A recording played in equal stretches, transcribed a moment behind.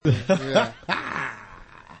Yeah.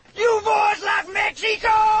 You boys like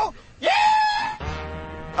Mexico? Yeah!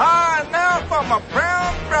 Now for my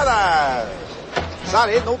brown brothers.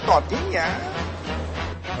 Sorry, no tortilla.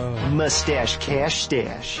 Mustache cash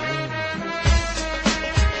stash.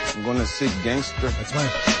 I'm gonna sit gangster. That's mine.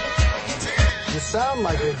 You sound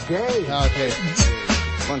like a gay. Okay.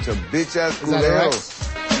 Bunch of bitch ass Is that alright? culeros.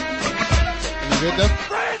 You good though?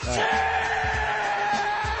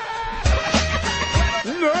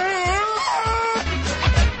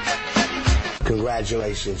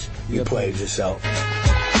 Congratulations. You played yourself. Crazy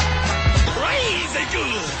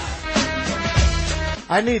good!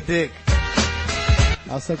 I need dick.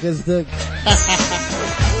 I'll suck his dick. I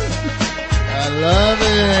love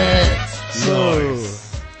it. So,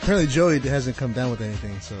 apparently Joey hasn't come down with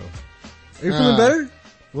anything, so. Are you feeling better?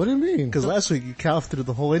 What do you mean? Because last week you coughed through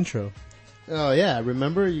the whole intro. Oh yeah,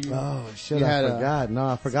 remember you? Oh shit, You I had forgot. No,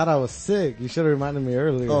 I forgot I was sick. You should have reminded me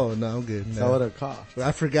earlier. Oh, no, I'm good. So I No. would have coughed.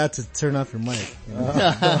 I forgot to turn off your mic. You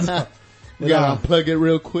know? You gotta unplug it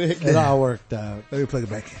real quick. It all worked out. Let me plug it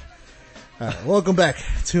back in. Alright, welcome back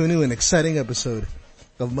to a new and exciting episode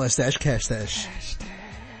of Mustache Cash Stash.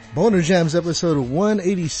 Boner Jams episode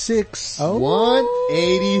 186. Oh.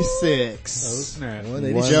 186. Snap.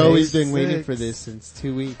 186. Joey's been waiting for this since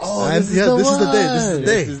 2 weeks. Oh, this is the day.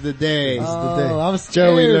 This is the day. This is the day. Oh, I was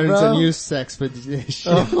Joey scared, learns bro. a new sex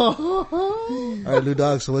position. Alright, Lou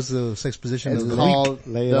Dog, so what's the sex position It's of the called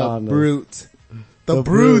Lay it the on us. brute. week? The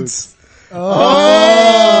brutes. Brutes.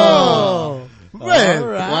 Oh! Man.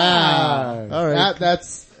 Wow. Alright.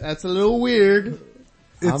 That's a little weird.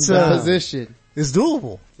 It's, down. Position. it's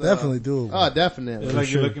doable. Definitely doable. Oh, definitely. It's like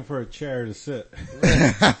sure. you're looking for a chair to sit.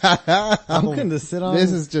 I'm gonna sit on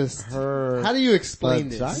This is just, her. how do you explain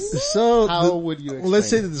vagina? this? So, How would you explain well, let's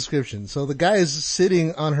say it? the description. So the guy is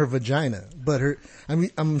sitting on her vagina, but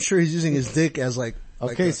I'm sure he's using his dick as like,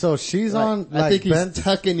 Okay, so she's on I like think he's bent.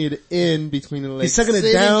 tucking it in between the legs. he's tucking it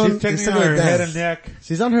Sitting- down. She's taking He's on taking her it down. head and neck.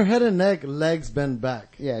 She's on her head and neck, legs bent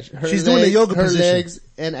back. Yeah, her She's doing a yoga her position. legs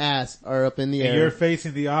and ass are up in the And air. you're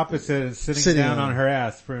facing the opposite and sitting down on her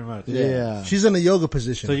ass, pretty much. Yeah. She's in a yoga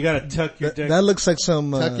position. So you gotta tuck your dick that looks like some,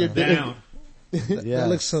 Tuck your dick. down. Yeah. that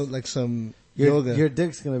looks like some your, yoga. your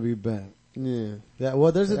dick's gonna be bent. Yeah. Yeah,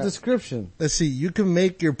 well, there's a description. Let's see, you can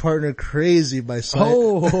make your partner crazy by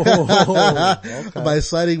Okay. by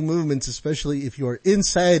sliding movements, especially if you are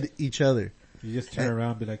inside each other. You just turn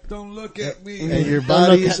around and be like, don't look at me. And your Don't look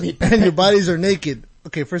bodies, at me. and your bodies are naked.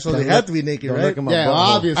 Okay, first of all, they Don't have look- to be naked, don't right? look at my Yeah,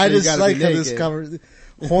 butthole. obviously. I you just gotta like be how naked. this cover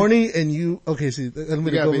horny and you. Okay, see, let me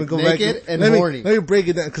You gotta be go naked back. and let horny. Let me break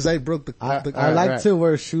it down because I broke the. I Alright, like right. to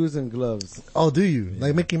wear shoes and gloves. Oh, do you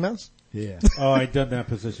like Mickey Mouse? Yeah. Oh, I've done that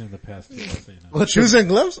position in the past too, so you know. What shoes and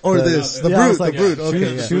gloves or this? The Yeah, I brute, was like, the brute. shoes,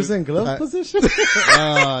 Okay, yeah. shoes and glove Uh, position?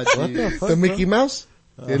 Oh, What dude. the fuck, The bro? Mickey Mouse.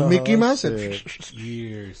 The Mickey Mouse. shit.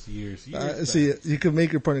 Years. See, you can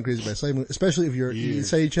make your partner crazy by sliding, especially if you're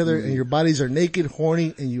inside each other and your bodies are naked,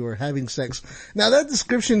 horny, and you are having sex. Now that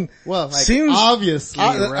description Well, like, seems obviously,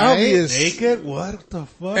 right? obvious Naked? What the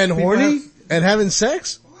fuck? and People horny have- and having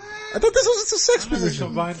sex. I thought this was a sex I've never position.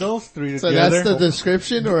 combined those three So together. that's the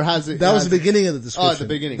description, or has it? That was the has it- beginning of the description. Oh, at the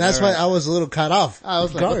beginning. That's All why right. I was a little caught off. I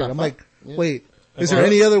was like, guard. what the I'm fuck? like, Yeah. wait, is there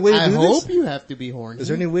any other way to I do hope this? you have to be horny. Is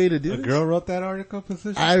there any way to do The this? girl wrote that article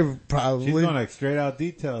position? I She's probably. going like straight out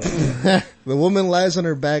details. The woman lies on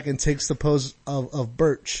her back and takes the pose of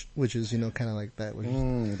birch, which is, kind of like that.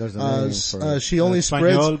 There's a name for it. She only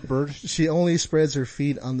Espanol spreads, bird. she only spreads her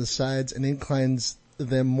feet on the sides and inclines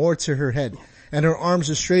them more to her head, and her arms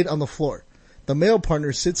are straight on the floor. The male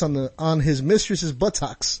partner sits on his mistress's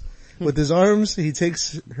buttocks. With his arms, he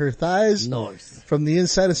takes her thighs from the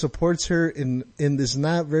inside and supports her in this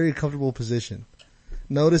not very comfortable position.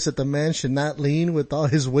 Notice that the man should not lean with all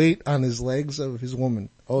his weight on his legs of his woman.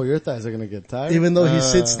 Oh, your thighs are gonna get tired? Even though he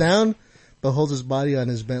sits down, but holds his body on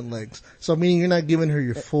his bent legs. So meaning you're not giving her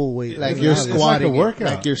your full weight. like It's you're not- squatting,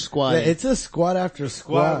 workout. like you're Yeah, squatting. it's a squat after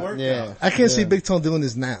squat. workout. Yeah. I can't see Big Tone doing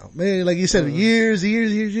this now. Man, like you said, years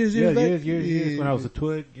Yeah, back. years. When I was a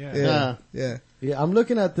twig. Yeah. Yeah, yeah. Yeah, I'm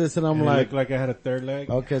looking at this and I'm And it like, looked like I had a third leg.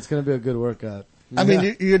 okay, it's gonna be a good workout. I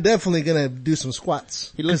mean, you're definitely gonna do some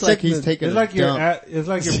squats. He looks like he's taking It's a like you're dump. it's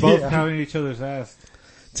like you're both pounding each other's ass.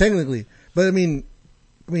 Technically, but you're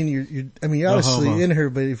No obviously homo. in her,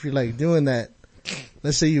 but if you're like doing that,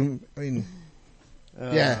 let's say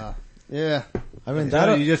yeah. Yeah. I mean,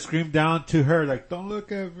 You just scream down to her like, "Don't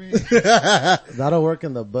look at me." that'll work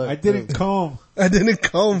in the butt. I didn't too. comb. I didn't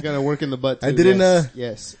comb. You gotta work in the butt too. I didn't, yes.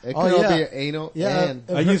 Yes. It Oh, could all yeah. be anal Yeah. and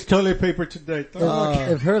I used toilet paper today. Don't look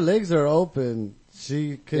at If her legs are open,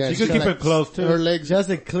 She could, Yeah, You she could keep like- it close too. Her she legs. has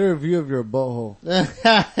a clear view of your butthole.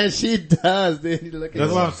 She does, dude. You look at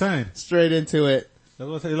That's what I'm saying. straight into it. That's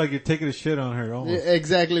what I'm saying. Like you're taking a shit on her almost.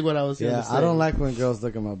 Exactly what I was going Yeah, to say. I don't like when girls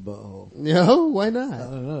look at my butthole. No, why I not?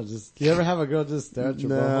 don't know. Just, you ever have a girl just stare at your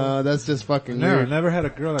butthole? No, that's just fucking weird. Never had a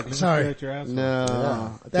girl like Sorry. at your asshole. No. Yeah.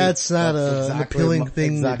 That's not an appealing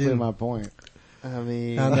thing exactly to do. my point. I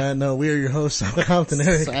mean, On that note, we are your hosts, I'm Compton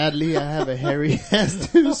Eric. sadly, I have a hairy ass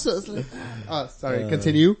too, so it's like, oh, sorry,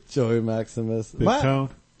 continue. Joey Maximus. Big My- tone.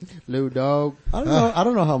 Lou Dog. I don't know. I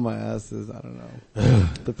don't know how my ass is. I don't know.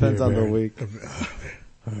 Depends on the week.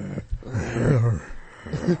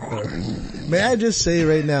 May I just say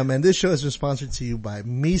right now, man, this show has been sponsored to you by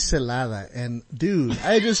Michelada. And dude,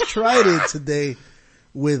 I just tried it today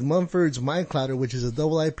with Mumford's Mind Clouder, which is a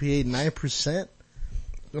double IPA, 9%.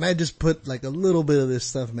 And I just put like a little bit of this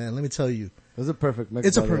stuff, man. Let me tell you. It's a perfect mix.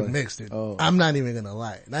 It's a by the perfect way. mix, dude. Oh. I'm not even gonna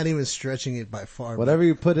lie. Not even stretching it by far. Whatever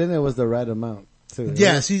you put in it was the right amount too.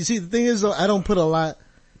 Yeah, see, the thing is though, I don't put a lot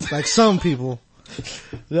like some people.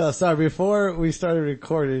 Yeah, sorry, before we started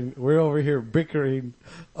recording, we're over here bickering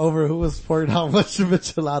over who was pouring how much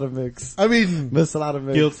Michelada mix. I mean, Michelada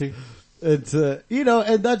mix. Guilty. It's, and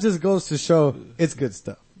that just goes to show it's good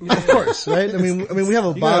stuff. of course, right? I mean, we have a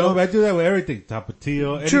You bottle. gotta, I do that with everything.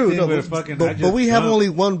 Tapatio, anything True, no, with a fucking. I but just we have dump. only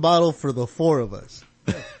one bottle for the four of us.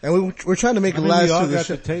 And we're trying to make I it mean, last we all through the got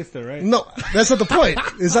show. to taste it, right? No, that's not the point.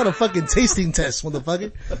 It's not a fucking tasting test,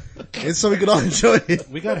 motherfucker. It's so we can all enjoy it.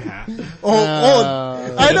 We got half.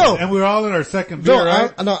 I know. And we're all in our second beer, No,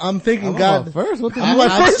 right? I'm thanking God. First, what the I'm my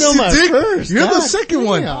I'm first, still you my dick. first. You're the God second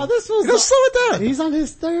one. damn. Oh, this was, Go slow it down. he's on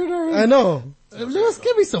his third already. I know. Just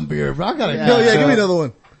give me some beer, bro. I gotta, No, yeah, give me another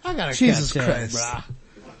one. I gotta Jesus catch up, Christ. bro.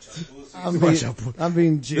 I'm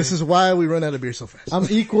being This is why we run out of beer so fast. I'm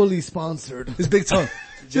equally sponsored. It's Big Tongue.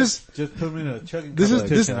 Just, Just put me in a chugging this is,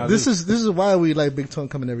 competition. I'll this do- is why we like Big Tongue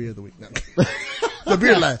coming every other week. No. The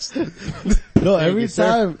beer last. No, every you, sir.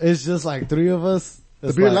 time it's just like three of us.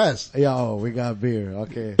 It's beer like, lasts. Yeah, oh, we got beer.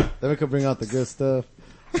 Okay. Then we can bring out the good stuff.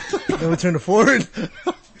 Then we turn it forward.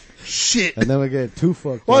 Shit. And then we get too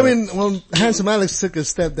fucked Well, up. I mean, when Handsome Alex took a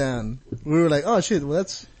step down, we were like, oh shit, well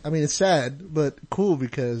that's, I mean, it's sad, but cool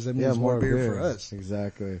because that means more beer for us,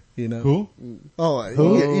 Exactly. you know? Who? Oh,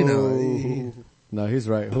 Who? you know. No, he's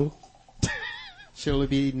right. Who? Shall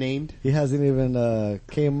it be named? He hasn't even,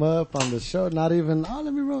 came up on the show. Not even,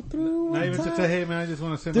 let me roll through. Not one even to time. say, hey man, I just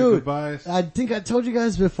want to send my Dude, goodbyes. I think I told you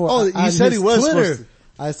guys before. Oh, you on said his he was Twitter, supposed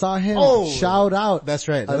to. I saw him Oh, shout out. that's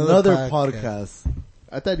right. Another Another podcast.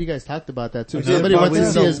 I thought you guys talked about that too. We did, Somebody went to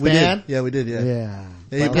probably. see his we band. did. Yeah, we did, yeah. Yeah.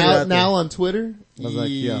 Yeah, you I put was it Now, out there. now on Twitter. I was like,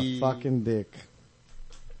 yeah, fucking dick.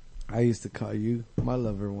 I used to call you my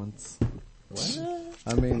lover once. What?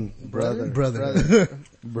 I mean, brother. Brother.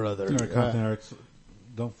 Brother. All right, Compton Eric's-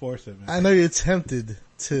 Don't force it, man. I know you're tempted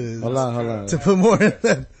to, Hold on. to put more in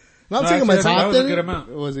that. No, I'm No, taking my actually, time. that was a good amount.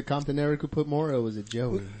 Was it Compton Eric who put more, or was it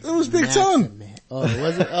Joey? It was Big Tongue. Man. Oh,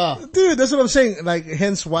 was it? Oh. Dude, that's what I'm saying. Like,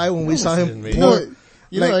 hence why when we saw him No, pour,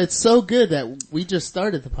 you know, like- it's so good that we just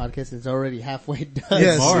started the podcast and it's already halfway done.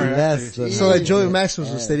 Yes. More, Yes. actually. so like Joey Maximus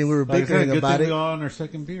was stating, we were Like I said, bickering good about thing it. we all on our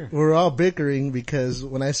second beer. We were all bickering because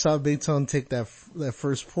when I saw Big Tone take that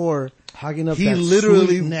first pour, Hogging up he that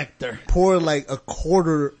literally sweet nectar. poured like a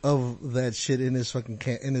quarter of that shit in his fucking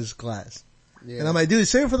in his glass. Yeah. And I'm like, dude,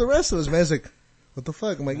 save it for the rest of us, man. He's like, what the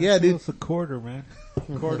fuck? I'm like, yeah, dude. It's a quarter, man. A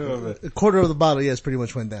quarter of it. A quarter of the bottle, yes, pretty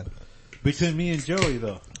much went down. Between me and Joey,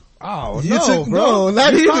 though. Oh, You took, no,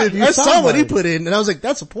 not You even. you I saw what he somebody. put in and I was like,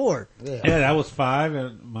 that's a pour. Yeah, that was 5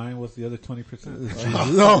 and mine was the other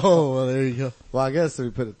 20%. No, well, there you go. Well, I guess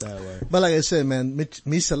we put it that way. But like I said, man,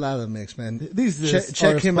 Michelada mix, man. These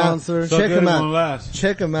Check our him out. sponsor. So Check good him it out. won't last.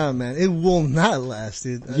 Check him out, man. It will not last,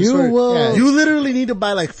 dude. I You swear. will- Yeah, you literally need to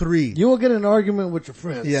buy like 3. You will get in an argument with your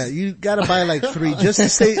friends. Yeah, you gotta buy like 3 just to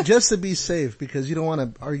stay, just to be safe because you don't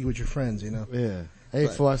want to argue with your friends, you know. Yeah. Hey,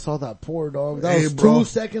 fool, I saw that poor dog. That Hey, was bro. 2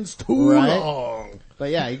 seconds too Right? long. But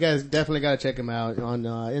yeah, you guys definitely gotta check him out on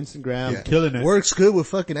Instagram. Yeah. Killing it. Works good with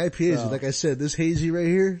fucking IPAs. Like I said, this hazy right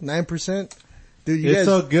here, 9%. Dude, you It's guys,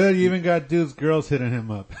 so good, you even got dudes, girls hitting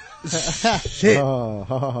him up. shit.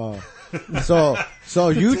 So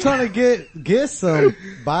you trying to get some,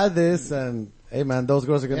 buy this and, hey man, those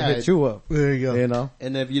girls are gonna Yeah, hit you up. There you go. You know?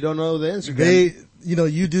 And if you don't know the Instagram, They, you know,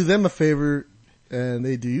 you do them a favor and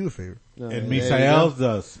they do you a favor. And there you Misael's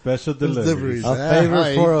does special deliveries. Deliveries. A favor Oh,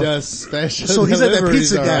 he for a, does special. So he's like that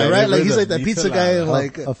deliveries, pizza guy, alright. right? Like he's With like the that pizza Michelada. guy and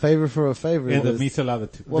like, a favor for a favor. And the This-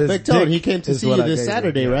 Misaelada too. Well, This Big Tone, dick he came to is see what you I this gave you.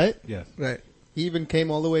 Saturday, right? Yes. right. He even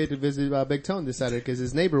came all the way to visit Big Tone this Saturday because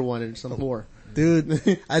his neighbor wanted some more.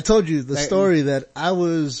 Dude, I told you the story that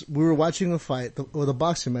we were watching a fight, the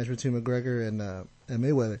boxing match between McGregor and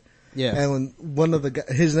Mayweather. Yeah. And when one of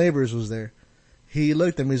his neighbors was there, he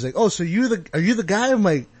looked at me, he's like, oh, so are you the guy? I'm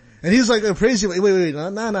like, and he's like crazy, like, wait, no,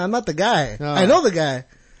 I'm not the guy. Oh. I know the guy,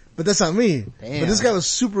 but that's not me. Damn. But this guy was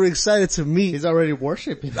super excited to meet. He's already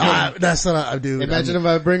worshiping. That's not, dude. Imagine if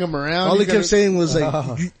I bring him around. All he kept saying was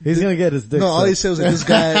like, he's gonna get his dick. no, all sucked. he said was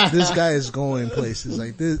like, this guy is going places.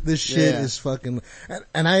 Like this shit is fucking,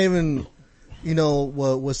 and I even,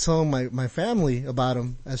 was telling my family about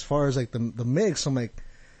him as far as like the mix. I'm like,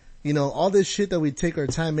 all this shit that we take our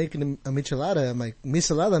time making a michelada, I'm like,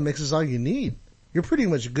 michelada mix is all you need. You're pretty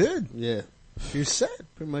much good. Yeah. You're set.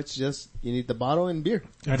 Pretty much just, you need the bottle and beer.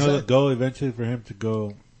 I know the goal eventually for him to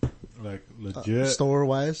go like legit, Store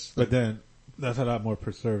wise. but then that's a lot more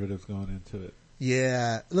preservatives going into it.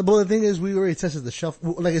 Yeah. But the thing is, we already tested the shelf.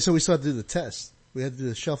 Like I said, we still have to do the test. We had to do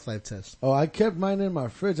the shelf life test. Oh, I kept mine in my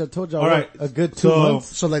fridge. I told you I All want right. a good 2 So-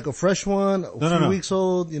 months. So like a fresh one, a few weeks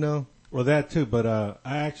old, Well, that too, but I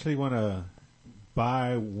actually want to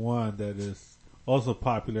buy one that is also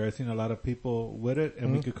popular. I've seen a lot of people with it,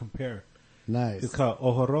 and we could compare. Nice. It's called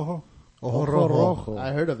Ojo Rojo. Ojo Rojo.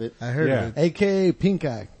 I heard of it. I heard Yeah. of it. AKA pink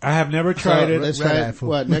eye. I have never tried it. Let's Try try that it, food.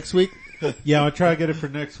 what, next week? Yeah, I'll try to get it for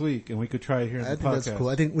next week, and we could try it here in I the think podcast. that's cool.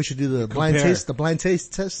 I think we should do the blind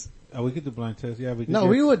taste test. We could do blind test. Yeah, we could. No, get-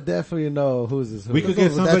 we would definitely know who's this. We could get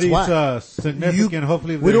That's somebody why. significant.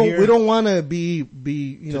 Hopefully, if We they're don't. here We don't want to be to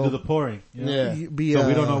do the pouring. you know? Yeah. be So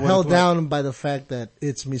we don't know what held it's like. down by the fact that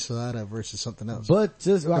it's micelada versus something else. But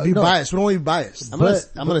just be no. biased. We don't want to be biased. I'm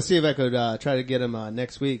gonna see if I could, try to get him,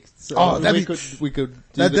 next week. So Oh, that'd we be- could do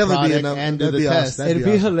that'd the definitely be product enough. and do That'd the be awesome. test. That'd It'd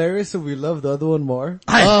be be awesome. hilarious if we loved the other one more.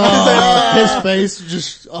 His face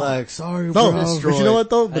just, Like, sorry, No, bro. but you know what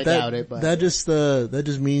though? But I doubt it, but- that just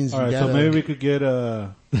means All you right, gotta. so maybe we could get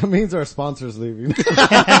That means our sponsor's leaving.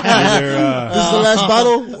 either, This is the last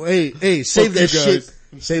bottle. Hey, save that you shit.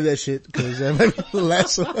 guys. Save that shit because that might be the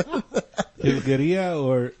last one.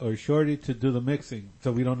 Hilgueria or Shorty to do the mixing,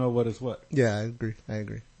 so we don't know what is what. Yeah, I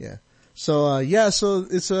agree. Yeah. So, so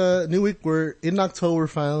it's a new week. We're in October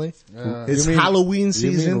finally. It's You mean- Halloween You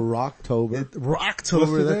season. mean Rocktober? Rocktober.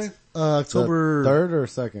 What's the That's, day? October 3rd or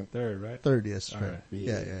 2nd? Third, right? 3rd, yes. All Right. right.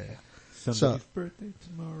 Yeah. Somebody's birthday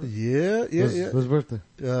tomorrow. Yeah. Whose birthday?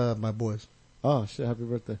 My boys. Oh shit, happy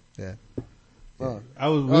birthday. Yeah. I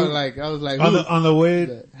was I was like, on the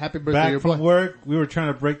way happy birthday, your back from boy. work. We were trying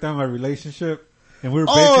to break down my relationship, and we were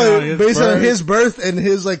based on birth. his birth and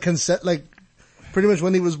his like consent, like pretty much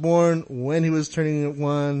when he was born, when he was turning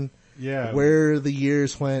 1, Yeah. where the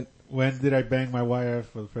years went. When did I bang my wife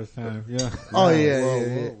for the first time? Yeah. Oh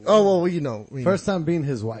yeah. Oh well, you know. First time being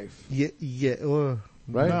his wife, Yeah.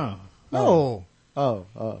 right? No. No. Oh.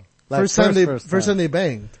 Like First time they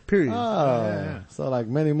banged. Period. Oh, Yeah. so like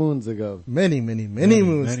many moons ago. Many moons.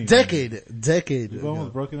 many. Decade We've ago.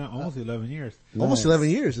 almost broken out almost 11 years. Almost Nice. 11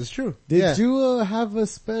 years. It's true. Did Yeah. you have a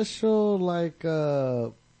special like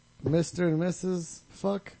Mr. and Mrs.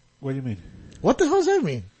 fuck? What do you mean? What the hell does that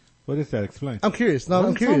mean? What is that? Explain. I'm curious. No, What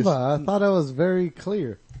I'm curious. I thought I was very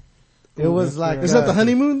clear. It was like Isn't that the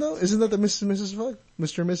honeymoon though? Isn't that the Mr. and Mrs. Fuck?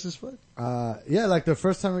 Mr. and Mrs. Fuck? Yeah, like the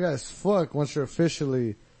first time you guys fuck once you're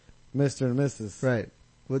officially Mr. and Mrs. Right.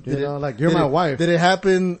 What, You know, like, you're my wife. Did it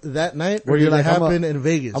happen that night or Where did you're it like, happen in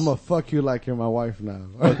Vegas? I'm gonna fuck you like you're my wife now.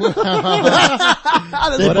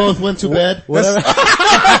 They both went to bed. Whatever.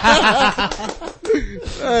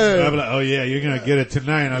 I'm like, oh yeah, you're gonna get it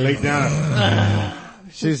tonight. And I lay down.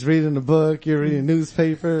 She's reading a book, you're reading a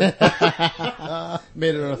newspaper.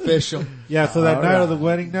 Made it official. Yeah, so that All night right. of the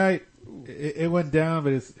wedding night, it went down,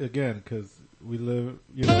 but it's again because we live,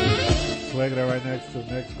 Suegra right next to the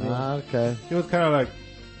next room. Okay. It was kind of like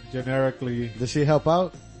generically, Did she help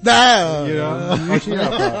out? Nah. you know. Oh, she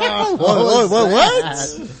helped out.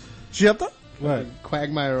 What? She helped out? What?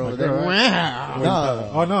 Quagmire over there. girl,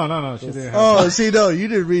 No. Oh no, she didn't. Have Oh, see, no, you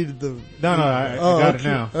didn't read the. no, I Oh, got okay. it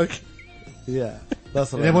now. Okay. Yeah.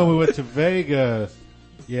 That's what And then when we went to Vegas,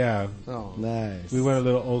 yeah, Oh. Nice. we went a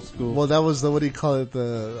little old school. Well, that was the, what do you call it,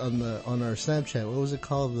 on our Snapchat, what was it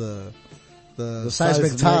called? The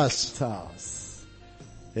seismic toss.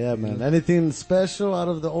 Yeah, man. Anything special out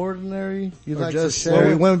of the ordinary you'd Or like just, to share? well,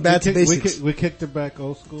 we went back to basics. We kicked it back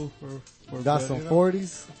old school for a Got bit, some you know?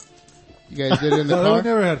 40s? You guys did it in the No, we car?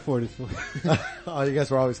 never had 40s. Oh, you guys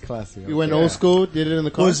were always classy. You went old school, did it in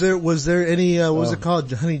the car? Was there any, what was it called?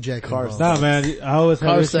 Honey Jack involved? Nah, man, I always had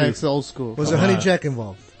Car issues. sex, old school. Was there Honey Jack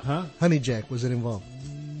involved? Huh? Honey Jack, was it involved?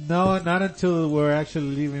 No, not until we're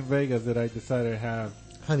actually leaving Vegas that I decided to have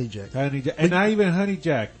Honey Jack. Honey Jack. And not even Honey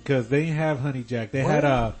Jack, because they didn't have Honey Jack. They had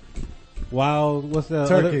wild, what's the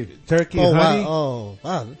Turkey. other? Turkey Oh honey. wow! Oh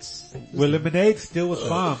wow! That's With lemonade still was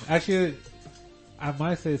bomb. Actually, I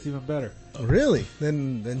might say it's even better. really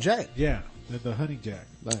than Jack. Yeah, the honey jack.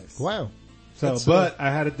 Nice. Wow. So, That's, but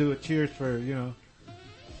I had to do a cheers for,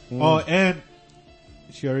 Oh, and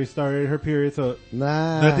she already started her period, so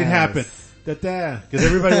Nice. nothing happened. Because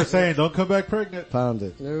everybody was saying, don't come back pregnant. Found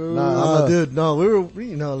it. No, Nah, dude, no, we were,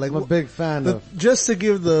 like, I'm a big fan of. just to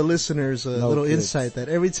give the listeners a little kids. insight that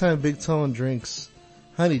every time Big Tone drinks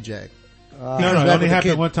Honey Jack, No, comes it back only with a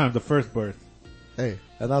happened kid. one time, the first birth. hey,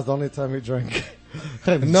 And that's the only time he drank.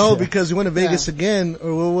 no, because we went to Vegas again,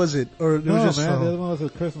 or what was it? Or it No, was just, man, the other one was a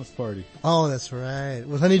Christmas party. oh, that's right.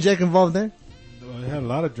 Was Honey Jack involved there? They had a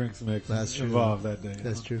lot of drinks mixed That's true. involved that day.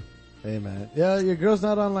 That's true. Hey man. Yeah, your girl's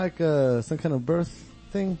not on like, some kind of birth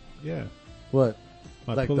thing? Yeah. What?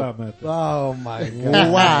 My Like pull-out method. Oh my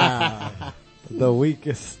god. Wow. The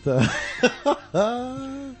weakest, So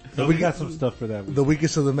we got some stuff for that. The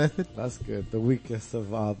weakest of the method? that's good. The weakest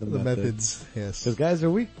of all the The methods. methods, yes. Cause guys are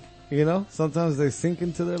weak. Sometimes they sink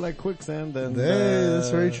into their like quicksand and, Hey, that's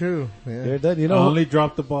very true. Yeah. they're dead. I only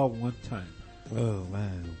dropped the ball one time. Oh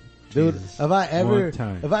man. Dude, Jesus. if I One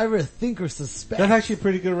time. ever think or suspect, That's actually a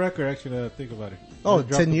pretty good record, actually, now that I think about it. Oh, I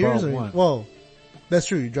dropped 10 the years? ball Or, once. well, that's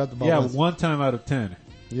true. You dropped the ball Yeah, once. one time out of 10.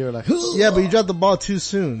 you're like, Yeah, but you dropped the ball too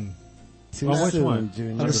soon. too Oh, which soon, one?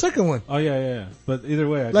 Junior. On the second one. Oh, yeah. But either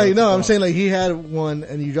way, I Like, dropped the no, I'm ball. saying like he had one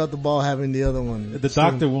and you dropped the ball having the other one. The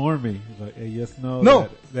doctor warned me. He's like, hey, yes, no. No.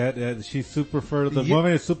 That she's super fertile. The Ye-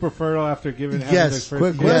 woman is super fertile after giving having Yes, the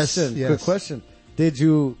Quick first Yes, question. yes. Quick question. Did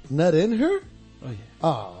you nut in her? Oh, yeah.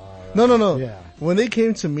 Oh, No. Yeah. When they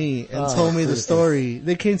came to me and Oh, told me the Jesus. story,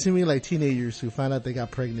 they came to me like teenagers who found out they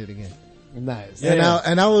got pregnant again. nice. Yeah.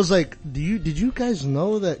 And I was like, did you guys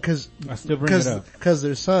know that? Cause I still bring it up.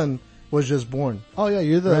 their son was just born. Oh yeah,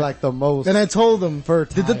 you're the Right. like the most. And I told them,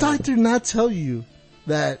 Fertile. did the doctor not tell you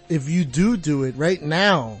that if you do it right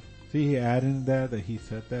now? See, he added that he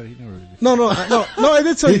said that. He never really No, I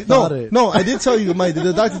did tell He you. thought it. No, I did tell you, Mike. Did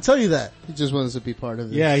the doctor tell you that? He just wants to be part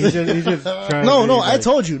of it. Yeah, he's just trying No, to no, be I like-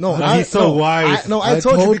 told you. No, He's so wise. I I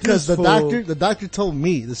told you told because this the fool. doctor told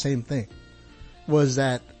me the same thing. Was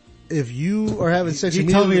that if you are having sex, He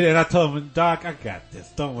told me immediately- that, and I told him, Doc, I got this.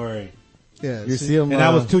 Don't worry. Yeah, you see him, And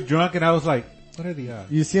I was too drunk, and I was like, what are the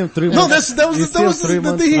odds? You see him 3 No, months. that was you see him the 3 thing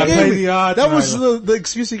months he I gave play me. the odds, That and was I- the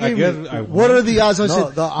excuse he I gave guess me. I What won. are the odds? I No,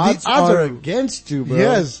 said the odds are against you, bro.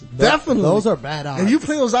 Yes, definitely. Those are bad odds. And you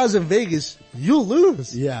play those odds in Vegas, you'll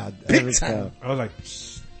lose. yeah, Big every time. I was like,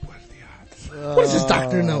 Psst, what are the odds? What does this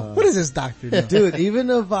doctor know? What does this doctor know? Dude, even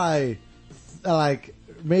if I, like,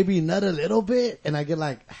 maybe nut a little bit and I get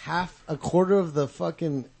like a quarter of the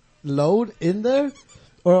fucking load in there,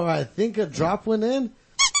 or if I think a drop went in,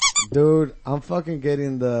 dude, I'm fucking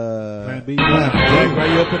getting the Plan B.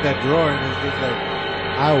 Right, you open that drawer, and it's just like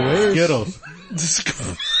I wish. Skittles.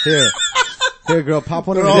 Here, girl, pop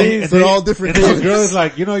one They're of all- these. they're all different And the colors. girl's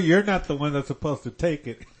like, you're not the one that's supposed to take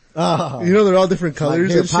it. Oh. You know they're all different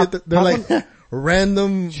colors here, and pop- shit. They're pop like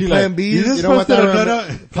random She plan like, Bs. you just You know what supposed that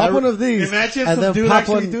to are? Pop one of these. Imagine and some then dude pop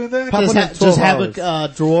actually one, doing that. Pop one at 12 Just have hours.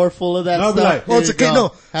 a drawer full of that No, be stuff. like, Oh, it's Here you okay. go. No,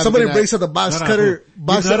 Have a somebody good night. breaks out the box No, cutter. You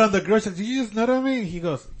Box nut cutter. on the girl. Did you just nut on me? He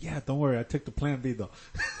goes, yeah, don't worry. I took the plan B though.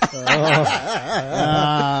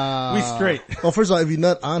 We straight. Well, first of all, if you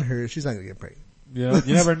nut on her, she's not gonna get pregnant. You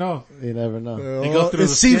never know. You never know. It goes through It the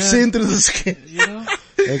seeps skin. in through the skin. You know?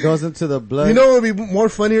 It goes into the blood. You know what would be more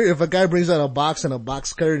funnier if a guy brings out a box and a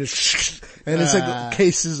box cutter and it's like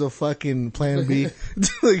cases of fucking Plan B.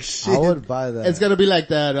 Like shit. I would buy that. It's gonna be like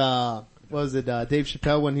that, what was it, Dave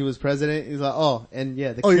Chappelle when he was president? He's like, oh, and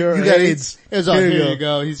yeah, the Oh, cure you got AIDS. It was like, Here you here go. you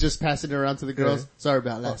go. He's just passing it around to the girls. Yeah. Sorry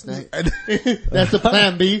about last night. That's the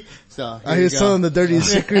plan B. So, He was telling the dirty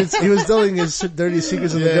secrets. He was telling his dirty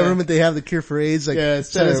secrets of the Yeah. government. They have the cure for AIDS. Like, yeah,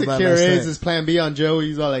 instead of sorry about cure last AIDS, night. his plan B on Joe.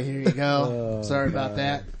 He's all like, here you go. Sorry about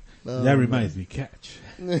that. That reminds me, catch.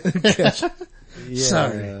 Yeah.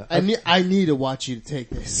 Sorry. I need to watch you take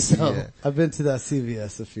this. So. Yeah. I've been to that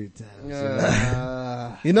CVS a few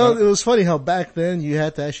times. You know, it was funny how back then you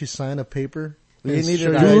had to actually sign a paper. You And needed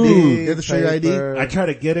show an your ID. You had to show your ID. paper. I tried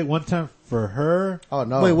to get it one time for her. Oh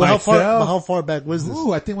no. Wait, Myself? how far back was this?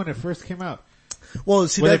 Ooh, I think when it first came out. Well,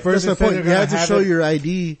 see, When that's they first my said point. they're You had gonna to show have it- your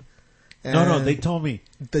ID. No, and they told me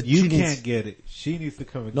that you she needs- can't get it. She needs to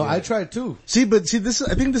come and No, get I it. tried too. See,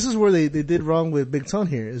 I think this is where they did wrong with Big Tone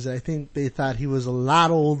here, is I think they thought he was a lot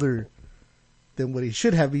older than what he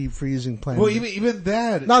should have be for using Plan Well, B. even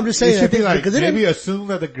that. No, I'm just it saying, I should be think- like, because they maybe didn't- assume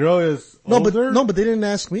that the girl is No, older. but they didn't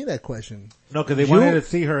ask me that question. No, because they wanted to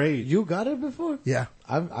see her age. You got it before? Yeah.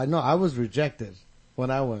 I know. I was rejected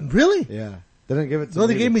when I went. Really? Yeah. They didn't give it to No,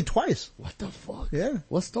 me. they gave me twice. What the fuck? Yeah.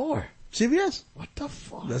 What store? CVS. What the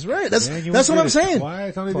fuck? That's right. That's Man, you what went I'm saying.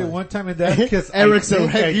 Twice. I only did one time in that because Eric's a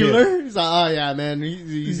regular. He's like, oh yeah, man,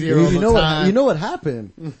 he's here all the time. You know what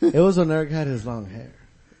happened? It was when Eric had his long hair.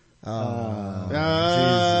 Oh. Jesus.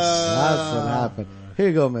 That's what happened. Here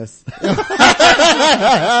you go, miss.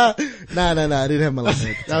 Nah. I didn't have my long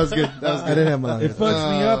hair. That was good. I didn't have my long It hair.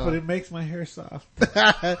 fucks me up, but it makes my hair soft.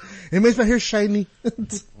 It makes my hair shiny.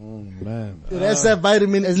 Man. That's that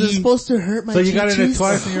vitamin Is E. it supposed to hurt my So you got in it cheeks?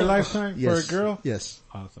 twice in your lifetime Yes. for a girl? Yes.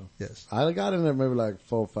 Awesome. Yes. I got in there maybe like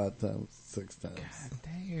 4 or 5 times, 6 times.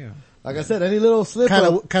 Damn. Like I said, any little slip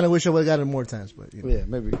up. Kind of wish I would have got it more times, but you know. Yeah,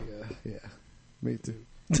 maybe. Yeah. Me too.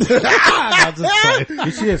 You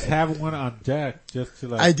should just have one on deck just to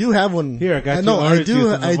like. I do have one. Here, I got No, you I orange do.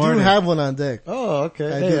 juice in the I do morning. have one on deck. Oh, okay.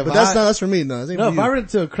 I Hey, do, if but that's for me. No, No, if you. I run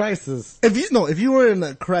into a crisis, If you were in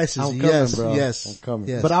a crisis, I'm coming, yes, bro. yes, I'm coming.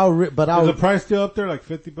 yes. But I'll, Is the price still up there like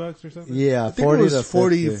 $50 or something? yeah, I think 40 it was to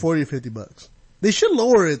 40, 50. 40, $50. They should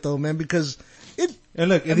lower it though, man, because it. And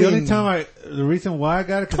look, I the only mean, time the reason why I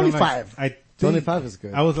got it, 'cause I'm 25. Like, I think, 25 is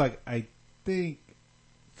good. I was like, I think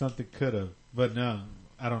something could have, but no,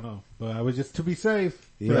 I don't know. But I was just to be safe.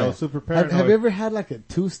 But I was super paranoid. Have you ever had like a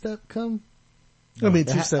 2-step come? I mean, It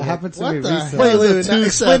 2-step. happened to What me the recently. hell? Wait. It's a Now, explain.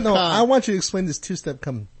 two-step No, come. I want you to explain this 2-step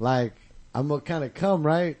come. Like, I'm gonna kind of come,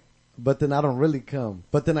 right? But then I don't really come.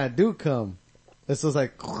 But then I do come. It's just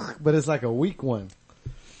like, but it's like a weak one.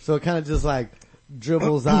 So it kind of just like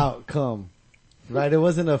dribbles out come. Right? It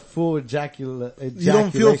wasn't a full ejaculation. You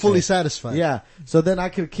don't feel fully satisfied. Yeah. So then I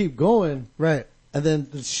could keep going Right. and then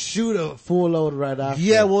shoot a full load right after.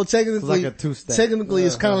 Yeah, well, technically, It's like a 2-step. Technically,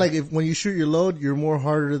 it's kind of like when you shoot your load, you're more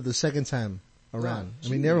harder the second time around. I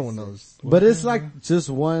mean, everyone knows. But it's like just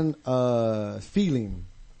one, feeling.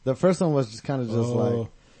 The first one was just kind of just like,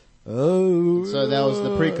 oh. So that was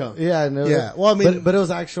the pre-cum. Yeah, no. Yeah, well, I mean- but it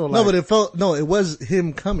was actual like, No, but it was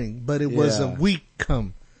him coming, but it was a Yeah. weak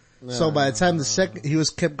come. So by the time the second, he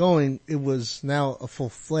was kept going, it was now a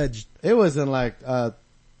full-fledged, it wasn't like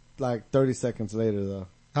 30 seconds later though.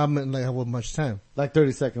 how much time? Like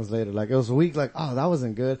 30 seconds later. Like it was weak, like, oh, that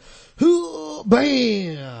wasn't good.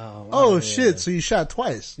 Bam! Oh yeah. shit, so you shot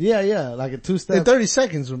twice. Yeah, like a 2-step. In 30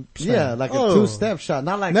 seconds. Yeah, like a Oh. 2-step shot.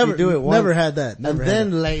 Not like Never you do it once. Never had that. Never and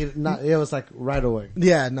had then later, it was like right away. that.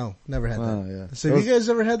 Yeah, no, never had Oh, that. yeah. So It have was- you guys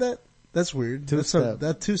ever had that? That's weird. Two-step.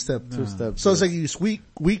 That 2-step. 2-step. So it's like you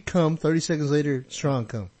weak come, 30 seconds later, strong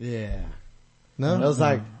come. yeah. No? I was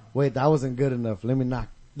like, wait, that wasn't good enough. Let me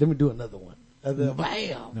do another one. And then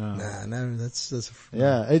bam! No. Nah, never. That's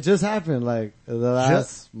Yeah, it just happened like the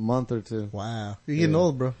last month or two. wow. You're getting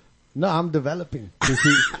old, bro. No, I'm developing.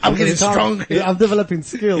 I'm getting stronger. Yeah, I'm developing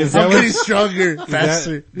skills. Is that I'm what- getting stronger,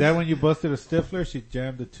 faster. That when you busted a stifler, she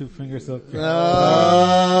jammed the 2 fingers up.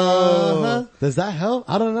 Does that help?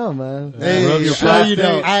 I don't know, man. Hey, Rub your sure you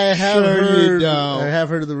don't. I have Sure you heard. don't. I have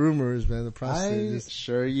heard of the rumors, man. The prostate. is-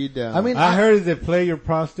 Sure you don't. I mean, I heard they play your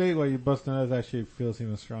prostate while you bust another, actually feels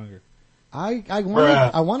even stronger. I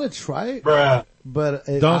want to try it, but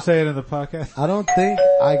Don't say it in the podcast. I don't think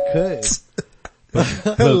I could.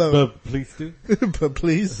 Hello. But please do. But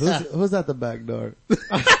please. Who's at the back door?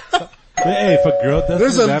 But hey, if a girl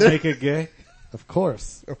There's does a- that make it gay? Of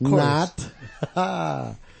course. Of course. Not.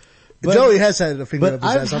 But- Joey has had a finger But up his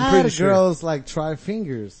I've ass. I'm had pretty sure. girls like try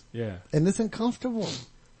fingers, Yeah. and it's uncomfortable.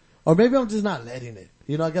 Or maybe I'm just not letting it.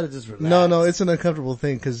 You know, I gotta just relax. No, it's an uncomfortable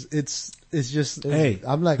thing because it's just. Hey,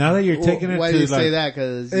 I'm like, now that you're taking it why to do you like, say that?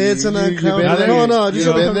 Cause It's an uncomfortable. been there? No, just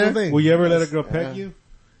You an been uncomfortable there? thing. will you ever let a girl peg you?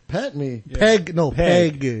 pet me. Yeah. Peg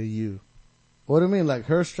Peg. you. What do you mean, like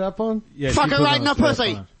her strap on? Yeah, Fuck she her put right on in a the strap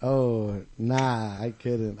pussy. on. Oh, nah, I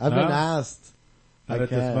couldn't. I've No? been asked. Not I at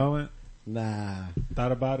this can't. moment. Nah.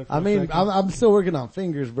 Thought about it. For I a mean, second? I'm still working on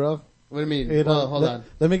fingers, bro. What do you mean? You know, Well, hold on.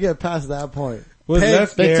 Let me get past that point. Well, Peg,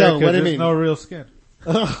 less big hair toe, 'cause what do you there's mean? no real skin.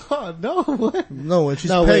 Oh, no, what? No, when she's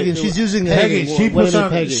No, wait, pegging, no, she's using Pegging. pegging. She what puts do you mean on.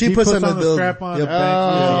 pegging? She puts on the the build. strap on. Yep. and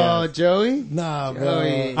bangs Oh, Joey? Nah, bro.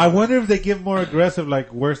 Joey. I wonder if they get more aggressive,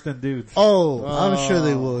 like worse than dudes. Oh, I'm sure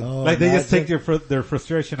they would. Like they just imagine. take their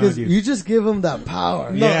frustration on Cause you. you just give them that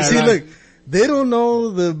power. No, Yeah, see, right. look, they don't know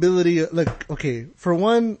the ability. Look, okay, for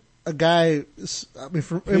one, a guy. I mean,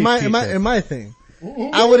 in my thing,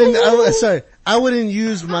 I wouldn't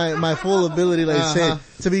use my full ability, like say,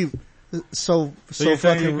 to be so you're saying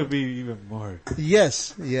fucking. you could be even more.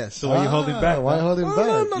 Yes. So why are you holding back? Why man? holding Oh,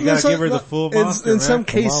 back? You gotta some- give her the full in- monster, In some man.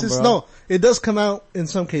 cases, bro. no, it does come out in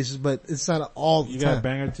some cases, but it's not all the You gotta time.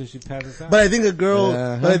 bang her till she passes out. But I think a girl,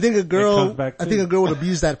 Yeah. It comes back I think too. a girl would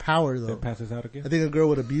abuse that power Then though. passes out again. I think a girl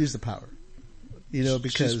would abuse the power. You know,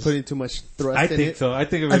 because She's putting too much thrust I in think it. so. I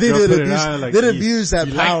think if I a think girl they'd put it abuse, on, like they'd you- abuse that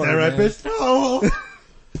you power. like that, right, man. bitch? No.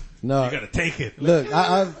 No. You gotta take it. Look,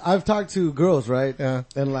 I've talked to girls, right? Yeah.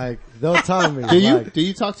 And like, they'll tell me. Do you? like, Do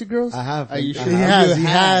you talk to girls? I have. Are you I sure? have. He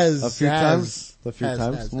has. A few Has. times. A few Has,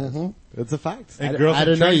 times. has. It's a fact. And girls I in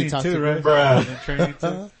don't know training you talk too, to right? girls. In training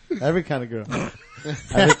too. Every kind of girl.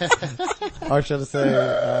 Or should I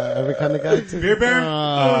say, every kind of guy too? Beer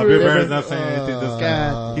Baron? Beer Baron's not saying anything. This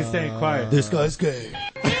guy, God. he's staying quiet. This guy's gay.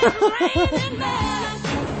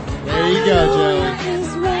 There you go, Joey.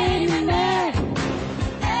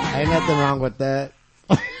 Ain't nothing wrong with that.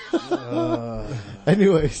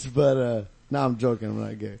 Anyways, but, no, I'm joking. I'm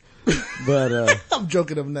not gay. But, I'm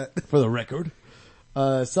joking, I'm not. for the record.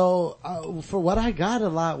 For what I got a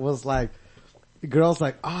lot was like, girls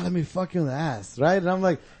like, oh, let me fuck you in the ass, right? And I'm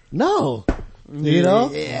like, no, you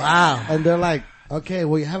know? Wow. And they're like, okay,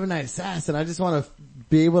 well, you have a nice ass, and I just want to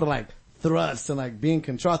be able to like thrust and like be in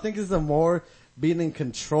control. I think it's the more being in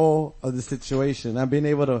control of the situation and being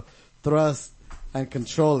able to thrust and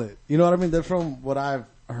control it. You know what I mean? They're from what I've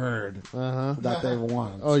heard that they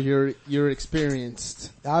want. Oh, you're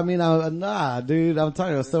experienced. I mean, nah, dude, I'm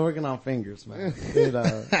telling you, I'm still working on fingers, man. Dude,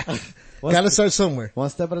 Gotta start somewhere. one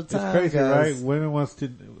step at a It's time, crazy, guys. right? Women want to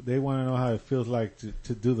know how it feels like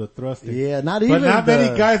to do the thrusting. Yeah, not But even not many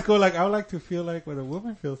the- guys go like, I would like to feel like what a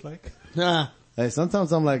woman feels like. Hey,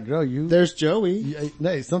 sometimes I'm like, girl, you. There's Joey.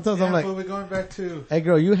 Hey, sometimes Yeah, I'm like, but we're going back to, hey,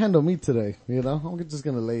 girl, you handle me today. You know, I'm just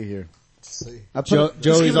gonna lay here. I put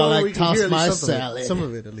Joey's all We like, can hear toss at my least some of it. salad. Some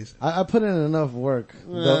of it, at least. I put in enough work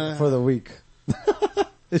for the week.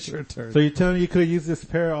 It's your turn. so you're telling me you could have used this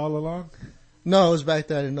pair all along? No, it was back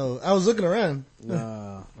there. I didn't know. I was looking around.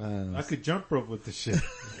 I could jump rope with the shit.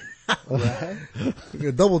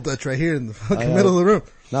 A double dutch right here in the fucking middle of the room.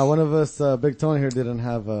 Now, one of us, Big Tony here, didn't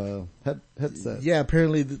have a headset. Yeah,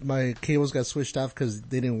 apparently my cables got switched off because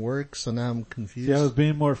they didn't work, so now I'm confused. See, I was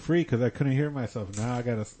being more free because I couldn't hear myself. Now I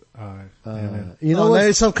gotta, You know now what?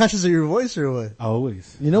 you're self-conscious of your voice or what?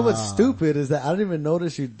 always. You know what's stupid is that I didn't even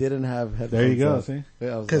notice you didn't have headphones. There you go, on. see?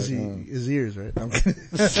 Yeah, I was Because like, his ears, right? I'm kidding.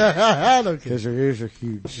 I'm kidding. because your ears are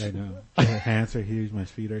huge. I know. My hands are huge, my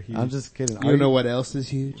feet are huge. I'm just kidding. You know what else is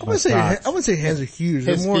huge? I wouldn't say socks. I wouldn't say hands are huge.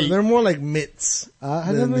 His feet. They're more like mitts.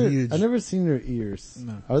 I than never huge. seen your ears.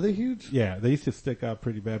 No. Are they huge? Yeah, they used to stick out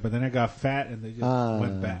pretty bad, but then I got fat and they just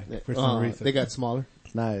went back for some reason. They got smaller.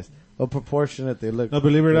 Nice. Well, proportionate they look. No,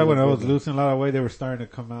 believe it or not, when I was good. losing a lot of weight, they were starting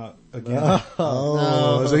to come out again.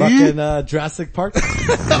 Oh, so Fucking Jurassic Park.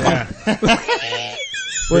 Yeah. with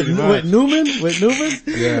Pretty much. Newman. With Newman.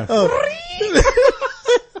 Yeah.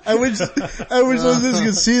 I wish listeners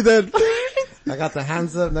could see that. I got the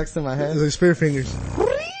hands up next to my It's head. like spear fingers.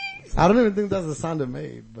 I don't even think that's the sound it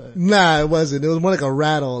made, but. Nah, it wasn't. It was more like a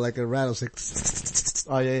rattle, like a rattlesnake.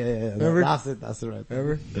 Oh yeah. Remember? That's it right there.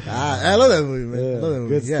 Remember? I love that movie, man. Yeah, I love that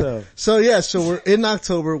movie. good Yeah. stuff. So we're in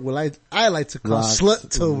October. What I like to call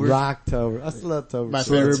Sluttober. Rocktober. That's Sluttober. My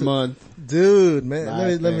favorite month. Dude, man.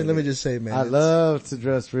 My Let me just say, man. I love to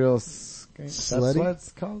dress real That's Slutty? what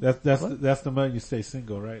it's called? That's the month you stay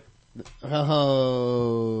single, right?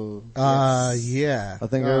 Oh. yeah. I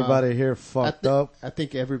think everybody here fucked up. I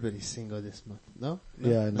think everybody's single this month. No?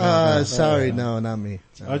 Yeah, no. Sorry, no, not me.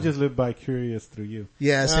 I'll just live by curious through you.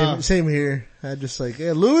 Yeah, same here. I just like,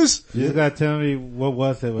 hey, Lewis. You just gotta tell me what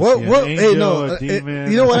was it? Was What? she an What? angel, Hey, no. a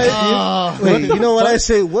demon? You know what? Wait, you know what I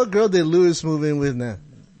say? What girl did Lewis move in with now?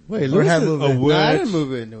 Wait, Or have moved a in? witch? No, I didn't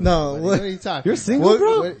move in. No, What what? are you talking You're about? single,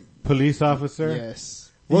 bro? What? Police officer?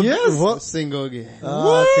 Yes. Yes. What? Single again.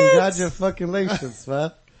 Congratulations,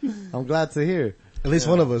 man. I'm glad to hear. At least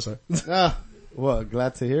one of us are. Ah. What?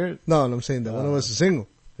 Glad to hear it? No, I'm saying that one of us is single.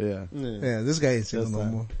 Yeah. Yeah, this guy ain't single Just no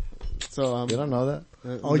that. more. So, You don't know that?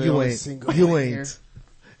 Oh, you ain't. You ain't.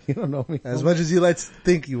 You don't know me. As much as you like to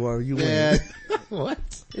think you are, you Yeah. ain't. What?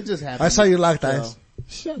 It just happened. I saw your locked So, eyes.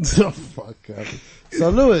 Shut the fuck up. So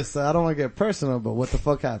Lewis, I don't want to get personal, but what the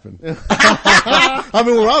fuck happened? I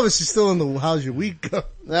mean, we're obviously still in the how's your week go.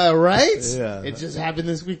 Right? Yeah. It just happened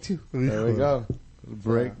this week too. There we go.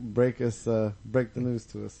 Break the news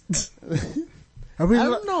to us. I mean, I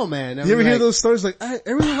don't know, man. I you ever mean, hear like, those stories like, I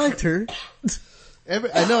really liked her.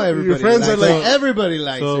 I know everybody. Your friends are likes her. like- everybody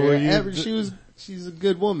likes So her. were you She's a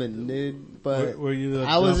good woman, dude. But Were you the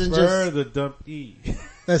I wasn't dumper just- or the dump E?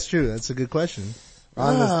 That's true. That's a good question.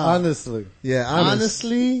 Honestly. Yeah, honest.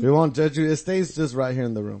 honestly, We won't judge you. It stays just right here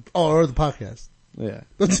in the room. Oh, or the podcast. Yeah.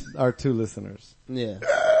 Our two listeners. yeah.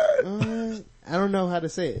 I don't know how to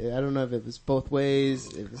say it. I don't know if it was both ways.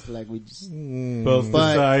 If it's like we just, Both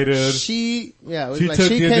but decided. it was She like took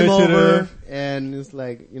she the came over initiative. and it's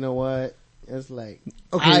like, you know what? It's like,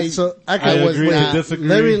 Okay, so I I can was agree to not-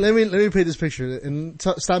 disagree. let me paint this picture and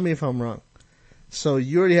stop me if I'm wrong. So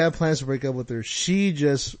you already had plans to break up with her. She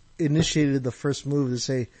just initiated the first move to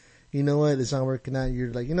say, you know what, it's not working out.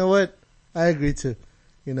 You're like, you know what, I agree to,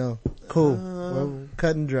 you know, cool, well,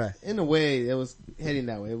 cut and dry. In a way, it was heading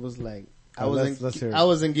that way. It was like, I let's hear it.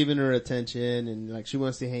 wasn't giving her attention, and like she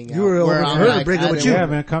wants to hang out. You were Where over I'm her to like, break up I with didn't you. Yeah,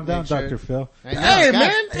 want man, calm to down, make sure. Dr. Phil. I know, Hey, God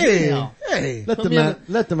man, damn. hey.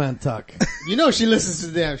 Let the man talk. You know she listens to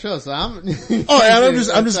the damn show, so I'm. Oh, and I'm just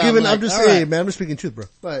all hey, right. man, I'm just speaking truth, bro.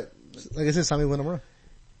 But Like I said, tell me when I'm wrong.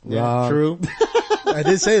 yeah, Wrong. true. I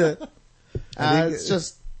did say that. It's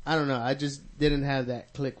just I don't know. I just didn't have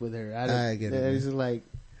that click with her. I get it, It's just like,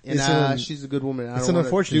 and It's she's a good woman. I it's don't an want to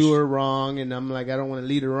unfortunate do her wrong, and I'm like, I don't want to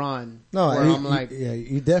lead her on. No, where I'm like, yeah,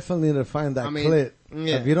 you definitely need to find that I mean, clit.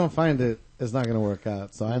 yeah. If you don't find it, it's not going to work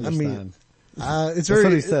out. So I understand. It's That's what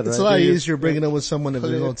very, he said, it's right? a lot Do you- easier breaking up with someone if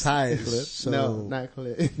there's no Click. ties. So, no, not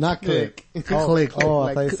click. Not click. Click. Oh,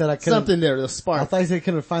 I thought you said I couldn't. something there, the I spark. thought you said you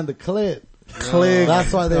couldn't find the clit. click.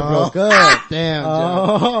 That's why they Oh. broke up. Damn,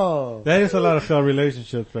 John. Oh. That is a lot of failed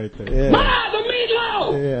relationships right there. Yeah.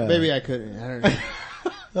 Yeah. Maybe I couldn't. I don't know.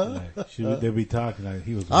 Like, they'd be talking like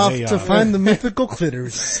he was Off way to off. find the mythical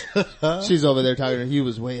clitoris. She's over there talking. He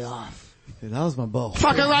was way off. That was my ball.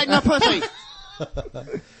 Fuck her right in the pussy.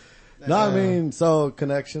 No, I mean, so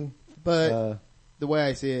connection. But the way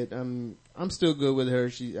I see it, I'm still good with her.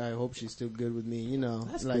 I hope she's still good with me. You know,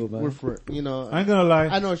 That's like cool, man. we're for, you know. I ain't gonna lie.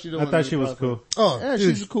 I know she don't I want thought me she to was fuck cool. Oh, Yeah,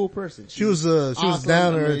 dude, she's a cool person. she was awesome,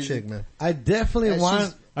 down to her amazing. chick, man. I definitely And want.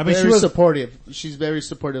 she's I mean, she very was- supportive. She's very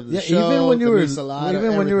supportive of the Yeah, show. even when you the were, Misalada,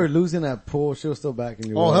 even when you were everything. losing that pool, she was still backing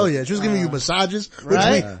you. Oh up. hell yeah, she was giving you massages,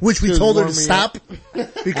 Right? which She we was told her to warming stop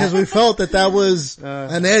because we felt that was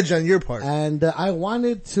an edge on your part. And I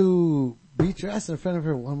wanted to beat your ass in front of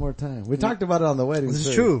her one more time. We talked about it on the wedding. This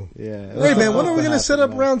is too. true. Yeah. Hey man, when are we gonna set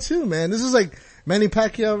up man? round 2, man? This is like Manny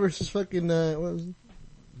Pacquiao versus fucking what was it?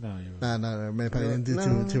 No, you're right. No, Manny Pacquiao didn't do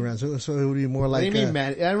No. two rounds. So it would be more What like do you mean,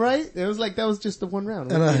 man? Yeah, right? It was like that was just the one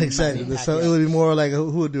round. exactly. So it would be more like who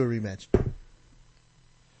would do a rematch.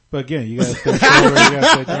 But again, you gotta stay sober. You gotta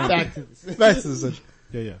stay drunk. Back to this. Back to the subject.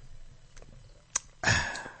 Yeah.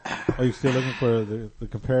 Are you still looking for the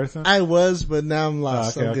comparison? I was, but now I'm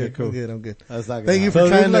lost. okay, I'm okay, good. cool. I'm good. That's not Thank you gonna for So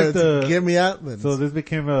this trying is to, like to get me out. But So this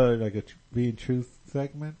became like a being truth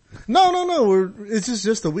segment? no. It's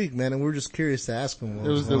just a week, man, and we're just curious to ask him. It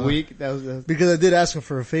was the week. That was the. Because I did ask him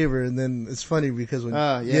for a favor, and then it's funny because when so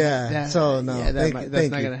no, Yeah, thank that's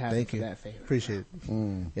thank not you, gonna happen thank for you, that favor. appreciate it.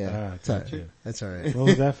 Yeah, Ah, it's all gotcha. right. That's all right. What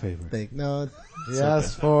was that favor? He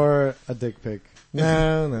asked for a dick pic.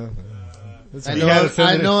 No. It's I all know, right. gotta send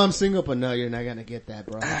I it know I'm single, but no, you're not gonna get that,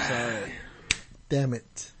 bro. I'm sorry. Damn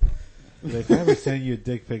it. If I ever send you a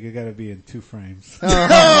dick pic, it gotta be in 2 frames.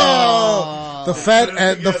 Oh, the fat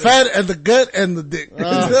and the gut and the dick.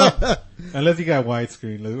 Unless you got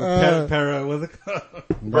widescreen. Like, para, what's it called?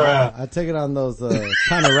 Bruh. I take it on those,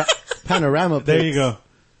 panorama pics. There you go.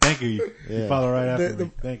 Thank you. You Yeah. follow right after The-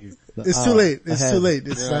 me. Thank you. It's too late. It's ahead. too late.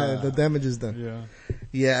 It's the damage is done. Yeah.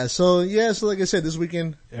 Yeah. So like I said, this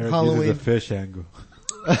weekend Eric Halloween. uses a fish angle.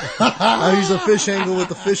 I use a fish angle with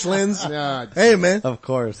the fish lens. Nah, Hey man, Of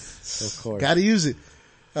course. gotta use it.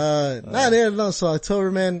 No. So I told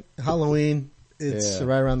her, man, Halloween. It's Yeah.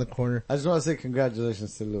 right around the corner. I just want to say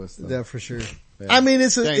congratulations to Lewis. Though. Yeah, for sure. I mean,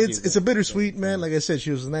 it's Thank you. it's a bittersweet, man. Like I said, she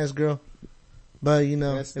was a nice girl, but you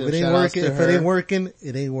know, Yeah, if still it ain't shout outs working, to if it her. ain't working,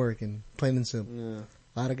 it ain't working. Plain and simple. yeah.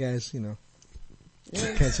 A lot of guys, you know,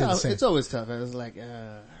 Yeah, can't say the same. it's always tough. I was like,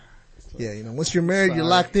 Yeah, you know, once you're married, you're Sorry.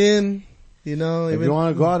 locked in. You know, If even you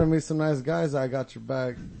want to go out and meet some nice guys, I got your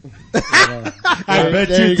back. I bet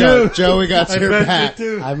there you you go. do. Joey got I your bet back.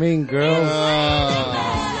 you do. I mean, girls.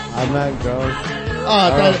 Oh, I meant girls.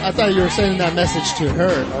 I thought you were sending that message to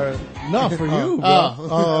her. Or, no, for you, bro.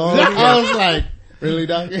 I was like, really,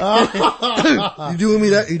 dog? you doing me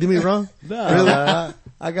that, you do me wrong. Really? I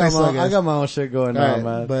Thanks a lot, guys. got my own shit going All on, right,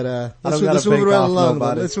 man. but I let's don't gotta move it bake right off along.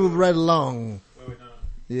 nobody. Let's move right along.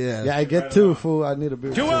 Yeah. Yeah, I get 2, fool. I need a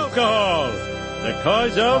beer. To alcohol, the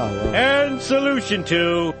cause of wow. and solution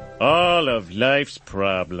to all of life's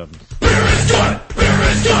problems. Yeah,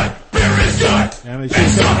 I mean,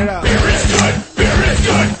 she's setting it out.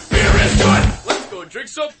 Let's go drink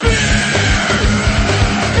some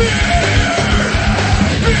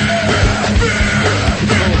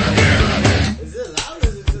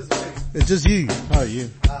It's just you. Oh, you.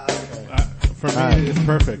 For me, it's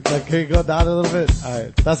perfect. Like, can you go down a little bit?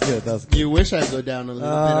 Alright, that's good, that's good. You wish I'd go down a little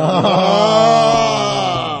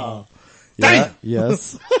Yeah,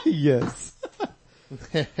 yes. Yes.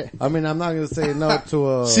 I mean, I'm not gonna say no to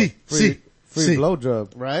a free See. blowjob,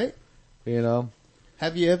 bit, right? you know?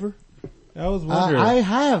 Have you ever? I was wondering. I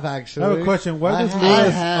have actually. I have a question. Why does I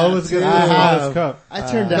Lewis have. always get the I have. smallest cup? I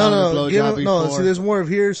turned down the blowjob before. See, there's more of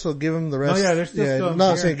here, so give him the rest. Oh, yeah, there's still some no, I'm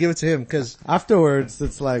here. saying give it to him, cause Afterwards,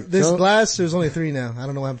 it's like this Joe- glass, there's only 3 now. I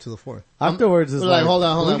don't know what happened to the 4th. Afterwards, it's Like, like hold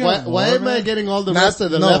on. we Why, got why more, am I man? getting all the Not- rest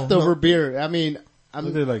of the no, leftover no. beer? I mean,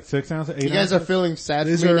 Was it like 6 ounces, 8 you guys ounces? are feeling sad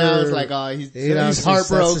These for me now. are It's like, oh, he's 8 ounces,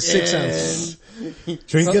 heartbroken. that's a 6 ounces.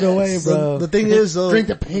 Drink it away, bro. The thing is, though, Drink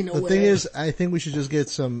the pain the away. thing is, I think we should just get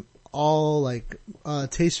some all like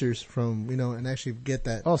tasters from and actually get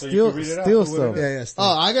that. Oh, So you steal can read it out steal or whatever. stuff.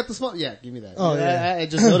 yeah, Oh, I got the small. Yeah, give me that. Oh, yeah. I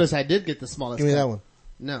just noticed I did get the smallest. give me cup. that one.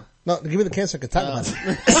 No. No, give me the can so I can talk about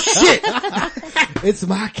it. It's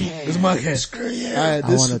my can. It's my can. Screw you. Alright,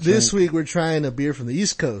 wanna this week we're trying a beer from the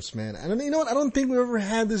East Coast, man. You know what? I don't think we've ever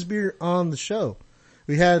had this beer on the show.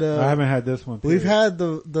 We had, I haven't had this one. we've period.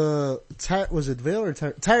 had was it Veil or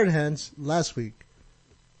Tired Hands last week?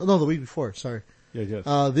 Oh, no, the week before, sorry. Yeah,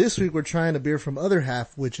 yes. This week we're trying a beer from Other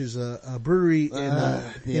Half, which is a brewery in The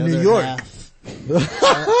New other York. half.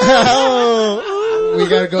 Oh, We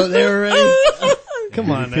gotta go there already. Come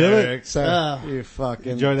on, feel it? Eric. sorry. You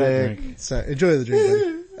fucking Enjoy that dick. drink. Sorry. Enjoy the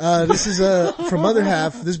drink, buddy. This is from Other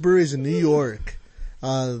Half. This brewery is in New York.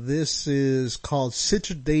 This is called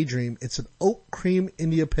Citra Daydream. It's an oak cream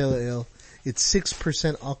India Pale Ale. It's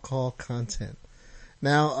 6% alcohol content.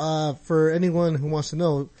 Now, for anyone who wants to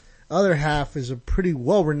know, Other Half is a pretty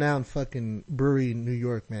well-renowned fucking brewery in New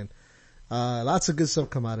York, man. Lots of good stuff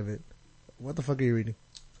come out of it. What the fuck are you reading?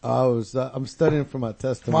 I'm studying for my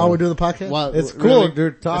testimony. While we're doing the podcast? Wow, It's really? cool,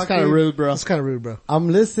 dude. That's Talking. kind of rude, bro. That's kind of rude, bro. I'm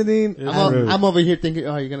listening. Rude. I'm over here thinking,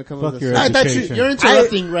 oh, you're gonna come Fuck with your this. I thought education. You're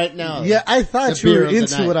interrupting right now. Yeah, I thought The you beer were of the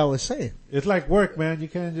into night. what I was saying. It's like work, man. You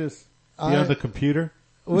can't just be on the computer.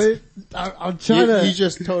 Wait, I'm trying to You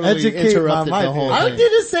just totally educate my interrupted mind. the whole I thing.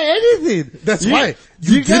 didn't say anything. That's You- right.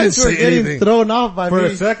 You guys didn't were say getting anything. thrown off by For me.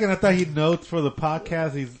 a second, I thought he notes for the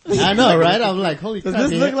podcast. He's I know, right? I'm like, holy Does crap.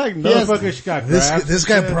 this look like Yes. motherfucker. She got This graphs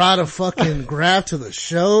guy and shit. brought a fucking graph to the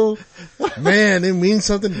show. Man, it means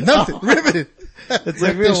something. Nothing. Riveted. It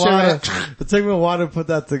took me a while. It took me a while to put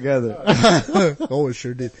that together. Oh, it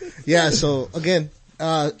sure did. Yeah, so again,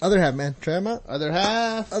 Other Half, man. Try them out. Other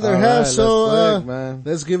half. Other All Half, right, so, let's drink, man.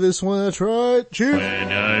 let's give this one a try. Cheers.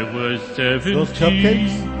 When I was Those 17,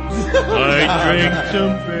 cupcakes. I drank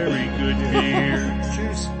some very good beer.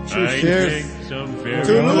 I Cheers. drank some very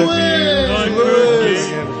To good Louis. beer on Louis.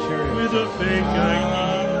 birthday with a fake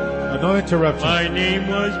ID. No interruption. My name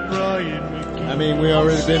was Brian McGee. I mean, we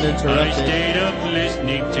already been I interrupted. stayed up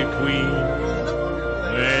listening to Queen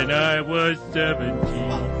when I was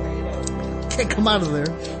 17. Can't come out of there.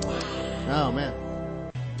 Oh man.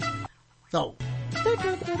 No.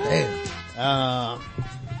 Damn.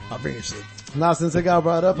 I'll bring you sleep. Now, since it got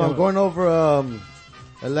brought up, I'm going over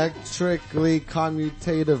electrically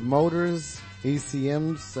commutative motors,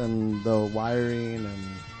 ECMs, and the wiring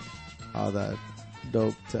and all that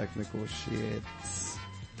dope technical shit.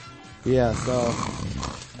 Yeah, so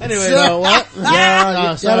Anyway, what? yeah,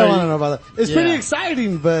 I sorry. don't want to know about that. It's Yeah. pretty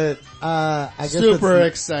exciting, but I guess Super it's,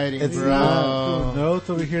 exciting, it's bro. not- Notes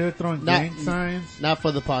over here. They're throwing Not- gang signs. Not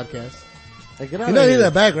for the podcast. Like, get out You of don't here. need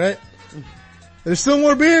that back, right? There's still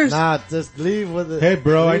more beers. Nah, just leave with it. Hey,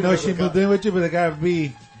 bro. I Leave know with she it. moved in with you, but there gotta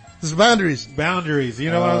be There's boundaries. boundaries. You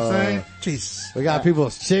know what I'm saying? Jeez. We got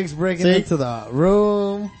people's chicks breaking See? into the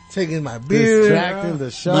room, Taking my beer. distracting the My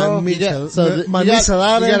show. meat. My my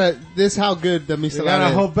misalada. You gotta, this how good the You gotta misalada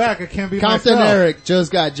is. hold back. I can't be Compton myself. Eric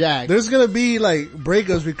just got jacked. There's gonna be like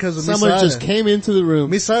breakups because of Someone misalada. just came into the room.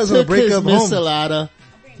 Misalada's gonna took break his up home. misalada.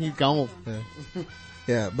 He's gone.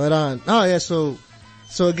 Yeah, but oh yeah, so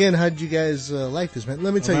again, how'd you guys like this, man?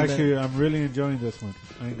 Let me tell you, man. I'm really enjoying this one.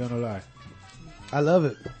 I ain't gonna lie. I love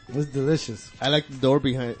it. It's delicious. I like the door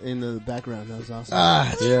behind in the background. That was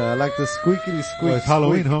awesome. Yeah, I like the squeaky squeak. Well, it's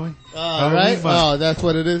Halloween, homie. All right. Halloween month. Oh, that's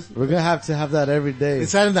what it is. We're gonna have to have that every day.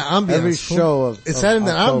 It's adding the ambiance. every fool. show of. It's of adding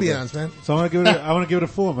the October. ambiance, man. So I want to give it a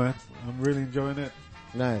full, man. I'm really enjoying it.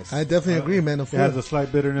 Nice. I definitely agree, man. It has a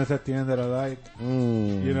slight bitterness at the end that I like.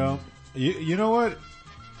 Mm. You know, you know what?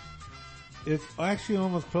 It's actually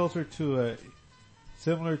almost closer to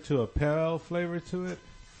similar to a pale ale flavor to it,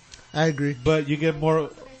 I agree. but you get more.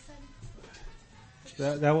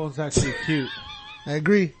 That one's actually cute. I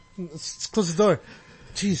agree. Let's close the door.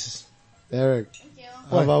 Jesus. Eric,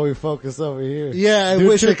 how about we focus over here? Yeah, I Do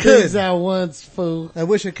wish two I could. things at once, fool. I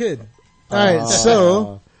wish I could. Alright,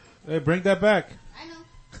 so Hey, bring that back.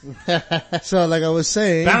 like I was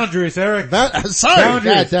saying. Boundaries, Eric. Sorry.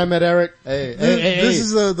 Boundaries. God damn it, Eric. Hey, This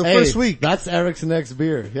is the first week. That's Eric's next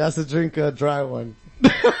beer. He has to drink a dry one.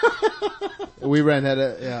 We ran out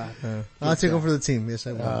of, yeah. I'll take one for the team. Yes,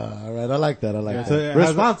 I will. All right, I like that. I like So that. it has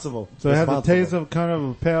Responsible. So it has the Responsible. taste of kind of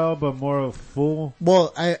a pale, but more of full. Well,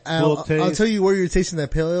 Full I'll taste. tell you where you're tasting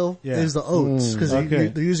that pale ale Yeah. is the oats because Okay.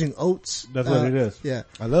 they're using oats. That's what it is. Yeah.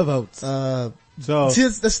 I love oats. So See,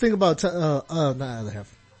 that's the thing about not the other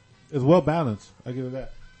half. it's well balanced. I give it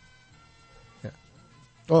that.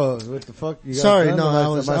 Oh, what the fuck? You got Sorry, done? no, Am I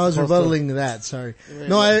was supposed to- rebuttaling that. Sorry.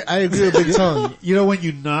 No, I agree with Big Tone. You know, when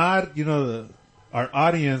you nod, you know, our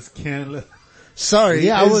audience can't, Sorry.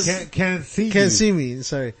 Yeah, I was- can't see you. Can't see me.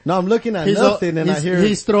 Sorry. No, I'm looking at nothing and I hear.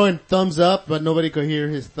 He's throwing thumbs up, but nobody could hear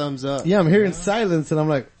his thumbs up. Yeah, I'm hearing silence and I'm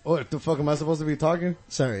like, oh, what the fuck am I supposed to be talking?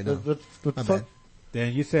 Sorry. No. What the My fuck? bad.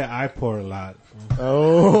 Then you say I pour a lot.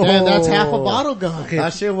 Oh. And that's half a bottle gone.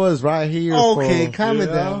 That shit was right here. Okay, fool. calm it You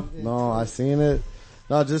know? down. No, I seen it.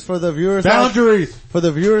 No, just for the viewers. Boundaries. For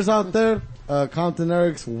the viewers out there, Compton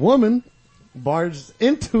Eric's woman barged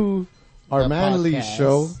into our The manly podcast.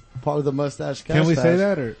 show, part of the Mustache Cash Can we Stash. say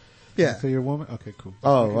that or? Yeah. Say your woman? Okay, cool.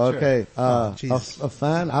 Oh, okay. Jesus. A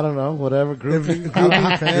fan? I don't know. Whatever. Groupie.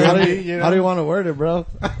 Groupie, fan. How do you want to word it, bro?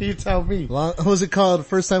 You tell me. What was it called?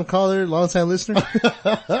 First time caller, long time listener?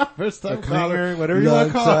 First time Clinger, whatever you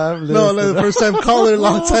want to call it. No, the first time caller,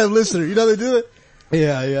 long time listener. You know they do it?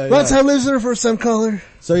 Yeah. Long time listener, first time caller.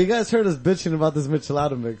 So you guys heard us bitching about this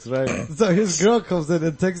Michelada mix, right? So his girl comes in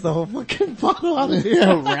and takes the whole fucking bottle out of here.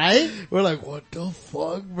 Yeah, right? We're like, what the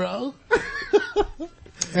fuck, bro?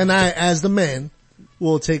 And I, as the man,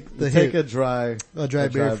 will take the Take hit. a dry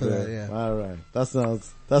beer for that, yeah. Alright. That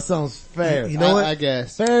sounds fair. You know what? I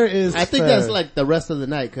guess. Fair is I think fair. that's like the rest of the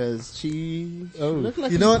night because she looked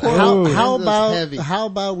like You know what? she poured How this about heavy. how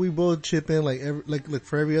about we both chip in like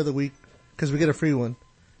for every other week because we get a free one.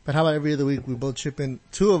 But how about every other week we both chip in?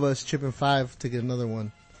 Two of us chip in 5 to get another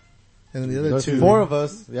one, and then the other There's two 4 of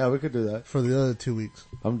us. Yeah, we could do that. for the other 2 weeks.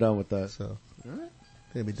 I'm done with that. So Alright.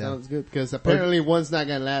 they'll be down. Sounds good because apparently one's not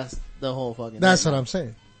gonna last the whole fucking That's night. what I'm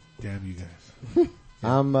saying. Damn you guys.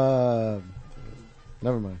 I'm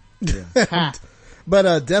never mind. Yeah.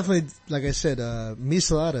 But definitely, like I said,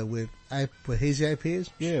 micelada with hazy IPAs.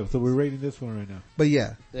 Yeah, so we're rating this one right now. But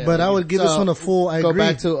yeah, Yeah, but I would give this so, one a full. I Go agree.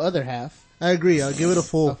 back to other half. I agree. I'll give it a A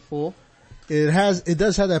full. full. It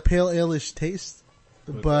does have that pale ale-ish taste,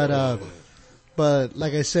 but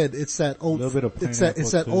like I said, it's that old, Little bit of it's that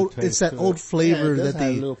pineapple old, taste it's that to old it. flavor yeah, it does that have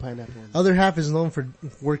a the little pineapple. other half is known for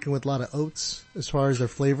working with a lot of oats as far as their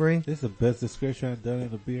flavoring. This is the best description I've done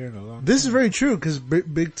in a beer in a long time. This is very true because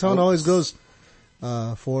Big Tone always goes,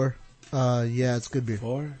 4. Yeah, it's good beer.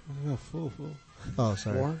 4? Yeah, full. Oh,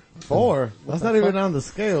 sorry. 4? That's not even on the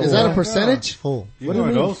scale. Is that a What? percentage? Full. What do you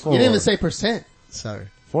mean? You didn't even say percent. Sorry.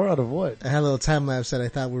 4 out of what? I had a little time lapse that I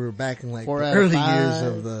thought we were back in like 4 the out of early 5. years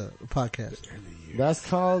of the podcast. That's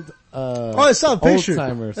called, Oh, I saw a picture.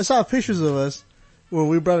 old-timers. I saw pictures of us where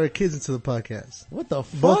we brought our kids into the podcast. What the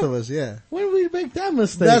fuck? Both of us, yeah. When did we make that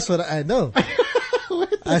mistake? That's what I know.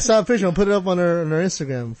 I saw a picture. I'll put it up on our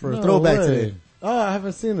Instagram for a No throwback way. today. Oh, I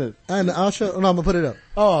haven't seen it. And I'll show. No, I'm gonna put it up.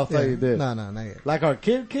 Oh, I thought Yeah. you did. No, not yet. Like our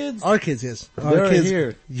kids? Our kids, yes. They're Our kids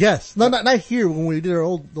here. Yes. No, not here when we did our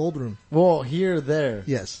old room. Well, here, there.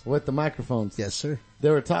 Yes. With the microphones. Yes, sir. They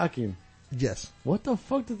were talking. Yes. What the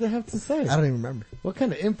fuck did they have to say? I don't even remember. What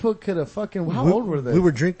kind of input could a fucking, how old were they? We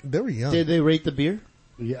were drinking. They were young. Did they rate the beer?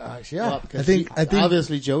 yeah. Well, I 'cause think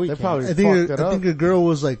obviously Joey They can. probably I think. fucked it up. A girl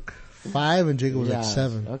was like 5 and Jacob was Yeah. like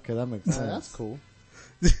 7. Okay, that makes Oh, sense. that's cool.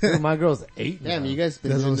 Dude, my girl's 8 Damn, now. you guys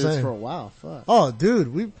been That's doing what I'm this saying. for a while. Fuck. Oh,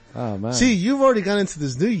 dude, we Oh, man. see. You've already gone into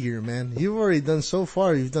this new year, man. You've already done so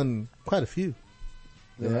far. You've done quite a few.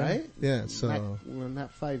 Yeah. Right? Yeah. So.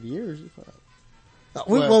 Not 5 years. Fuck.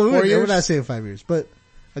 We're 4 we're years? not saying 5 years, but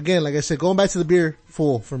again, like I said, going back to the beer,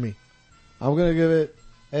 full for me. I'm gonna give it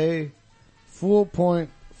a full point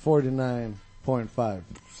 49.5.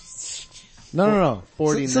 No.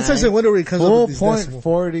 49. Sometimes I wonder where it comes up Full with these point decimals.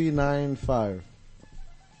 49.5.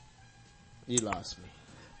 You lost me.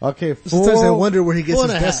 Okay, Sometimes I full wonder where he gets Full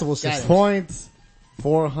his and a half. decimal Got it. system. point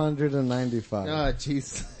 495. Oh,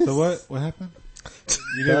 jeez. So what happened?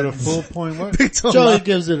 You gave it a full point what? Big Tom, Joey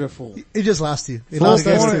gives it a full. it just lost you. It Full lost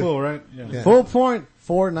point. against It's you. full, right? Yeah. Yeah. Full point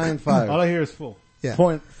 495. All I hear is full. Yeah.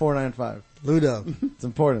 Point 495. Ludo. It's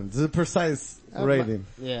important. This is a precise rating.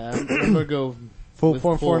 Yeah, I'm gonna go Full with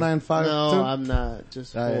point full. 495 No, too? I'm not.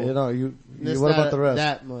 Just full. You know, you It's what not about the rest?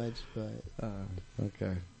 That much, but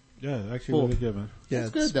Okay. Yeah, actually Full. really good, man. Yeah,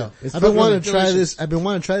 it's good though. It's I've been fucking wanting to try delicious. this. I've been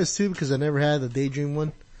wanting to try this too because I never had the Daydream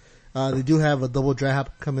one. They do have a double dry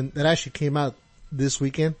hop coming that actually came out this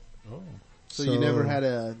weekend. So you never had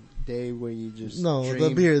a day where you just No, dream? the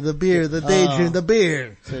beer, the Daydream, the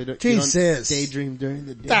beer. So you don't Jesus. daydream during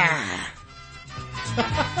the day. Ah.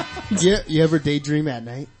 Yeah, you ever daydream at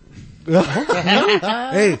night?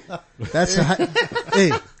 Hey, that's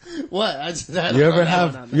hey, What? You ever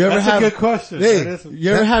have? You ever That's a have? good question. Hey, That is-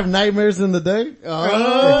 You ever have nightmares in the day?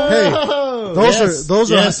 Oh, hey, those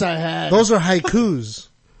yes, are I had. those are haikus.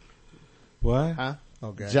 what? Huh?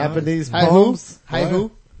 Okay. Japanese Hi who? poems. Hi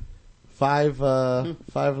who? 5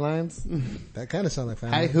 lines. That kind of sounds like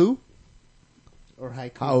family. Hi who? Or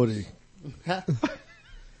haiku? Howdy.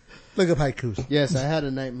 Look up haikus. Yes, I had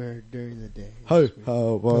a nightmare during the day. Hey,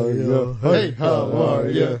 how are you? Hey, how are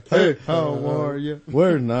you? Hey, how are you?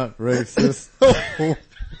 We're not racist.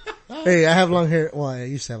 Hey, I have long hair. Well, I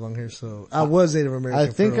used to have long hair, so I was Native American. I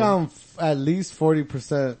think for a- I'm at least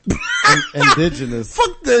 40% indigenous.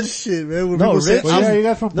 Fuck that shit, man. When No, people say, Rich- Well, yeah, you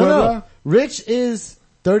guys from No, Puebla? no. Rich is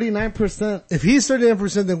 39% if he's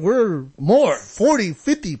 39%, then we're more. 40,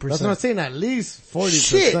 50%. That's what I'm saying. At least 40%.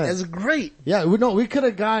 Shit, that's great. Yeah, we could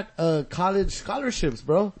have got college scholarships,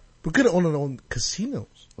 bro. We could have owned our own casinos.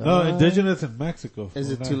 No, indigenous in Mexico.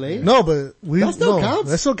 Is it Well, too not- late? No, but we That still no, counts?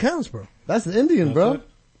 That still counts, bro. That's Indian, bro. it?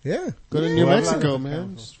 Yeah. Go to New Puebla Mexico, doesn't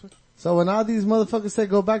man. count. So when all these motherfuckers say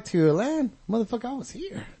go back to your land, motherfucker, I was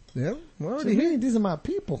here. Yeah. We're What do already you here. mean? These are my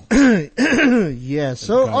people. Yeah.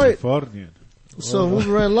 So, alright. California. So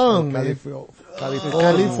moving right along, man.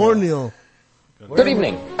 California. Good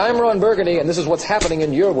evening. I'm Ron Burgundy, and this is what's happening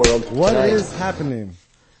in your world What tonight. is happening?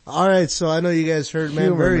 Alright, so I know you guys heard, man,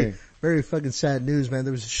 Humor very, me. very fucking sad news, man.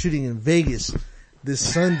 There was a shooting in Vegas this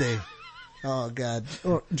Sunday. Oh god.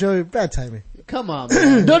 Oh, Joey, bad timing. Come on,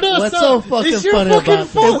 man. No, What's stop. so fucking It's your funny fucking about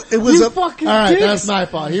fault. this? It was You a- fucking Alright, dicks. that's my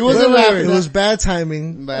fault. He wasn't Wait, laughing. it was bad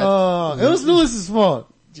timing. But, It was Lewis's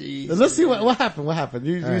fault. Jesus. Let's see what happened. What happened?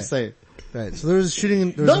 You right. say it. Right. So there was a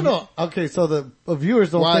shooting. There was No. Okay, so the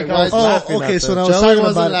viewers don't Why- think why- I was Oh, laughing okay, at so this. now- I was Joey talking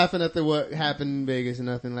wasn't about it. laughing at what happened in Vegas or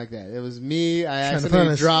nothing like that. It was me. I Trying to accidentally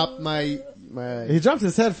punish. dropped my He dropped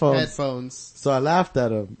his headphones. headphones. So I laughed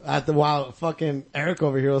at him while fucking Eric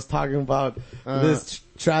over here was talking about this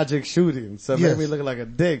tragic shooting. So it Yes. made me look like a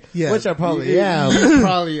dick, Yeah. which I probably You am,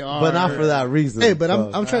 probably are. but not for that reason. Hey, but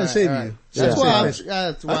So, I'm trying to save Alright. you. That's Yeah. why Yeah.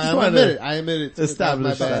 that's why I just I wanted admit to it. I admit it. establish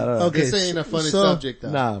That's my bad. that. Okay, This ain't a funny so- subject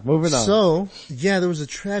though. Nah, moving on. So, yeah, there was a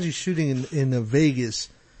tragic shooting in Vegas,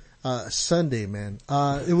 Sunday, man.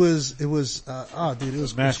 It was, it was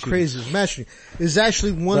Mass crazy. It was mass shooting. It's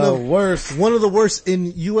actually one The of worst. one of the worst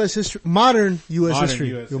in U.S. history, modern U.S. Modern history.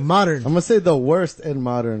 US history. Modern. I'm gonna say the worst in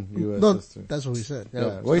modern U.S. No, history. that's what we said.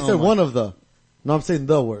 Yeah. Well, you Oh said my- one of the. No, I'm saying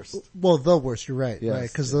the worst. Well, the worst, you're right. Yes,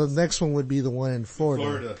 right. Cause the next one would be the one in Florida.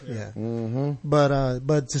 Florida, Yeah. Mm-hmm.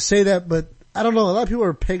 But to say that, but I don't know, a lot of people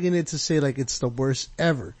are pegging it to say like it's the worst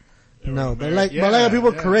ever. No, but like, but a lot of people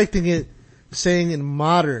are correcting it, saying in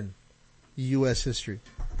modern U.S. history.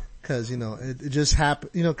 Cause, you know, it just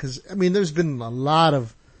happened, you know, cause, I mean, there's been a lot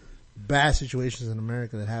of bad situations in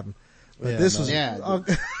America that happened. But Yeah, this no. was,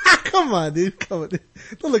 Yeah. come on, dude, come on. Dude.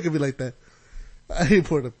 Don't look at me like that. I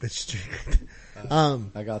poured a bitch drink.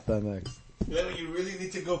 I got that next. Yeah, when you really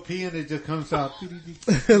need to go pee and it just comes out.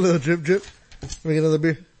 A little drip drip. Make another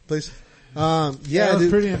beer, please. Yeah, Yeah, it was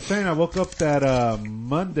dude. pretty insane. I woke up that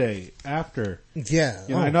Monday after. Yeah.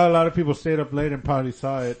 You know, Oh. I know a lot of people stayed up late and probably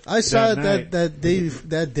saw it. I saw it night. that day.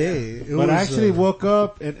 It But I was, actually woke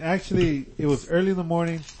up and actually it was early in the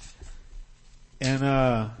morning, and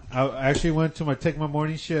I actually went to take my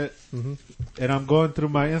morning shit, Mm-hmm. and I'm going through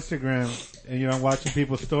my Instagram, and you know I'm watching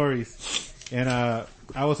people's stories, and I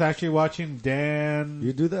was actually watching Dan.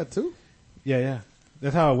 You do that too? Yeah,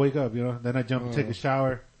 that's how I wake up. You know, then I jump and take a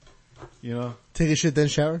shower. You know, take a shit then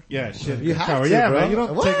shower. yeah, shit. You have shower. to, Yeah, bro. man. You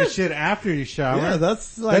don't What? take a shit after you shower. Yeah,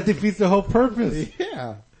 that's that like, defeats the whole purpose.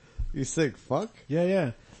 yeah. You sick fuck.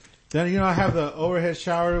 Yeah. Then, you know, I have the overhead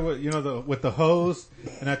shower with, you know, with the hose,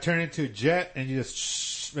 and I turn it into jet, and you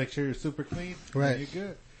just make sure you're super clean. Right. And you're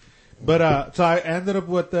good. But, so I ended up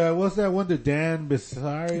with, what's that one, the Dan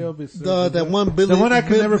Bisario? That one The one I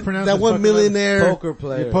could never pronounce. That his one fucking millionaire. Poker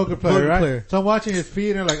player. name. Poker player, Poker right? player. So I'm watching his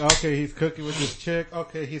feed, and I'm like, okay, he's cooking with this chick.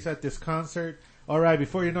 Okay, he's at this concert. Alright,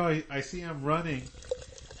 before you know it, I see him running.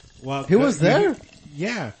 Well, He was there?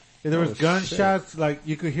 Yeah. And there was gunshots, like,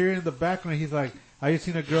 you could hear in the background, he's like, I just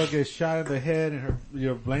seen a girl get shot in the head and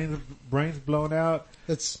her brains blown out.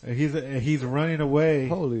 That's And he's running away.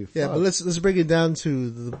 Holy fuck. yeah, but let's break it down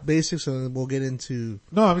to the basics, and then we'll get into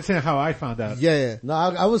No, I'm saying how I found out. yeah. No,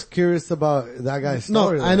 I was curious about that guy's No,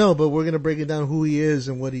 story. I know, but we're gonna break it down who he is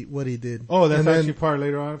and what he did. Oh, that's And then- actually part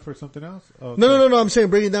later on for something else? Oh, No. I'm saying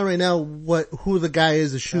break it down right now. Who the guy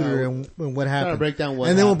is, the shooter, and what happened. break down what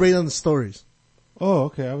and then we'll happened. break down the stories. Oh,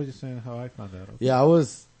 okay. I was just saying how I found out. Okay. Yeah, I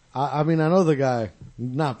was I mean, I know the guy,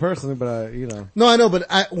 not personally, but you know. No, I know, but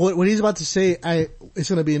what he's about to say, it's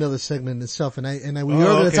going to be another segment in itself, and we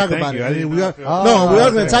are going to talk about it. We are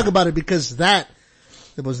going to talk about it because it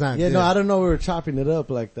was not. Yeah, good. no, I don't know. We were chopping it up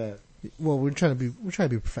like that. Well, we're trying to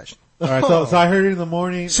be professional. All right, so I heard it in the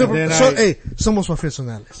morning. Somos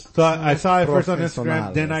profesionales. So I saw it first on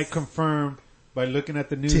Instagram, then I confirmed by looking at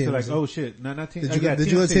the news. TMZ. Like, oh shit, not TMZ. Did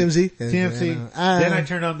you go to TMZ? TMZ. Then I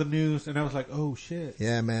turned on the news and I was like, oh shit.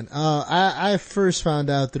 Yeah, man. I first found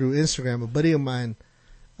out through Instagram. A buddy of mine,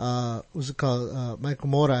 what's it called? Michael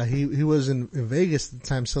Mora. He was in Vegas at the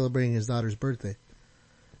time celebrating his daughter's birthday.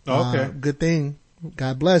 Oh, okay. Good thing.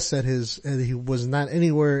 God bless that he was not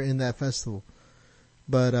anywhere in that festival.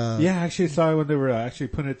 But, yeah, I actually saw it when they were actually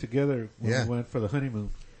putting it together when we went for the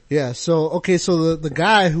honeymoon. Yeah, so the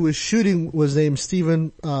guy who was shooting was named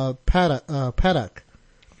Stephen, Paddock.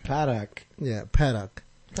 Paddock. Yeah, Paddock.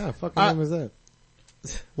 What kind of fucking name is that?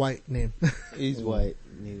 White name. He's white.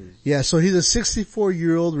 Yeah, so he's a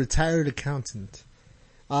 64-year-old retired accountant.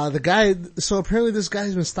 The guy, so apparently this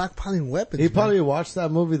guy's been stockpiling weapons. He probably watched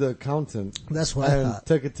that movie, The Accountant. That's what I thought.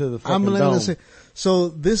 Took it to the fucking dome. Say, so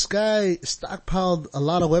this guy stockpiled a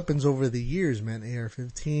lot of weapons over the years, man.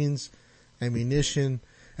 AR-15s, ammunition.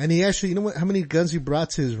 And he actually, you know what, how many guns he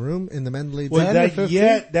brought to his room in the Mandalay Bay?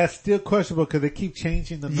 Well, that's still questionable because they keep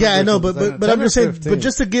changing the numbers. Yeah, I know, but I'm just saying, 15. but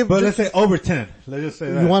just to give. But let's say over 10. Let's just say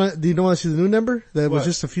that. Do you want to see the new number? That was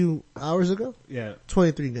just a few hours ago? Yeah.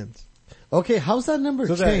 23 guns. Okay, how's that number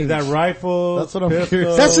So changed? that rifle. That's what I'm pistol,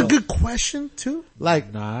 curious. That's a good question too.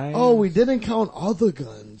 Like, Nice. oh, we didn't count all the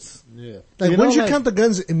guns. Yeah. Like, wouldn't you count the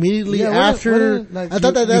guns immediately after? like, I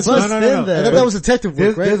thought that's you what, bust in there. I thought that was detective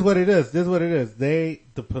work, right? This is what it is. This is what it is.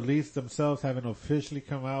 The police themselves haven't officially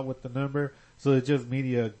come out with the number, so it's just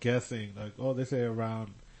media guessing. Like, oh, they say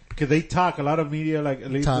around. Cause they talk, a lot of media, like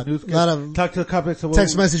at least the news, talk to the cops, so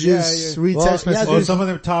text messages, read text messages. Or some of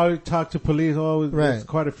them talk to police, it's Right.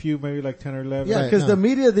 quite a few, maybe like 10 or 11. Yeah, because the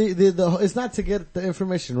media, it's not to get the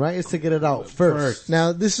information, right? It's to get it out first.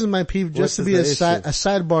 Now, this is my peeve, just to be a the issue?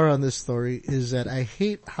 sidebar on this story, is that I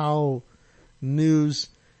hate how news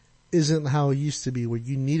isn't how it used to be, where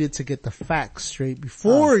you needed to get the facts straight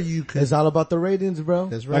before you could. It's all about the ratings, bro.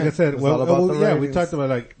 That's right. Like I said, It's all about the we ratings. talked about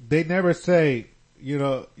like, they never say, you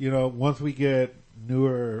know, once we get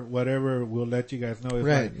newer, whatever, we'll let you guys know. It's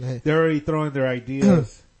Right. like, they're already throwing their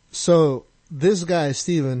ideas. So, this guy,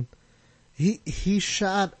 Steven, he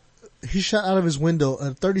shot out of his window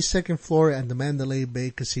a 32nd floor at the Mandalay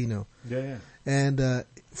Bay Casino. Yeah. And,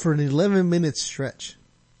 for an 11-minute stretch.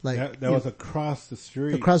 Like, That was across the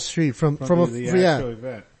street. across the street from the actual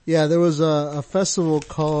event. Yeah, there was a festival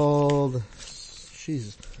called,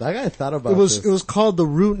 Jesus. That guy thought about It was called the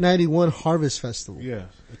Route 91 Harvest Festival. Yeah.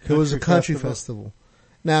 It was a country festival.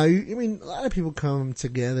 Now, a lot of people come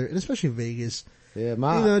together, and especially Vegas. Yeah,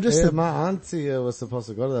 my auntie was supposed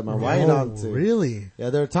to go to that. My white auntie. Really? Yeah,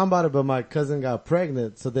 they were talking about it, but my cousin got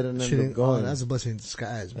pregnant, so they didn't end up going. Oh, that's a blessing in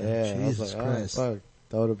disguise, man. Yeah, Jesus Christ. Oh, fuck.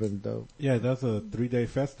 That would have been dope. Yeah, that's a 3-day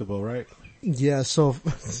festival, right? Yeah, so,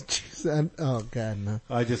 oh God, no.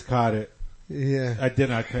 I just caught it. Yeah. I did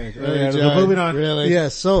not think. John, moving on. Really? Yeah,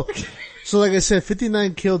 so like I said,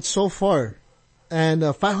 59 killed so far, and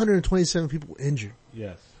 527 people injured.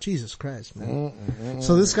 Yes. Jesus Christ, man.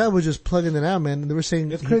 So this guy was just plugging it out, man. And they were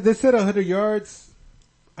saying it's crazy. They said 100 yards.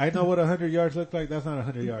 I know what 100 yards look like. That's not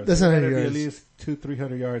 100 yards. That's not 100 yards. yards. At least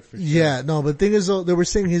 200-300 yards for sure. Yeah, no, but the thing is though, they were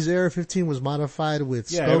saying his AR-15 was modified with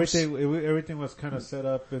scopes. Everything was kind of set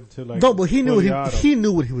up into like. No, but he knew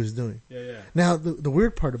what he was doing. Yeah. Now the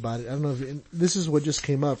weird part about it, I don't know if this is what just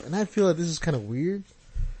came up, and I feel like this is kind of weird.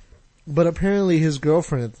 But apparently his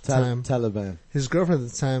girlfriend at the time, Taliban. His girlfriend at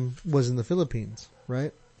the time was in the Philippines,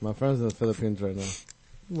 right? My friend's in the Philippines right now.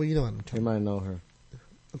 Well, you know what I'm talking about. You might know her.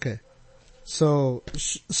 Okay. So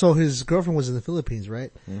his girlfriend was in the Philippines,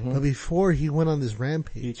 right? Mm-hmm. But before he went on this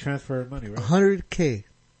rampage, he transferred money, right? $100K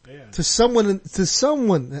to someone,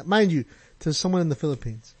 mind you, to someone in the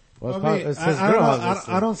Philippines. Well,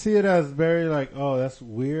 I don't see it as very like, oh, that's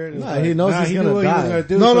weird. No, like, he knows he's gonna die.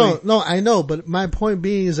 No, I know, but my point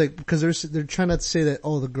being is like, because they're trying not to say that,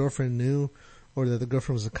 oh, the girlfriend knew, or that the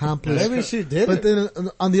girlfriend was accomplice. Maybe she did. But then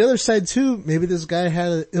on the other side too, maybe this guy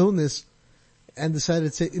had an illness and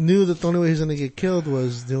decided knew that the only way he's gonna get killed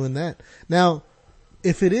was doing that. Now,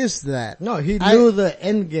 if it is that. No, he knew the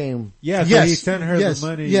end game. Yeah, so he sent her the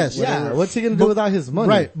money. Yes. Yeah, what's he gonna do without his money?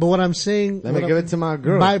 Right, but what I'm saying. Let me give it to my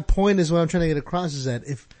girl. My point is, what I'm trying to get across is that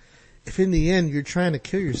if in the end you're trying to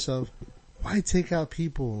kill yourself, why take out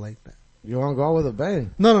people like that? You wanna go out with a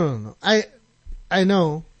bang. No. I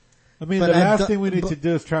know. I mean, But the I last don't- thing we need but- to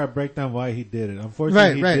do is try to break down why he did it.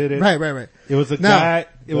 Unfortunately, he did it. Right. It was a Now- guy.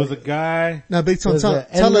 It was a guy. Now, Big Tone, There's tell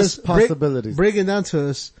endless us, possibilities. break it down to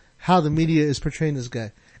us how the media is portraying this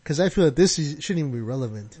guy. Cause I feel that shouldn't even be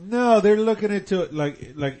relevant. No, they're looking into it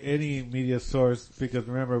like any media source, because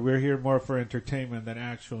remember, we're here more for entertainment than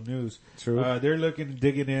actual news. True. They're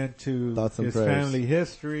digging into Thoughts and his prayers. family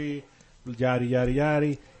history, yada yada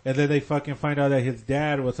yada, and then they fucking find out that his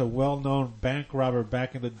dad was a well-known bank robber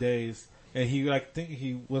back in the days, and he think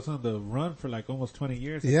he was on the run for like almost 20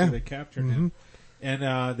 years until they captured him. And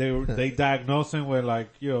they diagnosed him with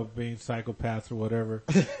being psychopaths or whatever.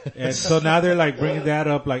 And so now they're like bringing that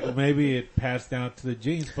up, like maybe it passed down to the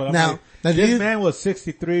genes. But I'm Now, this man was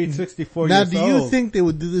 63, 64 now, years do old. you think they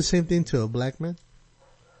would do the same thing to a black man?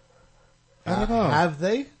 I don't know. Have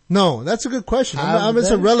they? No, that's a good question. It's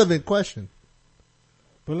a they? relevant question.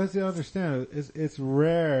 But let's understand, it's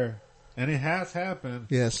rare, and it has happened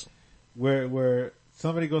Yes. where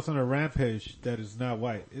somebody goes on a rampage that is not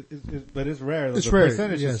white. But it's rare. It's the rare.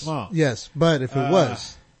 percentage Yes. is small. Yes. But if it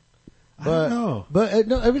was, I don't know. But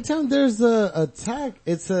no, every time there's a attack,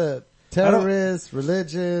 it's a terrorist,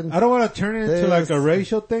 religion. I don't want to turn it into like a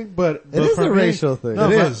racial thing, but It is for a me- racial thing. No,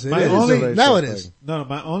 It my, is. It my is. only, a racial now it thing. is. No,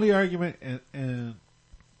 my only argument, and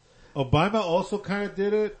Obama also kind of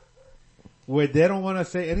did it, where they don't want to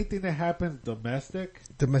say anything that happens domestic.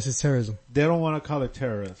 Domestic terrorism. They don't want to call it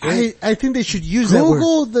terrorist. I think they should use that word.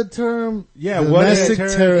 Google the term. Yeah, what is Domestic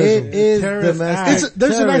terrorism? terrorism. It is Terrorist domestic. act.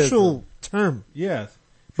 There's an terrorism. actual term. Yes.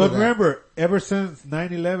 But that. remember, ever since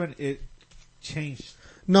 9/11, it changed.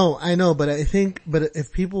 No, I know, but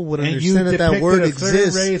if people would And you understand that depicted word a certain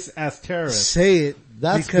exists, race as terrorist. say it.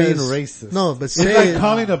 That's because, being racist. No, but It's say like it.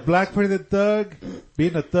 calling a black person a thug,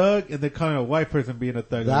 being a thug, and then calling a white person being a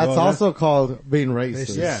thug. That's Like, also called being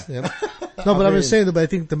racist. Yeah. Yep. No, but I'm just saying that. But I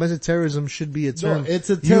think domestic terrorism should be a No, term. it's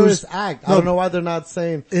a terrorist used- act. I No. don't know why they're not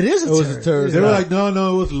saying It is a it was terrorist. a terrorist They were act. like,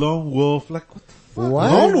 no, it was lone wolf. Like, what the fuck?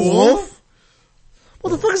 What? Lone wolf? What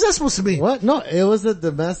the fuck is that supposed to mean? What? No, it was a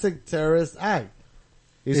domestic terrorist act.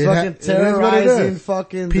 He's It fucking it is what it terrorizing is.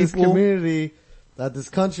 fucking this People. community at this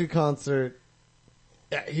country concert.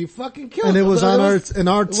 Yeah, he fucking killed And it them. was But on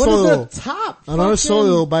our what soil, is the top? on our fucking-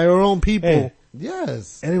 soil by our own people. Hey.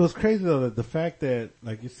 Yes. And it was crazy though, the fact that,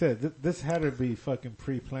 like you said, this had to be fucking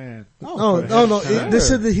pre-planned. No, ahead no, of no. time. They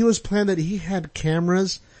said that he was planned that he had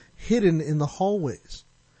cameras hidden in the hallways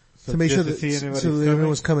to make sure that see anybody's so that coming? everyone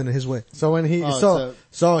was coming his way. So when he, Oh,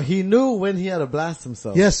 so he knew when he had to blast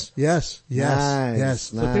himself. Yes. Nice, Yes.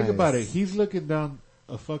 So think about it. He's looking down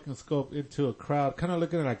a fucking scope into a crowd, kind of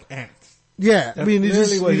looking at like ants. Yeah. I That's mean, you're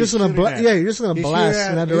literally what just he's gonna shooting at. yeah, you're just gonna He's blast shooting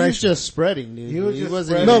in that at- He was direction. just spreading, dude. He was He just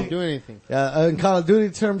wasn't spreading. even doing anything. In Call of Duty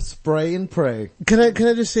terms, spray and pray. Can I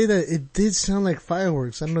just say that it did sound like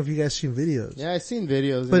fireworks? I don't know if you guys seen videos. Yeah, I've seen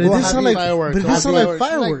videos. But it Well, did have sound you- like, fireworks. but it did Have sound you- like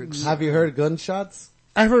fireworks. Have you heard gunshots?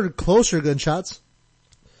 I've heard closer gunshots.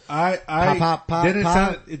 I Pop, pop, pop, didn't pop.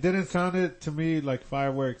 sound, it didn't sound it to me like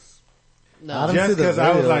fireworks. No. I don't Just see the because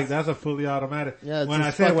I was videos. like, that's a fully automatic. Yeah, it's when I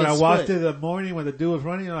just said, when I fucking watched split. it in the morning when the dude was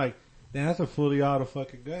running, I'm like, damn, that's a fully auto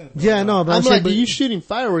fucking gun. Yeah, no, but I'm saying, like, but are you shooting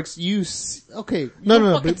fireworks? Okay. You no, don't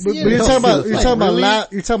no, fucking but see you're it. talking about Like, really?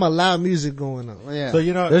 you're talking about loud music going on. Yeah. So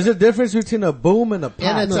you know, There's a difference between a boom and a pop.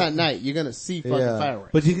 and it's at night. You're gonna see fucking Yeah. fireworks.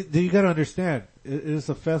 but you gotta understand, it's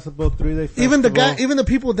a festival, 3-day festival. Even the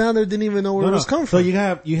people down there didn't even know where it was coming So from.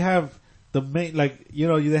 you have the main, like, you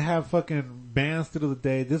know, they have fucking bands through the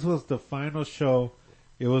day. This was the final show.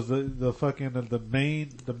 It was the fucking, the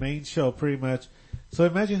main show pretty much. So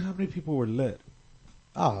imagine how many people were lit.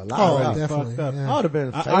 Oh, Oh, loud. definitely. fucked up. Yeah. I would have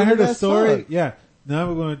been. I heard a famous as story. fuck. Yeah. Now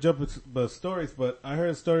we're going to jump into stories, but I heard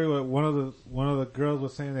a story where one of the girls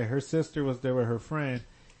was saying that her sister was there with her friend,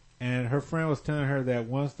 and her friend was telling her that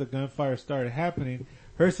once the gunfire started happening,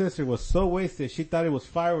 her sister was so wasted she thought it was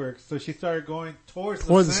fireworks, so she started going towards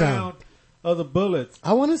the sound of the bullets.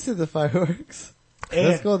 I want to see the fireworks. And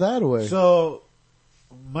Let's go that way. So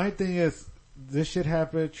my thing is, this shit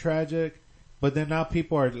happened, tragic, but then now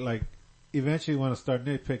people are like, eventually want to start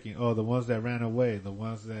nitpicking. Oh, the ones that ran away, the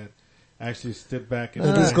ones that actually stood back and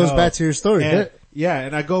This goes back to your story. and, yeah,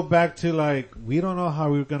 and I go back to like, we don't know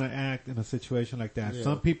how we're gonna act in a situation like that. Yeah.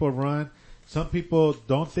 Some people run, some people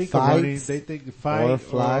don't think Fights, of running, they think fight or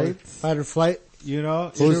flights. Fight or flight. you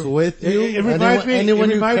know, Who's with you? It reminds me. Anyone it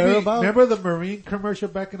you reminds care me. about? Remember the Marine commercial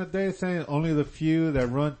back in the day saying only the few that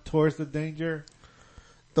run towards the danger?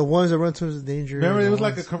 The ones that run towards the danger. Remember, and it the was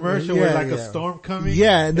like a ones- commercial Yeah, with like yeah. a storm coming.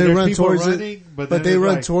 Yeah, and they there's run people towards running, it, but, but then they it's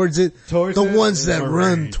run like, towards it. towards The it, ones that Marine.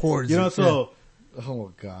 run towards you know, it. so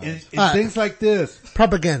Oh god. in Ah. things like this,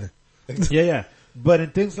 Propaganda. yeah. But in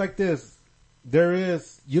things like this,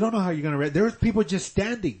 you don't know how you're gonna react. There was people just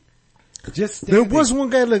standing. Just There standing. was one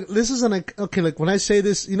guy, like, this is okay, like when I say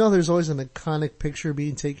this, there's always an iconic picture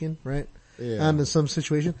being taken, right? Yeah. And in some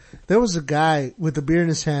situation. There was a guy with a beer in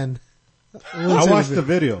his hand. I watched the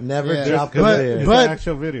video. Never Yeah. drop the But- beer. It's but- an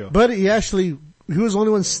actual video. But he was the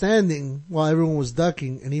only one standing while everyone was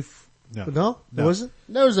ducking, and No. it wasn't?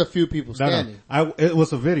 There was a few people standing. No. It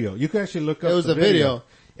was a video. You can actually look up It was the a video.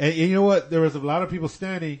 And you know what? There was a lot of people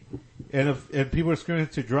standing, and people were screaming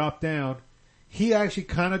to drop down. He actually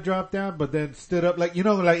kind of dropped down, but then stood up, like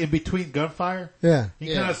in between gunfire. Yeah. He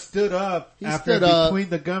Yeah. kind of stood up He after stood up. between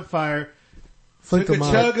the gunfire. Flicked took him a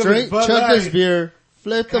out. chug of his Drink, Bud chugged his Light, beer,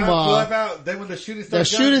 flipped them kinda off. flip out. Then when the shooting The started,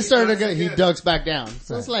 shooting started again, again. He ducks back down.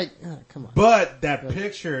 So it's like, come on. But that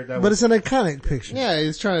picture, that But was, it's an iconic picture. Yeah,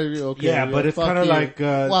 he's trying to be okay. Yeah, but it's fuck kinda you. like,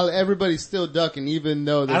 while everybody's still ducking, even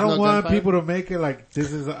though there's I don't no want gunfire. people to make it like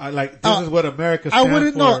this is what America I stands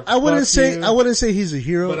wouldn't, for. no, I wouldn't Fuck say you. he's a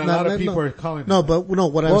hero. But a lot of people are calling No, him but no,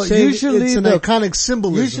 what I'm Well, saying, usually it's an the- iconic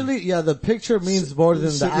symbolism. Usually, yeah, the picture means more than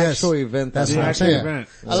the yes. actual event. That's The what I'm actual saying. event.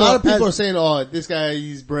 A lot of people as- are saying, "Oh, this guy,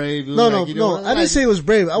 he's brave." No, like, you know, I didn't say it was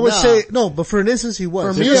brave. I would Nah. say, no, but for an instance he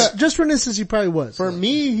was. For me, just for an instance he probably was. For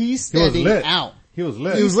me, he's He was standing lit. out. He was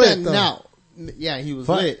lit. He was He's lit, standing though. out. Yeah, he was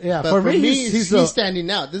For- lit. yeah, but for for me, me, he's he's a- standing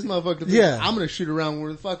out. This motherfucker, Yeah. I'm gonna shoot around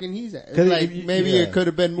where the fucking he's at. It's 'Cause like, you- maybe yeah. it could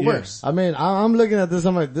have been Yeah. worse. I mean, I'm looking at this.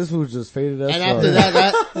 I'm like, this was just faded us. And after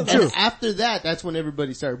that, that's when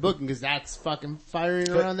everybody started booking because that's fucking firing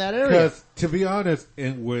around that area. Because to be honest,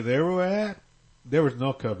 and where they were at, there was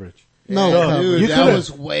no coverage. No, So, coverage. Dude, you that could've-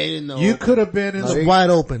 was way in the You open. could have been in It's the wide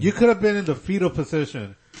open. You could have been in the fetal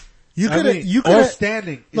position. You I could mean, have, you or could have,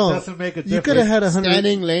 standing. It no, doesn't make a difference. you could have had 100,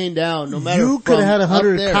 standing, laying down, no matter. you could have had from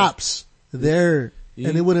 100 up there. cops there,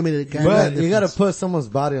 and it would have made a goddamn but you gotta difference. put someone's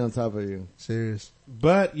body on top of you. Serious.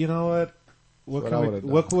 But you know what? What What I can we, would've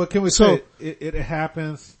done. what can we So- say? It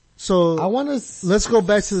happens. So, I want to. let's go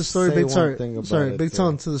back to the story, say Big one Sorry, thing about sorry, it, Big too.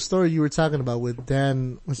 Tone, to the story you were talking about with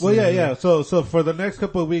Dan. what's his Well, yeah, name? yeah. So for the next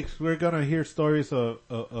couple of weeks, we're gonna hear stories of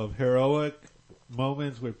heroic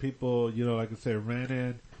moments where people, like I said, ran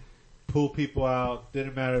in, pulled people out.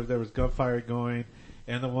 Didn't matter if there was gunfire going,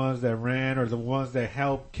 and the ones that ran or the ones that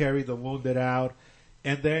helped carry the wounded out.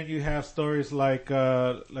 And then you have stories like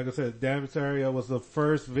I said, Dan Bizarria was the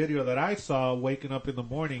first video that I saw waking up in the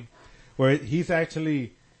morning, where he's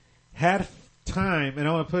actually had time, and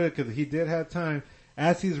I want to put it because he did have time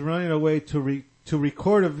as he's running away to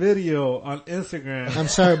record a video on Instagram. I'm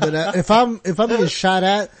sorry, but if I'm being shot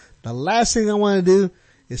at, the last thing I want to do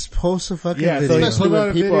is post a fucking Yeah, so video. Especially Put out when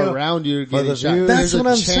a people video around you are for the getting shot. views. That's There's what a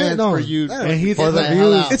I'm chance saying. No, for you. and he's for get the the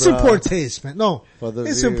hell views. out. it's bro. in poor taste, man. No, For the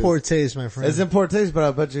it's in views. poor taste, my friend. It's in poor taste, but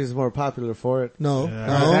I bet you he's more popular for it. no,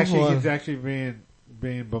 He's actually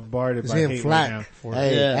being bombarded he's by getting hate flack right now. for it.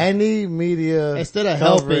 Hey, Yeah. any media Instead of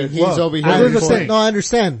coverage- helping, he's Well, over here. I Here's the understand. thing. No, I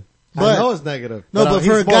understand. I know But it's negative. no, but for a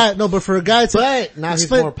he's more- guy, but for a guy to But now he's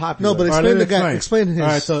explain, more popular. No, but All right, explain the let's guy. Explain his. All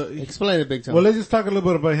right, so Explain it, Big Tom. well, let's just talk a little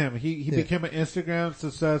bit about him. He Yeah. became an Instagram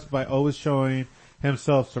success by always showing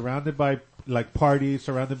himself surrounded by like parties,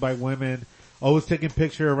 surrounded by women, always taking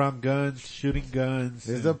picture around guns, shooting guns.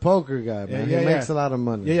 He's and- a poker guy, man. Yeah, he yeah. makes a lot of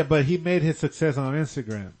money. yeah, but he made his success on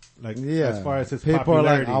Instagram. Like Yeah. as far as his people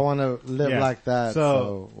popularity. are like, I want to live Yeah. like that.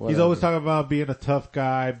 So, he's whatever. always talking about being a tough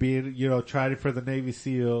guy, being tried it for the Navy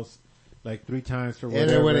SEALs like 3 times for whatever.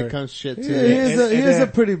 and then when it comes shit to He it, is and a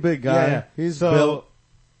then- pretty big guy. Yeah. He's so built.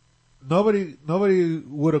 nobody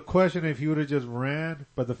would have questioned if he would have just ran,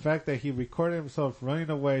 but the fact that he recorded himself running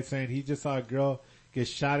away saying he just saw a girl get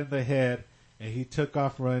shot in the head and he took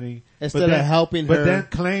off running. Instead but then, of helping but her, then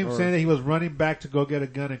claimed or- saying that he was running back to go get a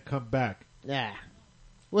gun and come back. yeah.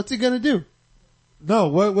 What's he gonna do? No,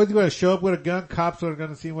 what's he going to show up with a gun? Cops are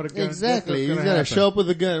going to see him with a gun. Exactly. He's That's gonna happen. show up with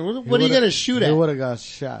a gun. What are you gonna shoot He at? would have got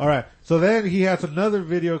shot. All right. So then he has another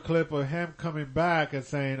video clip of him coming back and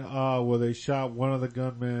saying, "Oh, well, they shot one of the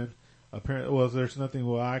gunmen. Apparently, well, there's nothing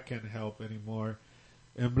where I can help anymore."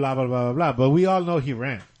 And blah blah blah blah blah. But we all know he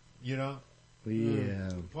ran. Yeah.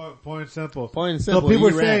 Point simple. Point simple, So people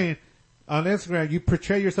he are ran. saying on Instagram, you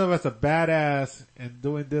portray yourself as a badass and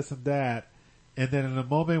doing this and that, and then in a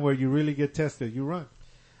moment where you really get tested, you run.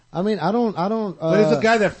 I mean, I don't, But he's a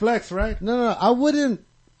guy that flex, right? No, I wouldn't,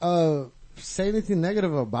 say anything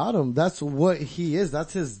negative about him. That's what he is.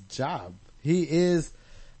 That's his job. He is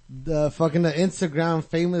the Instagram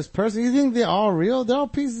famous person. You think they're all real? They're all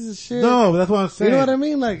pieces of shit. No, that's what I'm saying. You know what I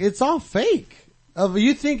mean? Like, it's all fake.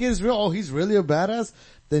 You think it's real? Oh, he's really a badass?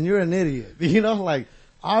 Then you're an idiot. You know, like,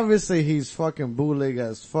 obviously he's fucking bootleg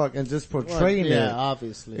as fuck and just portraying it. Yeah,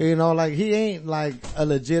 obviously. You know, like he ain't like a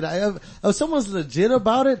legit. If someone's legit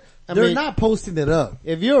about it, they're not posting it up.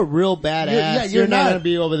 If you're a real badass, you're not gonna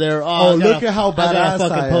be over there. Look at how badass I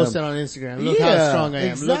fucking I post am. it on Instagram. Look how strong I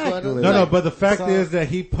am. Exactly. Look No, but the fact is that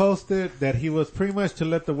he posted that he was pretty much to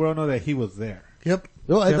let the world know that he was there. Yep.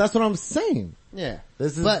 Well, that's what I'm saying. Yeah.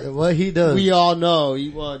 This is But what he does. we all know.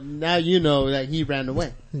 Well, now you know that he ran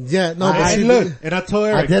away. Yeah, no, but I see, look, and I told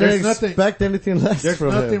I Eric, didn't there's expect anything less there's from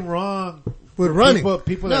nothing him. wrong with running.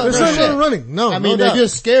 People No, that There's no nothing shit. wrong with running. No, I mean, no they're doubt.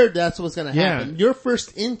 just scared that's what's gonna Yeah. happen. Your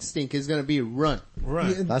first instinct is gonna be run.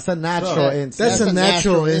 Right. That's a natural So, instinct. That's a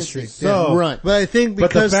natural instinct. So, Run. But I think but the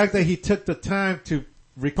because fact that he took the time to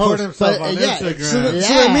record Post, himself but, on yeah, Instagram.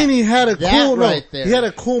 so I mean, he had a That cool, right there. he had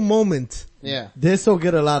a cool moment. Yeah. This will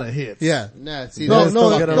get a lot of hits. Yeah. Nah, see, No, that's no,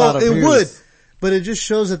 still get a no, lot of it views. would. But it just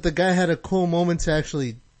shows that the guy had a cool moment to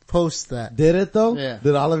actually post that. Did it though? Yeah.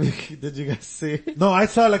 Did all of you? Did you guys see it? No, I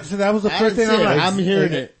saw, like I said, that was the I first thing didn't see I'm it. like, I'm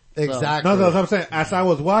hearing it. Exactly. no, that's what I'm saying. As I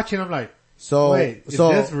was watching, I'm like, So wait, is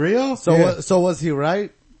this real? So was he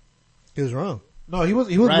right? He was wrong. No, he was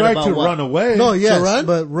Right right about to what? run away. No, yes, run?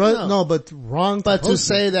 but run, No. no, but wrong. But to post it.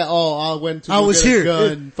 say that, I went to I go was get here. a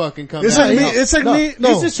gun, fucking come It's back. like me, No. it's like me, He's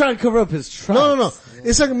no. just trying to cover up his tracks. No.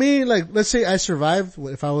 It's like me, like, let's say I survived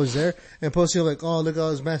if I was there and posting like, oh, look at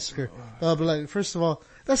all this massacre. But like, first of all,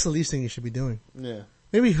 that's the least thing you should be doing. Yeah.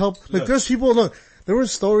 Maybe help, like there's people, look, there were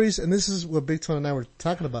stories, and this is what Big Tone and I were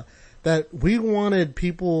talking about, that we wanted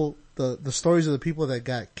people, the stories of the people that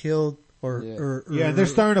got killed or Yeah, they're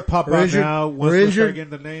starting to pop or out injured, now or once we injured. start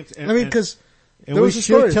getting the names. And, I mean, cause and there we was a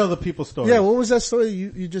should story. tell the people stories. Yeah, what was that story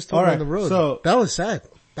you just told All me right, on the road? so- that was sad.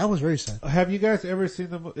 That was very sad. Have you guys ever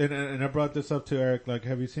seen and I brought this up to Eric, like,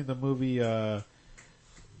 have you seen the movie,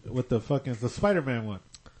 with the Spider-Man one?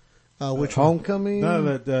 Which one? Homecoming?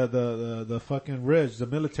 No, the fucking Ridge, the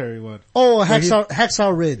military one. Oh,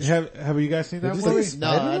 Hacksaw Ridge. Have you guys seen that Did you movie? say No,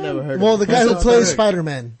 I never heard Well, of the it. guy who That's plays correct.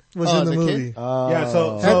 Spider-Man was in the the movie. kid? Yeah,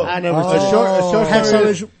 so I never a saw it. short Hacksaw story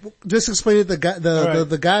is- Ridge, just explain it, the guy,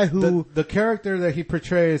 the guy who, the character that he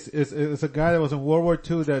portrays is a guy that was in World War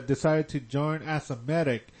II that decided to join as a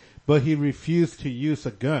medic, but he refused to use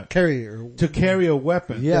a gun. to carry a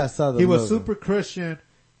weapon. Yeah, I saw the He was movie. super Christian,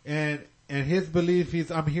 and his belief is,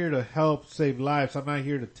 I'm here to help save lives. I'm not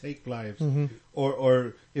here to take lives. Mm-hmm.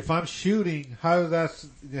 Or if I'm shooting, how does that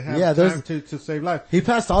have Yeah, time to save lives? He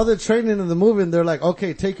passed all the training in the movie, and they're like,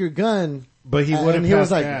 "Okay, take your gun." But he wouldn't. And he was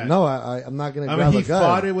pass like, that. "No, I'm not going to I grab mean, a he gun."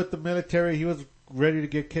 fought it with the military. He was ready to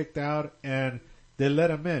get kicked out, and they let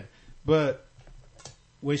him in. But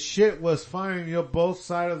when shit was firing, both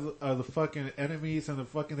sides of the fucking enemies and the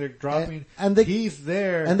fucking they're dropping, And they- he's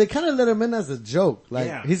there, And they kind of let him in as a joke, like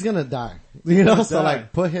Yeah. he's gonna die, you know. So die.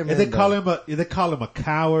 like, put him and in. they there. call him a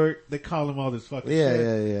coward. They call him all this fucking Yeah,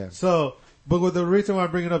 shit. yeah. So, but with the reason why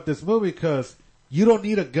I'm bringing up this movie, because you don't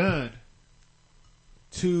need a gun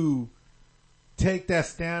to take that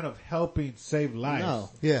stand of helping save lives. No.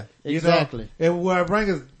 yeah. You Exactly. know? And where I bring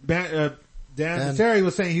is Dan Terry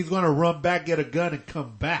was saying he's going to run back, get a gun, and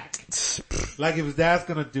come back. Like if his dad's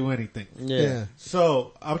going to do anything. Yeah.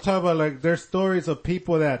 So I'm talking about like there's stories of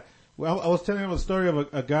people that. Well, I was telling him a story of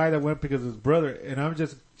a guy that went because his brother, and I'm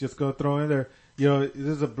just going to throw in there. This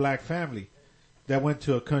is a black family that went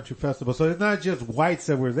to a country festival. So it's not just whites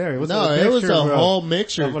that were there. It was a whole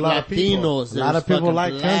mixture of of a lot of people. Latinos. A lot of people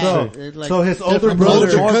like country. So his older different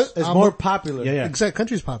brother, cultures. It's more popular. yeah. Exact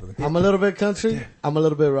country's popular. I'm a little bit country. I'm a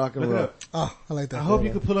little bit rock and Look it roll. up. Oh, I like that. I hope you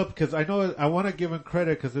can pull up because I know I want to give him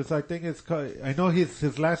credit because I know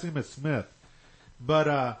his last name is Smith,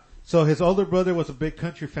 but so his older brother was a big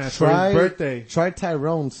country fan for his birthday. Try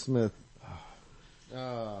Tyrone Smith.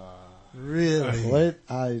 Really? What?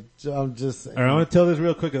 I'm just. All right, I want to tell this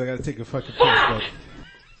real quick because I got to take a fucking piss. But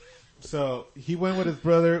so he went with his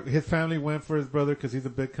brother. His family went for his brother because he's a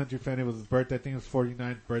big country fan. It was his birthday. I think it was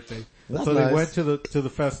 49th birthday. That's so nice. they went to the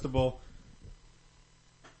festival.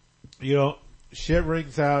 Shit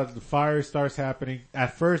rings out. The fire starts happening.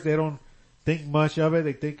 At first, they don't think much of it.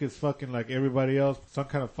 They think it's fucking like everybody else, some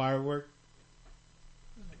kind of firework.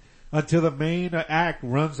 Until the main act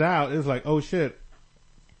runs out, it's like, oh shit,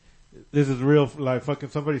 this is real. Like fucking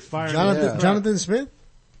somebody's firing. Jonathan Smith?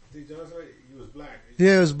 He was black.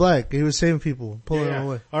 Yeah, it was black. He was saving people, pulling them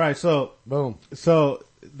away. All right, so Boom. So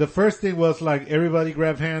the first thing was like everybody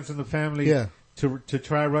grabbed hands in the family. Yeah. To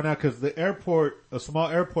try and run out because the airport, a small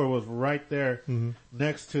airport, was right there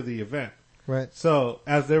next to the event. Right. So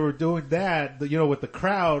as they were doing that, with the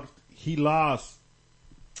crowd, he lost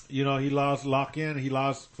lock in. He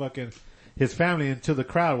lost his family into the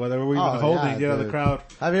crowd, whether we're even holding, the crowd.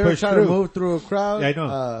 Have you ever tried to move through a crowd? Yeah, I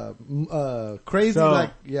know. Crazy, So,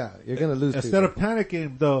 you're gonna lose Instead people. of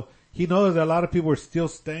panicking, though, he knows that a lot of people are still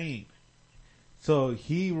staying. So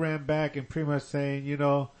he ran back and pretty much saying,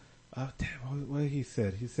 what he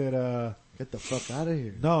said? He said, get the fuck out of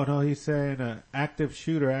here. No, he's saying, active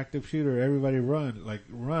shooter, everybody run,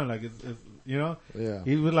 it's Yeah.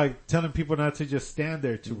 He was like telling people not to just stand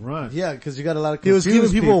there, to run. Yeah, cause you got a lot of He was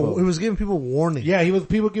confused giving people. He was giving people warning. Yeah, he was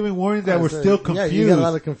people giving warnings that were still confused. Yeah, you got a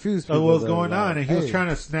lot of confused people. Of what was that going were like, on, and he was hey. trying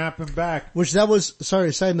to snap him back. Which that was,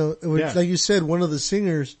 sorry, side note, Yeah. like you said, one of the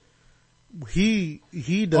singers, he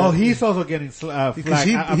does. Oh, he's also getting because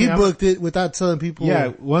flack. he booked it without telling people.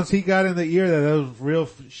 Yeah, once he got in the ear that there was real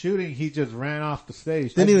shooting, he just ran off the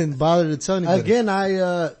stage. Didn't even bother to tell anybody. Again,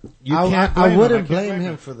 You I can't blame him. wouldn't I can't blame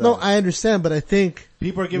him for that. No, I understand, but I think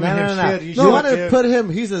People are giving No, him no, no. shit. You want to put him,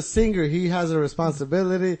 he's a singer, he has a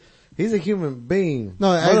responsibility, he's a human being.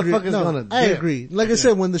 no, I agree. Motherfucker's No, gonna I dip. agree. Like I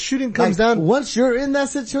said, when the shooting comes down, once you're in that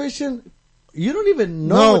situation, you don't even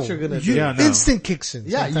know what you're gonna do. Yeah, no. instinct kicks in.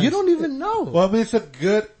 Yeah, sometimes. you don't even know. Well, I mean, it's a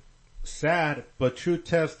good, sad, but true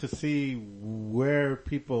test to see where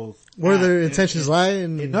people's where their at intentions lie,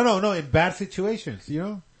 and no, in bad situations,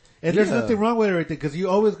 And there's Yeah. nothing wrong with everything, because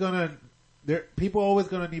people always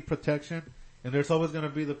gonna need protection, and there's always gonna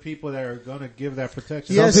be the people that are gonna give that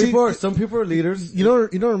protection. Yeah, some people are leaders. You know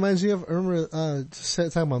what reminds me of? I remember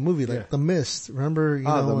talking about a movie like The Mist. Remember?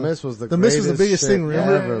 The Mist was the biggest greatest thing. shit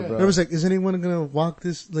Remember? ever, bro. There was like, is anyone gonna walk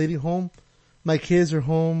this lady home? My kids are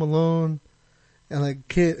home alone, and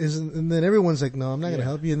and then everyone's like, no, I'm not gonna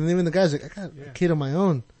help you. And then even the guy's like, I got a kid of my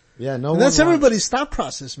own. Yeah, no. And that's everybody's thought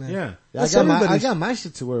process, man. Yeah. That's I got my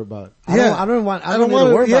shit to worry about. I don't need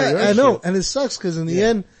to worry about your I know, shit. and it sucks because in the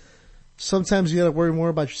end, sometimes you gotta worry more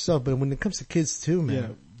about yourself. But when it comes to kids too, man. Yeah.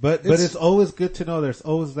 But it's always good to know there's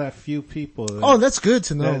always that few people. Oh, that's good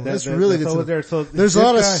to know. That's really good to know. There. So there's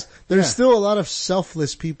still a lot of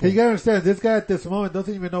selfless people. You gotta understand, this guy at this moment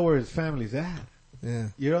doesn't even know where his family's at.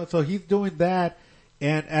 Yeah. So he's doing that,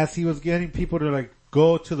 and as he was getting people to like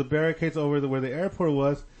go to the barricades over where the airport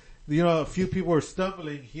was, a few people were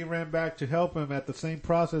stumbling. He ran back to help him. At the same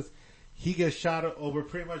process, he gets shot over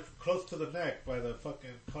pretty much close to the neck by the fucking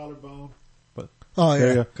collarbone. But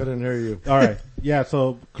Couldn't hear you. all right, yeah.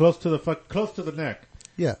 So close to the neck.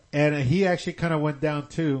 Yeah. And he actually kind of went down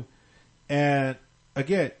too. And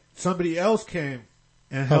again, somebody else came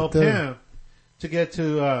and helped him to get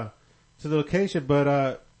to the location.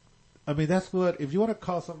 But I mean, that's what, if you want to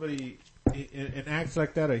call somebody in acts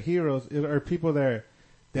like that heroes, are people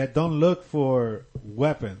that don't look for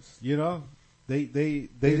weapons. They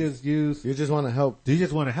just use. You just want to help. They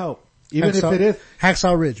just want to help. Even if it is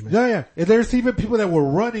Hacksaw Ridge, man. Yeah. If there's even people that were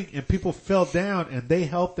running and people fell down and they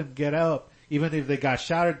helped them get up, even if they got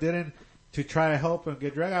shot or didn't, to try to help them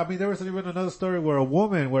get dragged. I mean, there was even another story where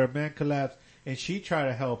a man collapsed and she tried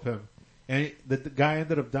to help him, and the guy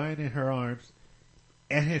ended up dying in her arms,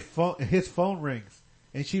 and his phone rings,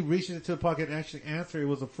 and she reaches into the pocket and actually answered. It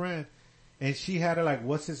was a friend, and she had to like,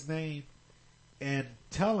 what's his name, and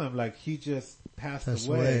tell him like he just passed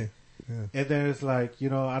away. Yeah. And then it's like,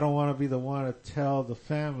 I don't want to be the one to tell the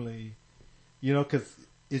family, cause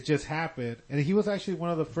it just happened. And he was actually one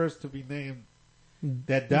of the first to be named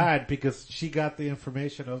that died because she got the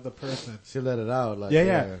information of the person. She let it out. Like,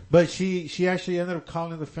 yeah. But she actually ended up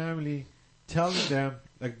calling the family, telling them,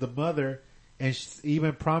 like the mother, and she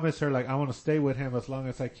even promised her, like, I want to stay with him as long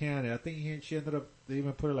as I can. And I think she ended up, they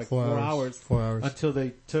even put her like 4 hours. 4 hours. Until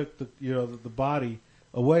they took the body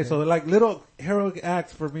away. Yeah. So like little heroic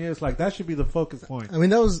acts for me is like, that should be the focus point. I mean,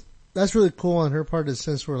 that's really cool on her part in the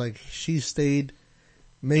sense where like she stayed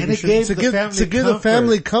making sure to give the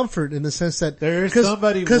family comfort in the sense that there is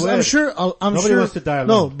somebody, because I'm sure nobody wants to die alone.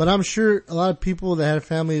 No, but I'm sure a lot of people that had a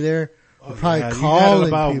family there were probably calling you heard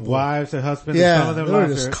about people. Wives and husbands. Yeah, and some of them they were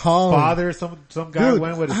just calling. Father, some guy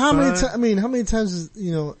went with his son. How many times is,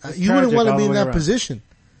 you wouldn't want to be in that position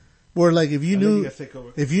where like if you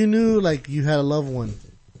knew like you had a loved one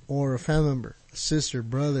or a family member, a sister,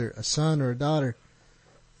 brother, a son, or a daughter,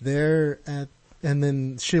 and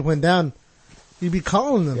then shit went down, you'd be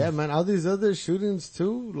calling them. Yeah, man, all these other shootings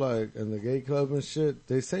too, like in the gay club and shit,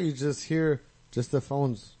 they say you just hear just the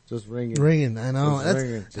phones just ringing. I know.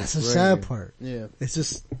 That's the sad part. Yeah. It's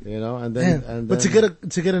just, and then, but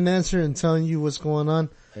to get an answer and telling you what's going on,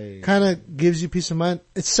 kind of gives you peace of mind.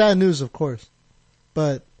 It's sad news, of course,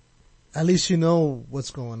 but at least you know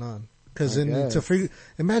what's going on. Cause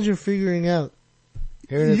imagine figuring out,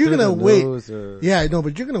 you're gonna wait. Yeah, I know,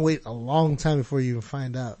 but you're gonna wait a long time before you even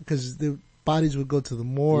find out. Cause bodies would go to the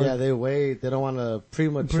morgue. Yeah, they wait. They don't want to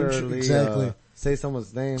prematurely Exactly. say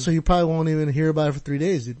someone's name. So you probably won't even hear about it for 3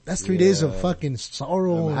 days, dude. That's 3 days of fucking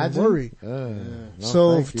sorrow and worry. No,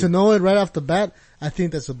 so to know it right off the bat, I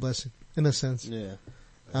think that's a blessing in a sense. Yeah.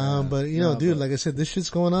 But you know, dude, like I said, this shit's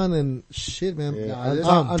going on and shit, man. Yeah.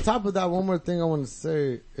 On top of that, one more thing I want to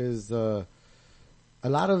say is, a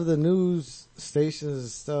lot of the news stations and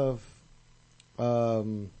stuff,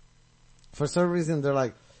 for some reason they're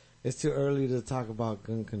like, it's too early to talk about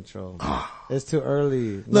gun control. It's too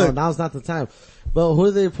early. No, Look. now's not the time. But who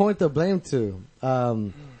do they point the blame to?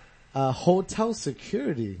 Hotel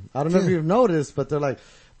security. I don't know if you've noticed, but they're like,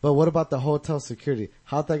 but what about the hotel security?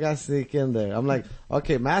 How'd that guy sneak in there? I'm like,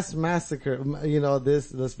 okay, mass massacre, you know,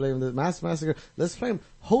 let's blame the mass massacre. Let's blame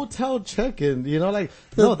hotel check-in, you know, like,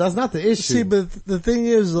 no, that's not the issue. See, but the thing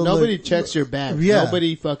is, nobody checks your bag. Yeah.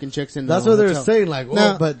 Nobody fucking checks in. That's what they're saying, like,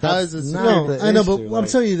 Now, but that's not the issue. I know, but like, I'm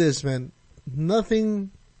telling you this, man. Nothing,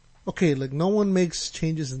 okay, like no one makes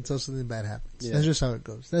changes until something bad happens. Yeah. That's just how it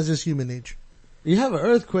goes. That's just human nature. you have an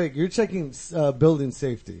earthquake, you're checking, building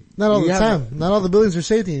safety. Not all You the have time. Not all the buildings are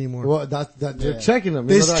safety anymore. Well, you're checking them.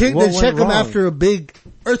 They You know, they're like, they what check went them wrong? after a big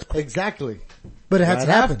earthquake. Exactly. But it had Right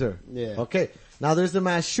to happen. after. Yeah. Okay. Now there's the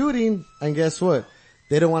mass shooting, and guess what?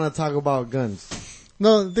 They don't want to talk about guns.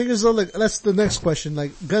 No, the thing is though, like, that's the next question,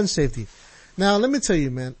 like gun safety. Now, let me tell you,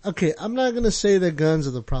 man. Okay, I'm not gonna say that guns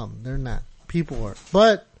are the problem. They're not. People are.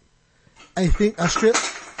 But, I think Australia...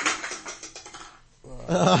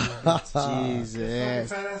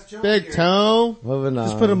 Jesus. Big Tone. Moving on.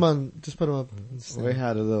 Just put them up. We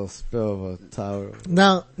had a little spill of a tower.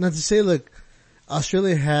 Now to say, look,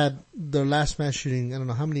 Australia had their last mass shooting, I don't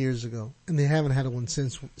know how many years ago, and they haven't had one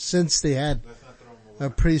since they had a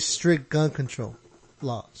pretty strict gun control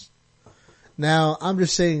laws. Now, I'm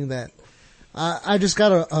just saying that I just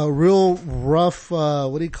got a real rough,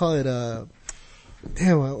 what do you call it,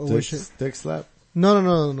 damn, I wish it. Dick slap?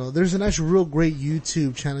 No. There's an actual real great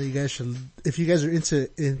YouTube channel you guys should, if you guys are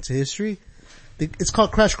into history, it's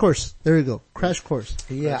called Crash Course. There you go. Crash Course.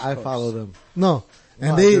 Yeah, I follow them. No.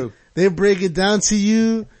 And they break it down to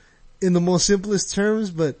you in the most simplest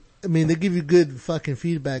terms, but I mean, they give you good fucking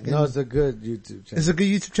feedback. No, it's a good YouTube channel. It's a good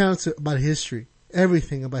YouTube channel about history.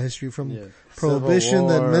 Everything about history from Prohibition,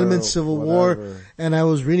 the Amendment, Civil War, and I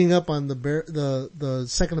was reading up on the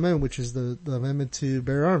Second Amendment, which is the amendment to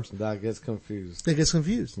bear arms. That gets confused.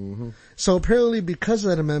 Mm-hmm. So apparently because of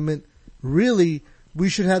that amendment, really, we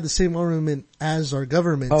should have the same armament as our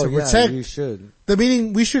government to protect. You should. The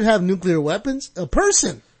meaning we should have nuclear weapons. A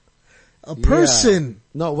person.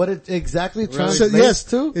 No, what it exactly translates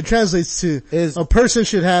to? It translates to is a person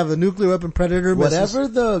should have a nuclear weapon predator whatever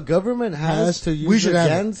the government has to use we should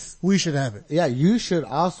against. We should have it. Yeah, you should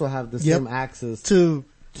also have the same access to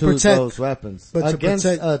protect those weapons but against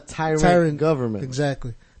to protect a tyrant government.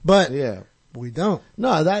 Exactly. But we don't.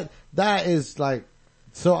 No, that is like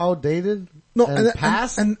so outdated. No, and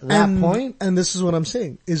past that point. And this is what I'm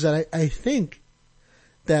saying is that I think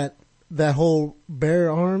that whole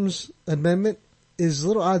bear arms amendment is a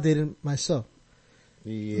little outdated myself.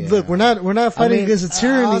 Yeah. Look, we're not fighting against a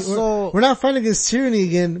tyranny. We're not fighting against tyranny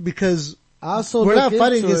again because we're not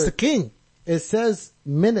fighting against the king. It says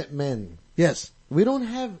Minutemen. Yes. We don't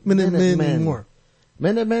have Minutemen anymore.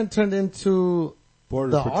 Minutemen turned into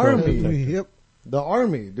Border the Patrol army. Yep. The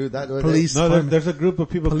army, dude. Police. No, there's a group of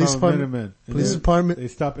people Police called department. Minutemen. Police department. They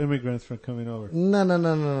stop immigrants from coming over. No. No,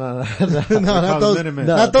 Not not those. Minutemen.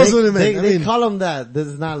 Not those Minutemen. They call them that. This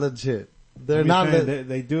is not legit. They're not.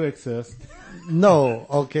 They do exist. No,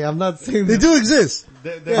 okay. I'm not saying They do exist.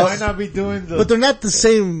 They might not be doing the. But they're not the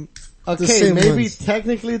same. Okay, maybe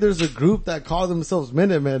technically there's a group that call themselves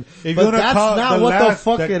Minutemen, If but you that's call not what the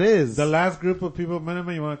fuck it is. The last group of people,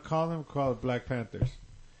 Minutemen, you want to call it Black Panthers.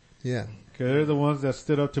 Yeah. Okay, they're the ones that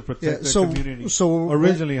stood up to protect their community. So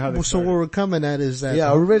originally how they started. So what we're coming at is that.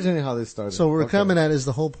 Yeah, originally how they started. So what we're coming at is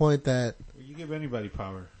the whole point that. You give anybody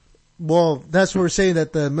power. Well, that's what we're saying,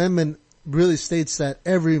 that the amendment really states that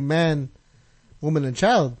every man, woman, and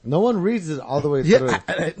child. No one reads it all the way through.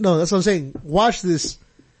 Yeah, no, that's what I'm saying. Watch this.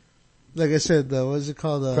 Like I said, what is it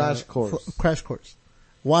called? Crash Course. Crash Course.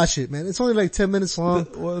 Watch it, man. It's only like 10 minutes long.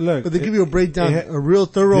 Well, look, but they give you a breakdown, a real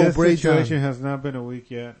thorough this breakdown. This situation has not been a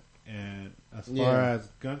week yet, and as far as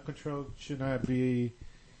gun control should not be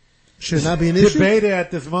an issue? Debated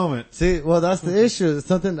at this moment. See, well, that's the issue. It's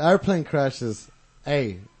something, airplane crashes.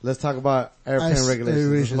 Hey, let's talk about airplane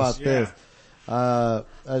regulations. About this.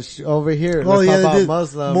 over here. Oh let's yeah, talk they about did.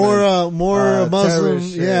 Muslim. More Muslim.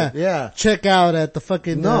 terrorist shit. Yeah. Yeah. Check out at the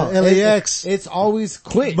fucking No, LAX. it's always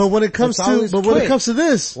quick. But when it comes It's to, always but when it quick. comes to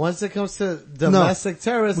this, Once it comes to domestic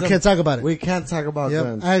terrorism, we can't talk about it. We can't talk about Yep,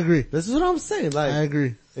 guns. I agree. This is what I'm saying. Like, I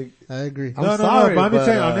agree. it- I agree. I'm no, sorry, but I'm just but,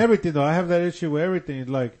 saying on everything though. I have that issue with everything.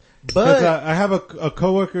 Like, But- 'cause I have a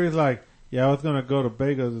coworker who's like, yeah, I was gonna go to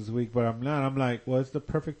Vegas this week, but I'm not. I'm like, well, it's the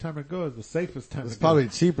perfect time to go. It's the safest time it's to probably go.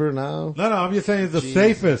 cheaper now. No, I'm just saying it's the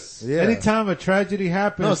safest. Yeah. Anytime a tragedy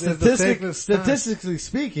happens, No, it's the safest time. statistically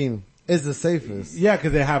speaking, is the safest. Yeah,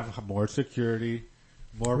 because they have more security,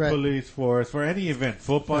 more Right. police force for any event,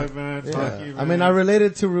 football events, hockey events. I mean, I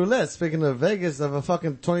related to roulette. Speaking of Vegas, if a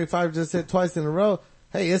fucking 25 just hit twice in a row,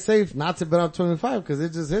 hey, it's safe not to bet on 25 because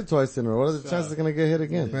it just hit twice in a row. What are the chances it's going to get hit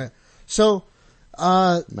again? Right. So,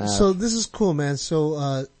 Math. so this is cool, man.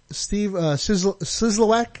 So, Steve,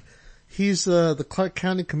 Sislowak, he's, the Clark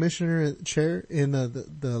County Commissioner chair in, the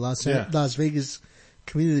Las Vegas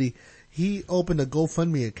community. He opened a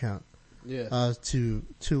GoFundMe account. Yeah.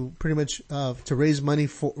 To pretty much, to raise money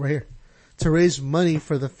for, right here, to raise money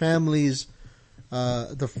for the families,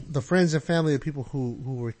 the friends and family of people who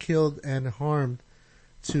were killed and harmed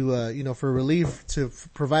to, for relief, to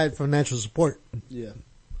provide financial support. Yeah.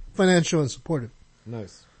 Financial and supportive.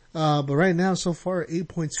 Nice. But right now, so far,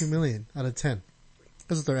 8.2 million out of 10.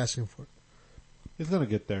 That's what they're asking for. It's gonna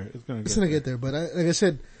get there. It's gonna get there. But like I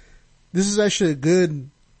said, this is actually a good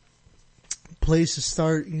place to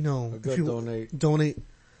start, A good donate.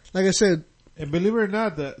 Like I said, And believe it or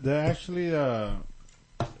not, they actually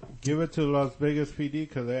give it to Las Vegas PD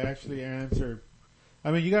because they actually answered.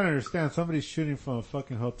 I mean, you gotta understand, somebody's shooting from a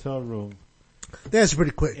fucking hotel room. they answered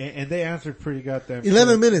pretty quick. And they answered pretty goddamn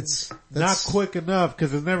 11 quick. minutes. Not quick enough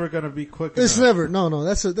because it's never gonna be quick It's enough. never, no,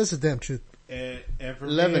 that's a damn truth. And for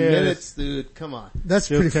 11 me, minutes, dude. Come on. That's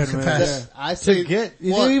Just pretty 10 fucking minutes, fast. I say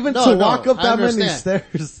You well, didn't even no, to no, walk up I that many understand.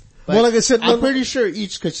 stairs. But Well, like I said, I'm no- pretty sure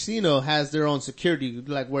each casino has their own security,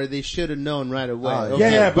 like where they should have known right away. Oh,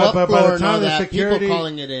 Okay, yeah, but what by floor the and all time the that, security, people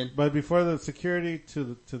calling it in. but before the security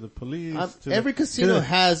to the police, to Every the, casino to the-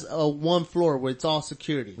 has a one floor where it's all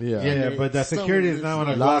security. Yeah. yeah, but that security is not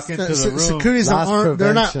when I walk into the room. Security's not Loss armed.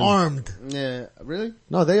 They're not prevention. armed. Yeah, really?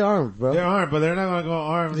 No, they armed, bro. They're armed, but they're not gonna go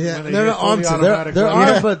armed. Yeah, when they they're get not armed fully to- automatic They're weapons.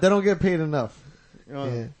 armed, but they don't get paid enough.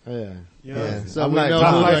 Oh. Yeah. Yeah. So I'm we like, know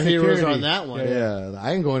top who flight the heroes security. are on that one. Yeah,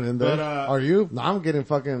 I ain't going in there. But, Are you? No, I'm getting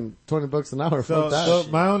fucking $20 an hour. So, Fuck that. so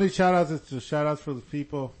my only shout outs is to shout outs for the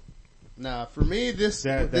people. Nah, for me, this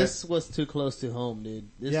That- was too close to home, dude.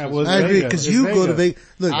 This Yeah, was well, I agree, Vegas. because It's you go to Vegas.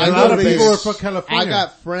 Vegas. Look, I A go lot to of people Vegas. are from California. I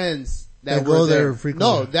got friends that That were go there there. frequently.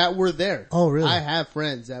 No, that were there. Oh, really? I have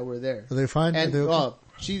friends that were there. Are they fine? And Are they okay?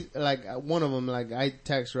 she's like one of them. Like I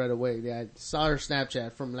text right away. Yeah, I saw her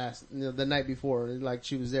Snapchat from the night before. Like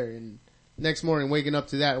she was there, and next morning waking up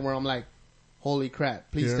to that, where I'm like, "Holy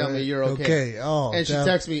crap! Please tell me you're okay." Okay. Oh, And she damn.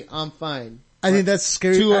 texts me, "I'm fine." I think that's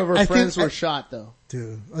scary. Two of her I friends think, were shot though.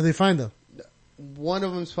 Dude, are they fine though? One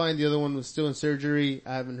of them's fine. The other one was still in surgery.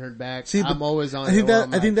 I haven't heard back. See, I'm but always on. I think it where that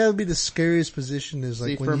I'm I think like, that would be the scariest position is like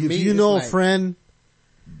See, when for you, me, if you it's know like a friend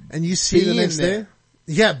and you see the being next there. day.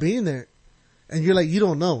 Yeah, being there. And you're like, you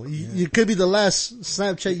don't know. You could be the last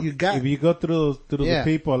Snapchat you got. If you go through Yeah. the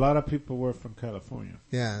people, a lot of people were from California.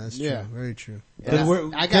 Yeah, that's true. Yeah. Very true. Yeah.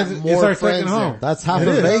 We're- I got 'cause it's more our friends second home. there. That's half It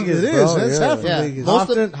of is. Vegas, It is. bro. That's yeah. half of Yeah. Vegas.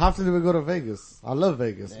 Most How often do we go to Vegas? I love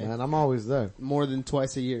Vegas, man. I'm always there. More than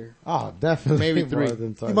twice a year. Oh, definitely. Maybe more 3.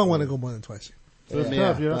 than twice. You might want to go more than twice. So it's Yeah.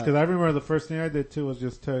 tough, you know, But- because I remember the first thing I did too was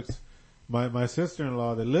just text my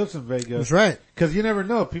sister-in-law that lives in Vegas. That's right. Because you never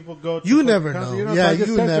know. People go to You never country, know. so Yeah, I just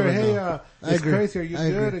you text never her, hey, know. I it's agree. crazy. Are you I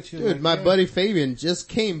good? agree. And she's Dude, like, my yeah. buddy Fabian just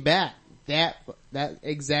came back that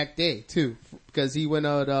exact day too, because he went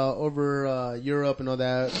out over Europe and all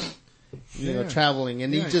that, you know, Yeah. traveling,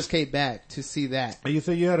 and Yeah. he just came back to see that. And you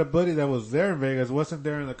said you had a buddy that was there in Vegas, wasn't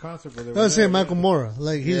there in the concert, but they I were was there. saying Michael Mora.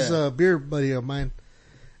 Like, he's Yeah. a beer buddy of mine.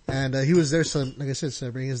 And, he was there, like I said,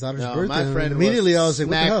 celebrating his daughter's No, birthday. my And friend immediately was I was like,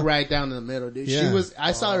 what the smack hell? right down in the middle, dude. Yeah. She was.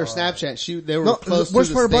 I saw her Snapchat. They were No, close the worst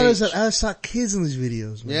to part the about it is stage. that I saw kids in these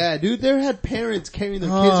videos, man. Yeah, dude, there had parents carrying their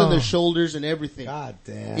kids on Oh. their shoulders and everything. God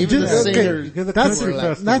damn. Even Dude, the okay. singer. Because the That's country like-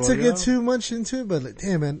 festival, not to you get know? too much into it, but like,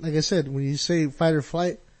 damn, man, like I said, when you say fight or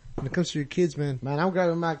flight, when it comes to your kids, man, Man, I'm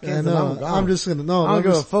grabbing my kids I and know, I'm gone. I'm just gonna, no, I don't I'm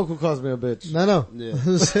give a just, fuck who calls me a bitch. no.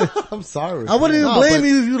 Yeah. I'm sorry. I wouldn't even No, blame but-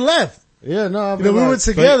 you if you left. Yeah, no, I You know, mean, we were like,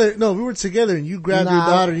 together. No, we were together, and you grabbed your Nah,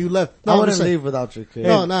 daughter and you left. No, I I'm wouldn't just saying- leave without your kid.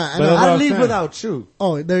 No, nah, I but know. that's what I'd I'm leave saying. without you.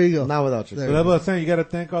 Oh, there you go. Not without your There kid. But that's what I'm saying. You got to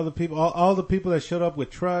thank all the people, all the people that showed up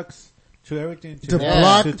with trucks, to everything To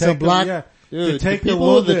block- to block- yeah, Dude, to take the the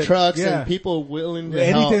people with wounded, the trucks yeah. and people willing to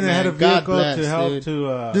anything help, that had a man. God vehicle bless, to help dude.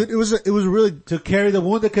 to Dude, it was really, to carry the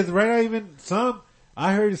wounded. Because right now, even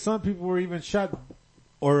I heard some people were even shot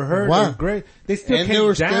or hurt Wow. or great. They still And came they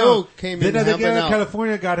were down. still came then in they get helping out out. of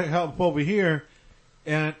California, got help over here.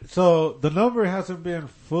 And so the number hasn't been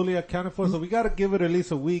fully accounted for, so we got to give it at least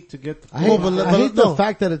a week to get. I hate, but I hate the no.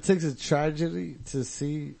 fact that it takes a tragedy to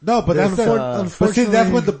see. No, but that's this, but see, that's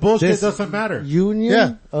when the bullshit this doesn't matter. Union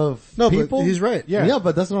Yeah. of no, people. but he's right. Yeah. Yeah,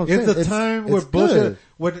 but that's what I'm saying. It's the time where it's bullshit, good.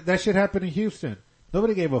 when that shit happened in Houston.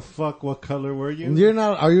 Nobody gave a fuck what color were you. You're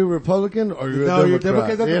not. Are you Republican or you're No, a you're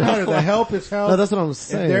Democrat? Democrat. Doesn't You know? matter. The help is help. No, that's what I'm It's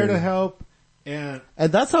saying. there to help. And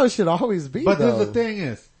that's how it should always be. but though. the thing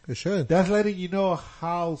is, It should. that's letting you know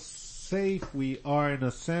how safe we are in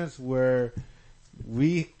a sense where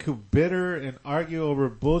we could bitter and argue over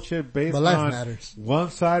bullshit based But life on matters. one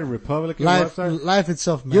side, Republican, one Life, side. life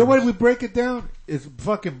itself matters. You know what? We break it down. It's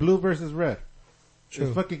fucking blue versus red. True.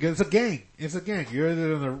 It's fucking good. It's a gang. It's a gang. You're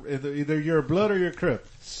either you're a blood or you're a crip.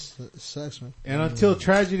 Sucks, man. And until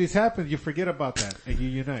tragedies happen, you forget about that and you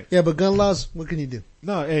unite. Yeah, but gun laws, what can you do?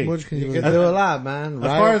 No, hey, What can you you do? can do a lot, man. as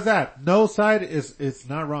Right? far as that, no side is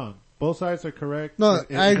not wrong. Both sides are correct. No,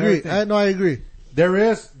 in I agree. everything. I agree. There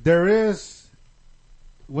is,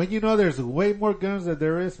 when you know there's way more guns than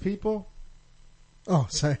there is people, Oh,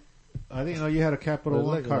 sorry. I didn't know you had a Capital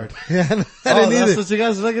One card. Yeah, I Oh, didn't that's either. what you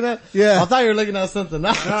guys are looking at? Yeah. I thought you were looking at something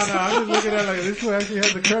else. No, I'm just looking at like, this one actually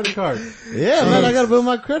has the credit card. Yeah, man, I gotta build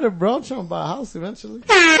my credit, bro. I'm trying to buy a house eventually.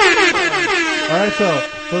 Alright,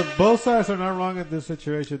 so both sides are not wrong in this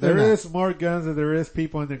situation. There They're not. is more guns than there is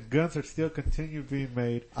people and the guns are still continue being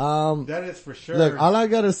made. That is for sure. Look, all I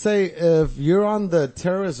gotta say, if you're on the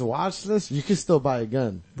terrorist watch list, you can still buy a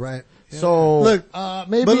gun. Right. So, Look,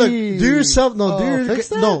 maybe. But look, do yourself, fix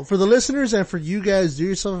that? no, for the listeners and for you guys, do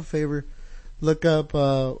yourself a favor. Look up,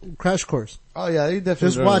 Crash Course. Oh yeah, you definitely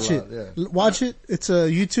Just learn watch a it. lot, yeah. Watch it. It's a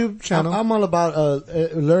YouTube channel. I'm all about,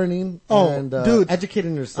 learning Oh, and, dude.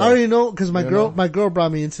 educating yourself. I already know, cause my You girl, know? my girl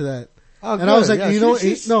brought me into that. Oh, And I was good. like, Yeah, you know,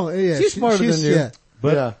 she's she's smarter than you. Yeah.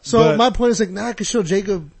 But, yeah. So but- my point is like, now I can show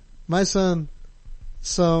Jacob, my son,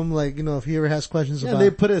 some like, you know, if he ever has questions Yeah, about they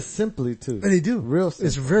put it simply too. and they do. Real simple.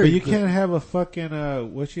 It's very But you good. can't have a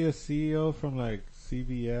fucking, was she a CEO from like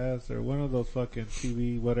CBS or one of those fucking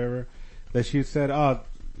TV, whatever, that she said, oh,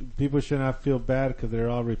 people should not feel bad because they're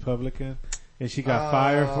all Republican. And she got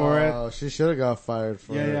fired for it. Oh, she should have got fired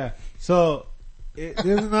for it. Yeah. So,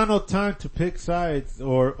 there's not no time to pick sides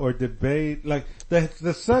or debate. Like, the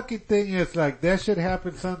sucky thing is like, that shit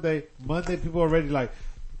happened Sunday. Monday, people already like,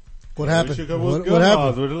 What "Oh, we happened? should go with What gun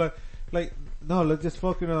happened? laws." We're like, no, let's just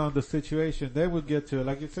focus on the situation. Then we'll get to it.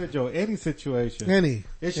 Like you said, Joe, any situation.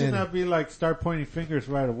 It should not be like start pointing fingers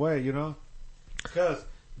right away, you know? Because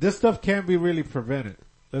this stuff can't be really prevented.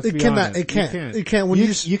 Let's It be cannot. honest. It can't. You can't. It can't. When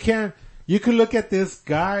you can't. You could look at this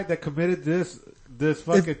guy that committed this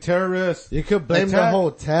fucking terrorist. You could blame the attack.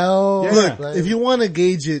 hotel. Yeah. Look, Blame- if you want to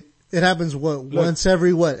gauge it, it happens once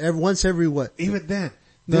every what? Once every what? Even then,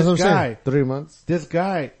 That's what this I'm guy, saying. 3 months. this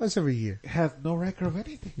guy Once every year. has no record of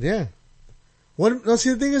anything. Yeah. No,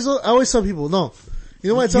 see the thing is, though, I always tell people, no. You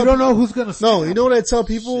know what I tell You don't people? know who's gonna No, snap. you know what I tell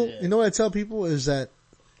people? You know what I tell people is that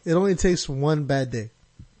it only takes one bad day.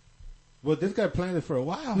 Well, this guy planned it for a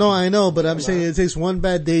while. No, I know, but I'm saying it takes one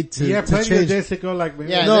bad day to, he had to plenty of change. days to go like,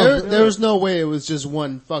 Yeah, No, there was no way it was just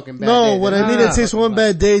one fucking bad No, day. what I mean, it takes one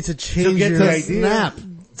bad day to change get your the idea. Snap.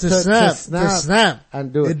 to To snap. snap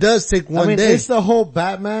and do it. It does take one I mean, day. it's the whole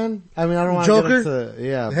Batman. I mean, I don't want to Joker? get into,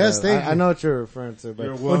 yeah. Yes, but thank I you. know what you're referring to,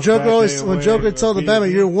 but When Joker always, when Joker told the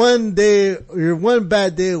Batman, you're one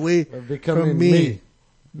bad day away becoming from me.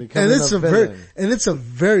 becoming And it's a villain.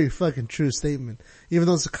 very fucking true statement, even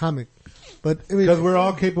though it's a comic. But I mean, Because we're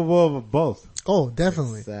all capable of both. oh,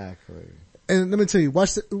 definitely. Exactly. And let me tell you,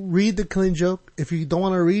 read The Killing Joke. If you don't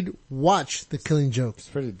want to read, watch The Killing Joke. It's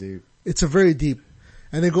pretty deep. It's a very deep,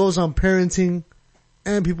 and it goes on parenting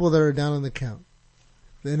and people that are down on the count.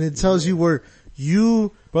 And it tells you where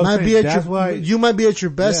you But might I'm be saying, at that's your, why- you might be at your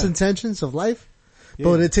best Yeah. intentions of life, Yeah.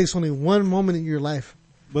 but it takes only one moment in your life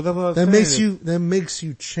But that's what I'm that saying. makes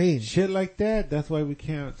you change. Shit like that, that's why we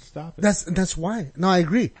can't stop it. That's why. No, I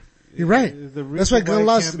agree. You're right. The reason That's why why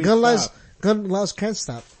it can't be stopped. gun laws can't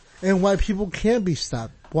stop. And why people can't be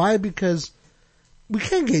stopped. Why? Because we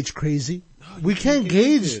can't gauge crazy. We can't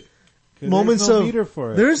gauge it. 'Cause moments there's no of, meter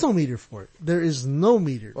for it. there is no meter for it. There is no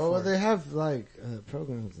meter. Well, for it. they have like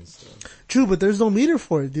programs and stuff. True, but there's no meter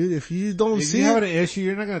for it, dude. If you don't If see you have it, an issue,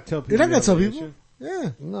 you're not gonna tell people. you're not you gonna have tell an people. issue.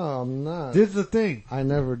 Yeah. No, I'm not. This is the thing. I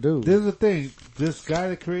never do. This is the thing. This guy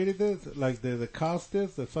that created this, like the caused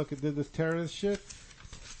this, that fucking did this terrorist shit.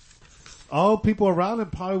 all people around him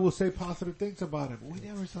probably will say positive things about him. We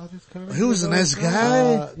never saw this coming. He was a nice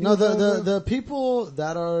guy. No, the people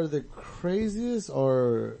that are the craziest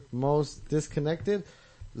or most disconnected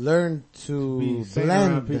learn to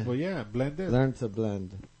blend. People, yeah, blend in. Learn to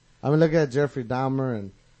blend. I mean, look at Jeffrey Dahmer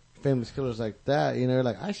and famous killers like that. You know,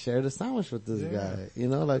 like I shared a sandwich with this guy. You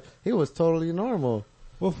know, like he was totally normal.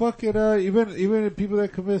 Well, fuck it. Even people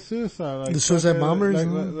that commit suicide, like the suicide bombers,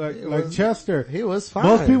 like Chester, he was fine.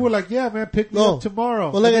 Most people were like, "Yeah, man, pick me up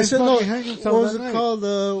tomorrow." Well, like I said, what was it called?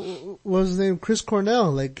 What was his name? Chris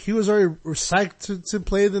Cornell. Like he was already psyched to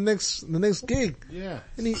play the next gig. Yeah,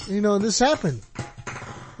 and he, you know, this happened.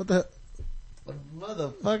 What the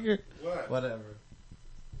motherfucker? Whatever.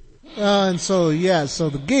 And so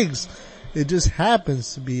the gigs, it just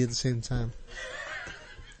happens to be at the same time.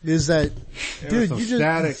 Is that, dude?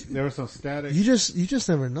 There was some static. You just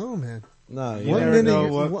never know, man. No, you never know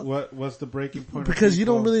what's the breaking point. Because you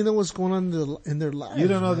don't really know what's going on in their lives. You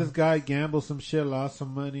don't know this guy gambled some shit, lost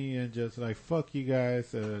some money, and just like fuck you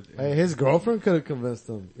guys. Hey, his girlfriend could have convinced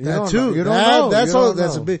him. You don't know. That's all.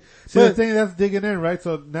 That's a big. See, the thing that's digging in, right?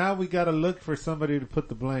 So now we got to look for somebody to put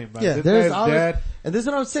the blame. Like, yeah, this guy's dead. And this is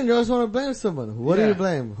what I'm saying. You always want to blame someone. What do you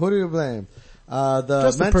blame? Who do you blame?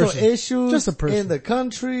 The mental issues in the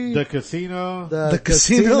country. The casino. The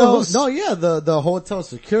casinos. No, yeah, the hotel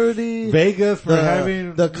security. Vegas for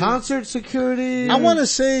having. The concert security. I want to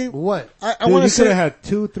say. What? I want to say. You could have had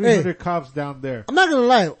 200-300 cops down there. I'm not gonna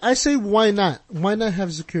lie. I say why not? Why not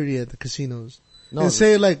have security at the casinos? No. And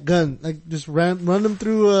say like just run them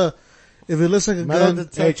through, if it looks like a gun.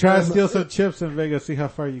 Hey, try to steal some chips in Vegas, see how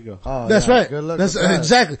far you go. Oh, that's right. Good luck. That's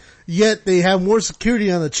exactly. Yet they have more security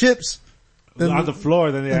on the chips. On the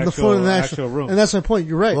floor than the actual room. And that's my point.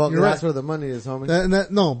 You're right. Well, You're that's right. where the money is,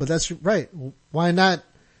 homie. No, but that's right. Why not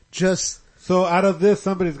just... So out of this,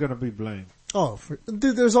 somebody's gonna be blamed. Oh,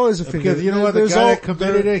 dude, there's always a finger. Because you know what? The guy that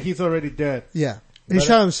committed it, he's already dead. Yeah. He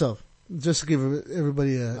shot himself. Just to give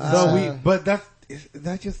everybody a... But that's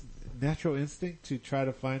just natural instinct to try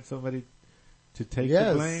to find somebody to take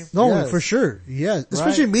the blame? No, for sure. Yeah.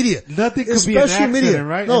 Especially media. Nothing could be an accident,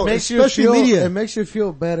 right? No, especially media. It makes you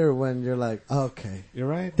feel better when you're like, okay. You're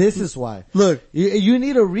right. This is why. Look. You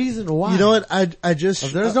need a reason why. You know what? I just...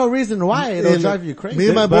 If there's no reason why, it'll drive you crazy. Me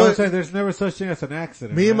and my boy... there's never such thing as an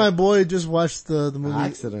accident. Me and my boy just watched the movie...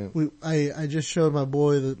 Accident. I just showed my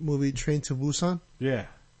boy the movie Train to Busan. Yeah.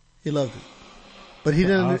 He loved it. But he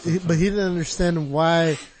didn't understand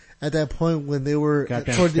why... At that point when they were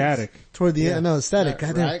toward the end, no, static.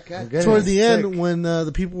 Toward the end when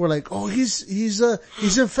the people were like, "Oh, he's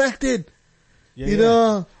infected," he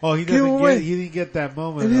didn't get that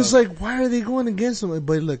moment. And he's like, "Why are they going against him?"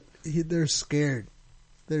 But look, they're scared.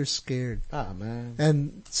 They're scared. Ah, man.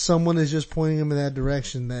 And someone is just pointing them in that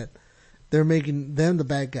direction that they're making them the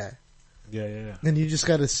bad guy. Yeah. And you just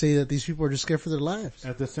got to say that these people are just scared for their lives.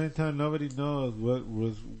 At the same time, nobody knows what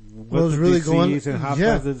was really going on and how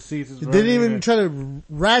fast the disease is running. They didn't even try to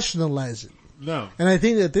rationalize it. No. And I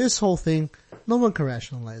think that this whole thing, no one can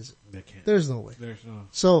rationalize it. They can't. There's no way. There's no.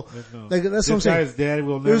 So, like, that's what I'm saying. This guy's dead.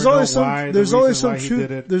 We'll never know why. There's always some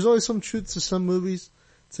truth. There's always some truth to some movies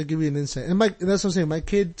to give you an insight. And that's what I'm saying. My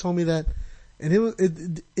kid told me that,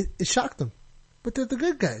 and it shocked them. But they're the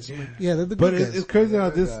good guys. Yeah, they're the good guys. But it's crazy how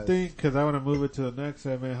this thing, cause I want to move it to the next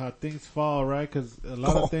segment, how things fall, right? Cause a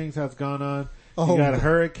lot of things has gone on. You got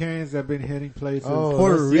hurricanes that have been hitting places.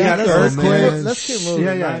 Puerto Rico, earthquakes. Let's keep moving.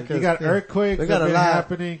 Yeah. You got earthquakes that have been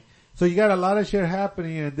happening. So you got a lot of shit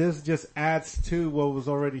happening, and this just adds to what was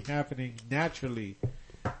already happening naturally.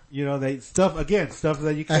 You know, stuff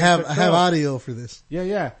that you can't I have audio for this.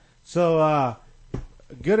 Yeah. So, a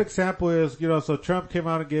good example is, so Trump came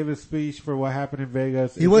out and gave his speech for what happened in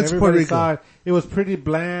Vegas. He went to Puerto Rico. It was pretty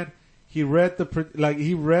bland. He read the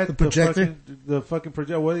projector, the fucking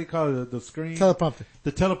projector. What do you call it? The screen, teleprompter,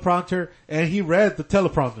 the teleprompter, and he read the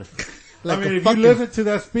teleprompter. If you listen to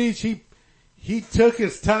that speech, he took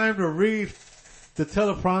his time to read the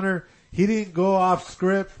teleprompter. He didn't go off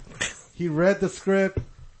script. He read the script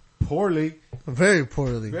poorly. Very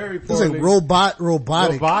poorly. Very poorly. It's like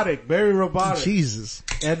robotic. Very robotic. Jesus.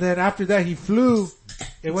 And then after that, he flew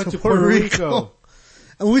and went to Puerto Rico.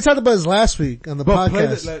 And we talked about this last week on the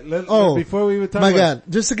podcast. Before we even talk my God.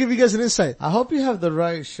 Just to give you guys an insight. I hope you have the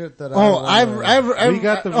right shit that we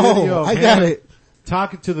got the video. I got it.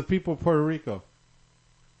 Talking to the people of Puerto Rico.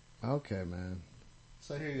 Okay, man.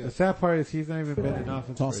 So here you go. The sad part is he's not even been in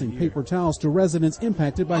office. Tossing paper towels to residents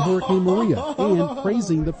impacted by Hurricane Maria and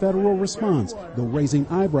praising the federal response, though raising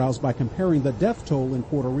eyebrows by comparing the death toll in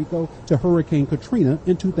Puerto Rico to Hurricane Katrina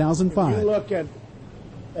in 2005. You look at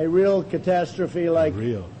a real catastrophe like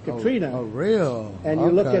Katrina. And you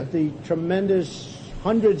look at the tremendous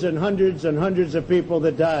hundreds and hundreds and hundreds of people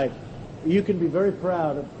that died. You can be very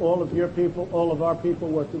proud of all of your people, all of our people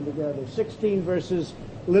working together. 16 versus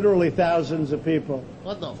literally thousands of people.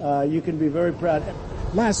 You can be very proud.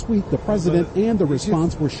 Last week, the president and the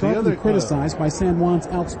response were sharply criticized by San Juan's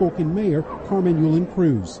outspoken mayor, Carmen Yulín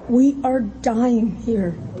Cruz. We are dying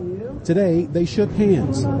here. Today, they shook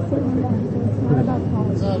hands.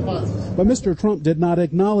 But Mr. Trump did not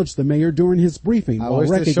acknowledge the mayor during his briefing while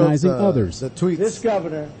recognizing others. This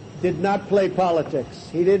governor did not play politics.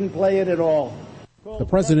 He didn't play it at all. The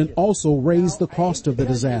president also raised the cost of the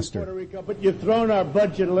disaster. Puerto Rico, but you've thrown our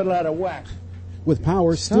budget a little out of whack. With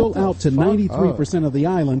power still out to 93% of the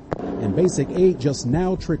island and basic aid just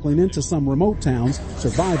now trickling into some remote towns,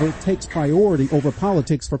 survival takes priority over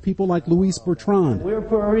politics for people like Luis Bertrand. We're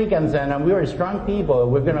Puerto Ricans and we're strong people.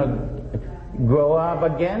 We're going to grow up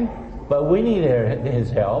again, but we need his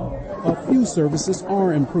help. A few services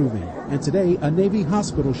are improving, and today a Navy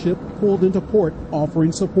hospital ship pulled into port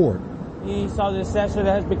offering support. He saw the disaster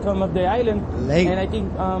that has become of the island, and I think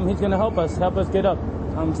he's going to help us get up,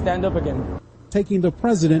 stand up again. Taking the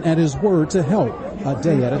president at his word to help a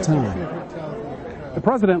day at a time. The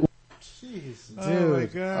president... Jeez, dude. Oh my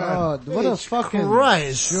God. Oh, what a fucking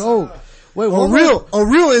Christ. joke. Wait, a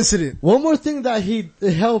real incident. One more thing that he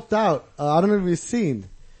helped out. I don't know if you've seen.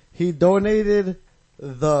 He donated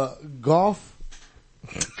the golf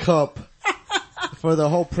cup for the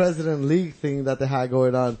whole President League thing that they had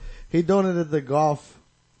going on. He donated the golf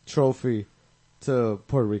trophy to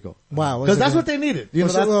Puerto Rico. Wow. Because that's what they needed. You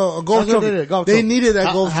know, a golf trophy. They needed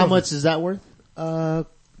that golf trophy. How much is that worth? $10,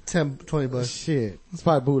 $20. Shit. It's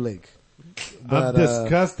probably bootleg. I'm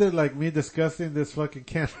disgusted, like me discussing this fucking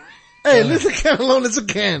can. Hey, leave the can alone. It's a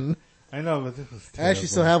can. I know, but this was terrible. I actually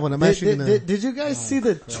still have one. I'm actually gonna... Did you guys see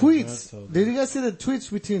the tweets? Did you guys see the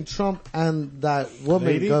tweets between Trump and that woman?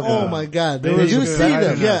 Lady? Oh my God. Did you see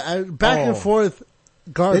them? Yeah, back and forth.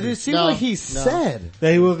 Garbage. Did you see what he said?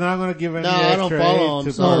 That he was not going to give any extra I don't follow aid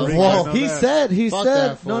him. to Puerto Rico. Well, he said,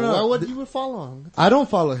 no. Why would you follow him? I don't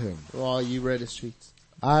follow him. Well, you read his tweets.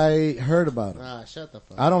 I heard about it. Shut the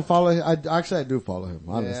fuck up. I don't follow him. I do follow him,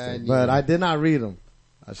 honestly. But I did not read him.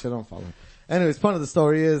 I should don't follow him. Anyways, point of the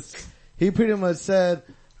story is, he pretty much said,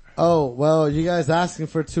 oh, well, you guys asking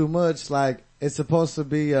for too much. Like, it's supposed to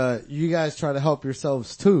be, you guys try to help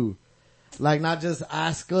yourselves too. Like, not just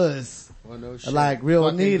ask us. Well, no shit. Like, real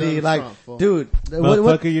Fucking needy. Like, dude.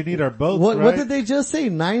 What you need our boats, right? What did they just say?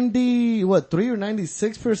 3 or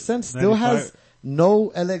 96% still 95. has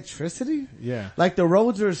no electricity? Yeah. Like, the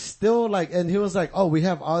roads are still like, and he was like, oh, we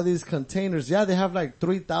have all these containers. Yeah, they have like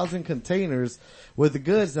 3,000 containers with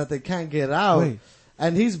goods that they can't get out. Wait.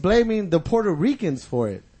 And he's blaming the Puerto Ricans for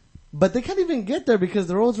it. But they can't even get there because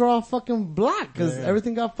the roads are all fucking blocked because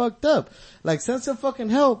everything got fucked up. Like, send some fucking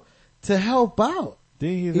help to help out.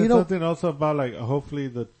 Did he say something also about like hopefully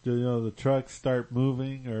the trucks start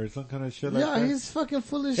moving or some kind of shit like that? Yeah, he's fucking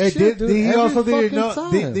full of shit, dude. Did he also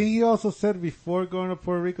time. did he also said before going to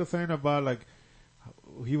Puerto Rico saying about like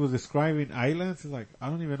he was describing islands? He's like, I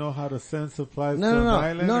don't even know how to send supplies to an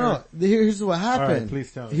island. No. Here's what happened. All right,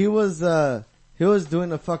 please tell me. He was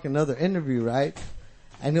doing a fucking other interview, right?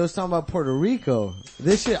 And he was talking about Puerto Rico.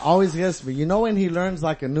 This shit always gets me. You know when he learns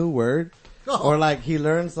like a new word? Or like he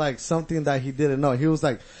learns like something that he didn't know. He was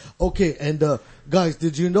like, okay, and guys,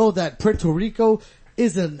 did you know that Puerto Rico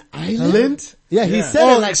is an island? Yeah, he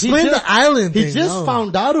said it like explain the island He thing. just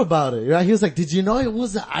found out about it, right? He was like, did you know it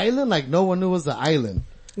was an island? Like no one knew it was an island.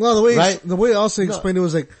 Well, the way also explained it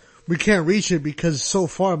was like, we can't reach it because it's so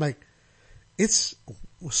far. I'm like, it's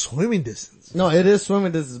swimming distance. No, it is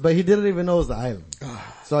swimming distance, but he didn't even know it was an island.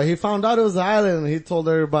 So he found out it was an island and he told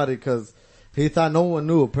everybody because he thought no one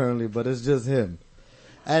knew apparently, but it's just him.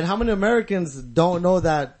 And how many Americans don't know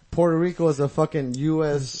that Puerto Rico is a fucking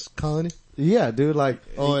U.S. colony? Yeah, dude, like.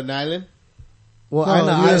 Oh, an island? Well, no,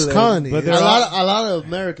 an U.S. island. colony. But a lot of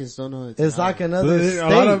Americans don't know it's like another state. A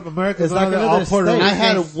lot of Americans it's like another state. I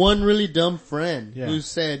had one really dumb friend who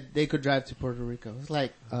said they could drive to Puerto Rico. It's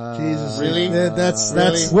like, Jesus. Really? That's,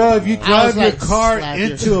 well, if you drive your like, car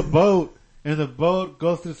into a boat, and the boat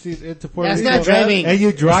goes to sea into Puerto Rico. That's not driving. And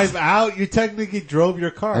you drive out, you technically drove your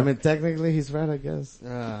car. I mean, technically he's right, I guess.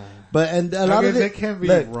 But, and a lot of it can be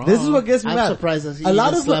wrong. This is what gets me mad. I'm surprised that he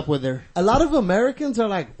even slept with her. A lot of Americans are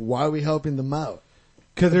like, why are we helping them out?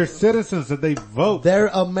 Cause they're citizens and they vote. They're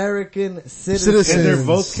American citizens. And their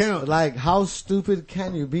votes count. Like, how stupid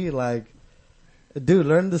can you be? Like, dude,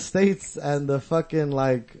 learn the states and the fucking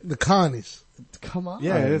like, the colonies. come on.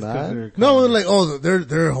 Yeah, it is man. No, like, oh,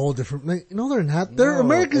 they're a whole different, like, no, they're not. They're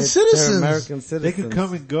American citizens. They're American citizens. They can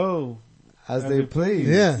come and go as they please.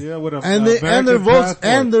 Yeah. With and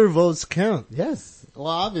their votes count. Yes. Well,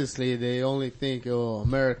 obviously, they only think,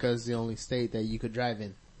 America is the only state that you could drive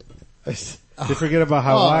in. They forget about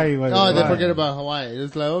Hawaii. They forget about Hawaii.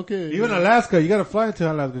 It's like, okay. Even Alaska, you gotta fly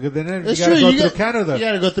into Alaska, because then you It's gotta true, go you through got- Canada. You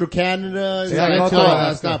gotta go through Canada.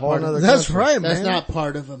 That's not part of That's right, man. That's not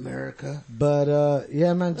part of America. But,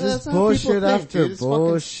 yeah, man, just That's how bullshit people think, after dude. It's fucking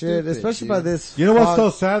bullshit, stupid, especially dude. by this. You know what's so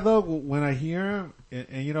sad though? When I hear him,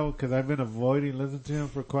 and you know, cause I've been avoiding listening to him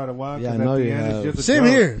for quite a while. Yeah, I 'cause know at the you end have. it's just a Same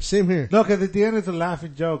joke. here. No, cause at the end it's a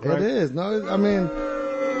laughing joke, right? It is. No, I mean,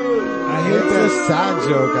 I hate it's that. a sad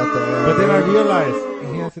joke at the end. But then I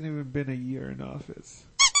realized he hasn't even been a year in office.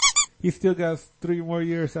 He still got 3 more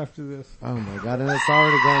years after this. Oh my god, and it's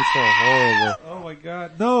already gone so horrible. Oh my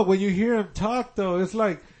god. No, when you hear him talk though, it's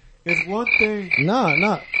like, it's one thing.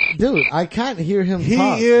 No, dude, I can't hear him He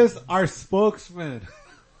talk. is our spokesman.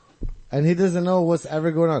 And he doesn't know what's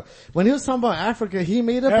ever going on. When he was talking about Africa, he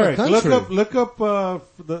made up Eric, a country. look up,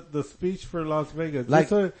 the speech for Las Vegas. Like-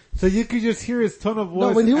 so you could just hear his tone of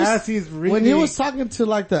voice when he was, as he's reading. when he was talking to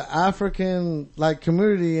like the African like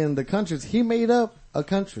community in the countries, he made up a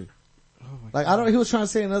country. Like I don't know, he was trying to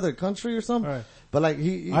say another country or something. Right. But like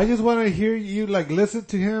I just want to hear you like listen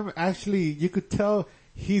to him. Actually, you could tell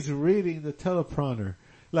he's reading the teleprompter,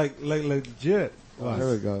 like legit. Wow. There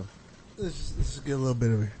we go. Let's just get a little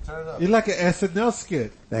bit of it. It's like an SNL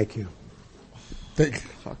skit. Thank you.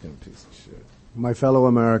 Fucking piece of shit. My fellow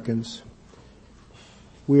Americans,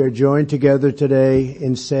 we are joined together today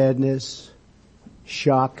in sadness,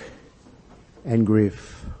 shock, and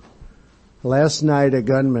grief. Last night, a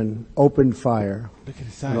gunman opened fire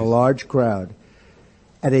in a large crowd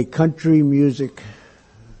at a country music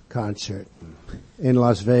concert in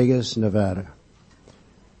Las Vegas, Nevada.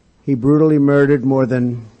 He brutally murdered more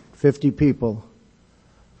than 50 people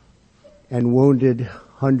and wounded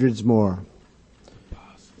hundreds more.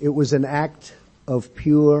 It was an act of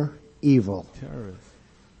pure evil. Terrorists.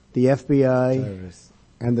 The FBI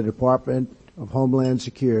and the Department of Homeland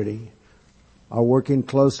Security are working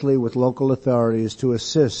closely with local authorities to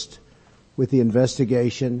assist with the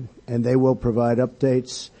investigation, and they will provide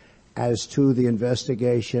updates as to the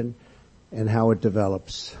investigation and how it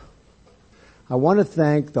develops. I want to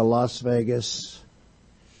thank the Las Vegas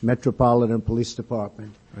Metropolitan Police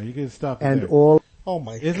Department You can stop and there. all. Oh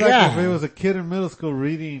my It's god. like if it was a kid in middle school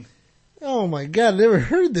reading. Oh my god, I never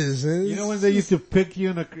heard this. You know when they used to pick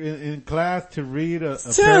you in class to read a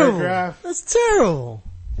terrible. paragraph? That's terrible.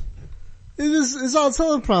 It's all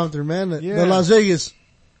teleprompter, man. Yeah. The Las Vegas.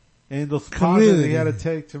 And those pauses Community. he had to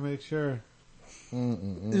take to make sure.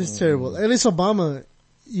 It's terrible. At least Obama,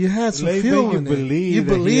 you had some They feel make you in it. believe You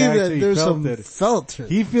that he believe that actually there's felt some it. felt to it.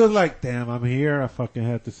 He feels like, damn, I'm here. I fucking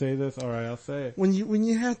have to say this. All right, I'll say it. When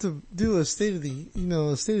you have to do a State of the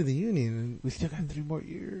Union, and We still got 3 more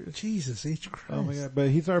years. Jesus H Christ. Oh my god! But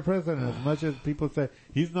he's our president. As much as people say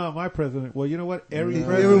he's not my president, well, you know what?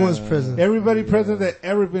 Everyone's president. Everybody president that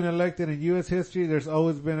ever been elected in U.S. history, there's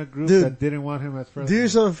always been a group Dude, that didn't want him as president. Do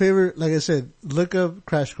yourself a favor, like I said, look up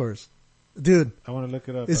Crash Course. Dude, I want to look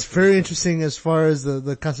it up. it's very interesting as far as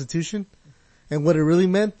the Constitution and what it really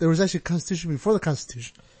meant. There was actually a Constitution before the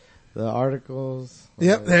Constitution. The articles.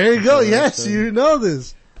 Yep, there you go. Yes, you know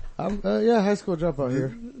this. Yeah, high school dropout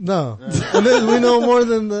here. No. And then we know more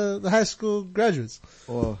than the high school graduates.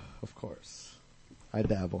 Well, of course. I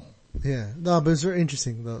dabble. Yeah. No, but it's very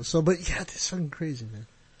interesting though. So, but yeah, this is fucking crazy, man.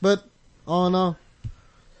 But, all in all,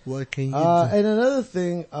 what can you do? And another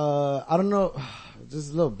thing, I don't know,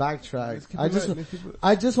 just a little backtrack.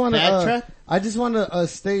 I just want to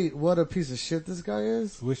state what a piece of shit this guy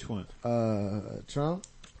is. Which one? Trump.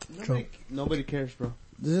 Nobody cares, bro.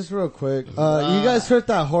 Just real quick, you guys heard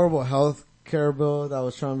that horrible health care bill that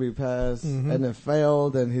was trying to be passed, and it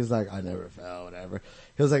failed, and he's like, I never failed, whatever.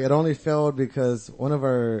 He was like, it only failed because one of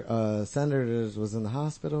our senators was in the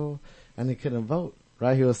hospital, and he couldn't vote,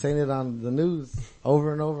 right? He was saying it on the news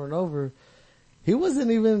over and over and over. He wasn't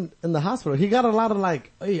even in the hospital. He got a lot of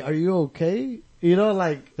like, hey, are you okay? You know,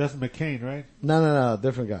 like. That's McCain, right? No,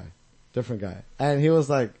 different guy. And he was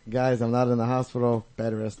like, guys, I'm not in the hospital,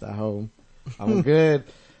 bed rest at home. I'm good.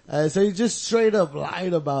 So he just straight up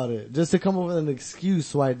lied about it, just to come up with an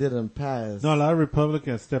excuse why it didn't pass. No, a lot of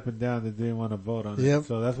Republicans stepping down that didn't want to vote on it.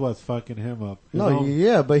 So that's what's fucking him up.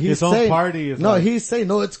 But his own party is he's saying,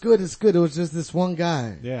 no, it's good. It was just this one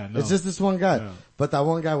guy. Yeah, no. It's just this one guy. No. but that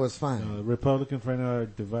one guy was fine. Republicans right now are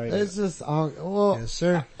divided. It's just, well, yes,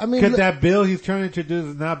 sir. I mean, because that bill he's trying to introduce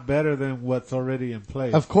is not better than what's already in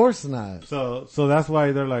place. Of course not. So that's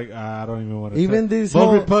why they're like, I don't even want to. Even touch. these Both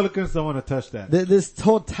whole, Republicans don't want to touch that. This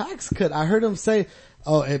whole tax cut, I heard him say,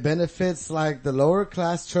 "Oh, it benefits like the lower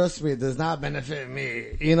class. Trust me, it does not benefit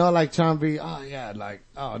me." You know, like trying to be, oh yeah, like,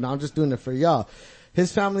 oh no, I'm just doing it for y'all.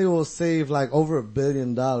 His family will save like over $1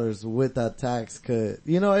 billion with that tax cut.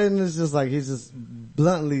 You know, and it's just like he's just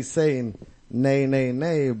bluntly saying nay, nay,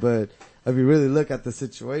 nay. But if you really look at the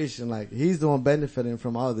situation, like he's the one benefiting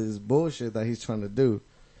from all this bullshit that he's trying to do.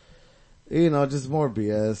 You know, just more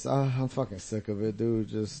BS. I'm fucking sick of it, dude.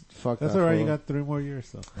 Just fuck that. That's alright. You got 3 more years,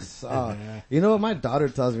 so. You know what? My daughter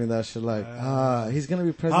tells me that shit. Like, he's gonna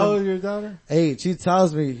be president. How old is your daughter? 8. She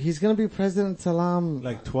tells me he's gonna be president till I'm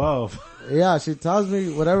like 12. Yeah, she tells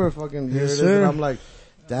me whatever fucking year it is, and I'm like,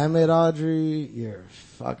 damn it, Audrey, you're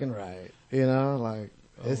fucking right. You know, like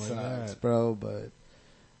it sucks, bro. But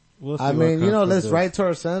I mean, you know, let's write to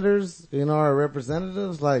our senators, you know, our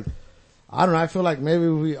representatives, like. I don't know. I feel like maybe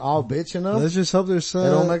we all bitch enough. Let's just hope there's it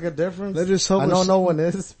don't make a difference. Let's just hope I know no one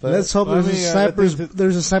is. But let's hope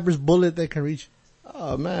there's a sniper's bullet that can reach.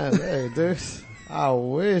 Oh man, hey, dude, I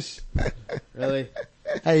wish. Really?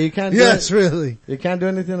 Hey, you can't. Really. You can't do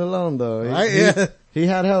anything alone, though. Yeah. He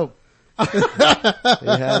had help. He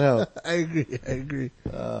had help. I agree.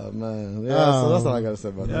 Oh man, yeah. So that's all I gotta say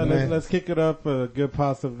about that. Let's kick it up a good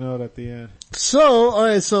positive note at the end. So, all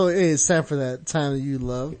right. So it's time for that time that you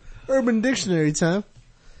love. Urban Dictionary time.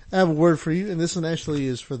 I have a word for you, and this one actually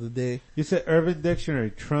is for the day. You said Urban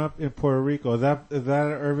Dictionary, Trump in Puerto Rico. Is that an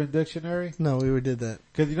Urban Dictionary? No, we already did that.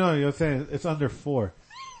 Cause you're saying it's under 4.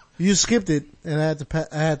 You skipped it, and I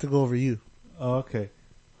had to go over you. Oh, okay.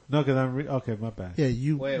 No, cause okay, my bad. Yeah,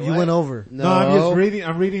 you went over. No, I'm just reading,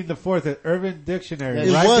 I'm reading the 4th, the Urban Dictionary.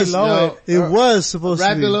 Yeah, it was supposed to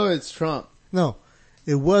be. Right below it's Trump. No,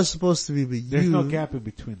 it was supposed to be, but there's no gap in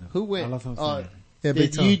between them. Who went? Yeah,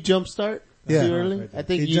 did you jumpstart too early? I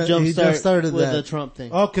think he jumpstarted with the Trump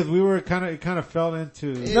thing. Oh, cause we were it kind of fell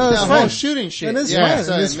into no, it's fine. Shooting shit. And it's fine.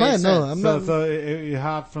 So it's fine. No, I'm not. So it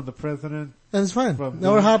hopped from the president. And it's fine.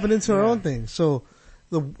 Now we're hopping into our own thing. So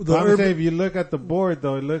the I'm saying if you look at the board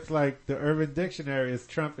though, it looks like the Urban Dictionary is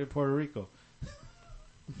Trump in Puerto Rico.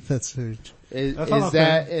 That's huge. Is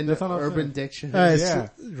that in the Urban Dictionary? Right, yeah.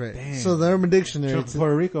 Right. Damn. So the Urban Dictionary. Trump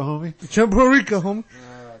Puerto Rico, homie. Trump Puerto Rico, homie.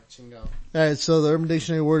 Chingo. Alright, so the Urban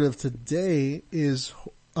Dictionary word of today is,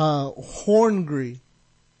 horngry.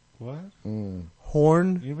 What?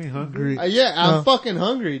 Horn. You mean hungry? Yeah, I'm fucking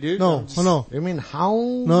hungry, dude. No. You mean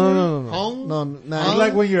hound? No. It's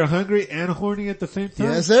like when you're hungry and horny at the same time?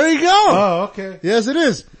 Yes, there you go. Oh, okay. Yes, it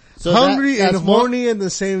is. So hungry and horny at the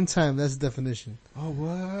same time. That's the definition. Oh,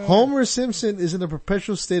 what? Homer Simpson is in a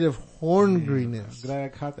perpetual state of horngriness. I'm glad I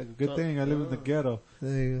caught that. Good thing I live in the ghetto.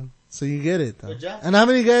 There you go. So you get it, though. Good job. And how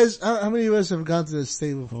many of you guys have gone to the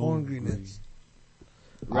state of horngriness?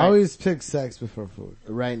 I always pick sex before food.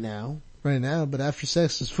 Right now, but after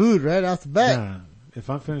sex is food, right off the bat. Nah, if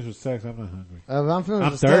I'm finished with sex, I'm not hungry. If I'm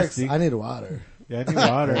finished with thirsty. sex, I need water. Yeah, I need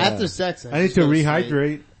water. After sex, I need to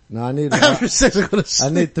rehydrate. No, I need after sex. I go to sleep.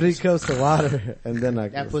 I need 3 cups of water, and then I.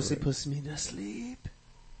 That pussy puts me to sleep.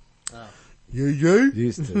 Yeah.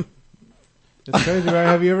 Used to. It's crazy, right?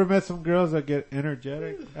 Have you ever met some girls that get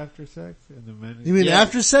energetic after sex? And the men you mean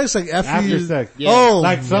after sex? Like after sex? Yeah. Oh,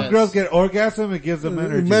 like some girls get orgasm, it gives them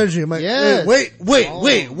energy. I'm like, wait,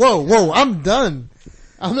 whoa, I'm done.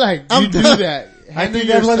 I'm like, do that. I think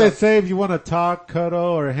that's what they say if you want to talk, cuddle,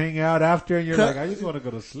 or hang out after, and you're like, I just want to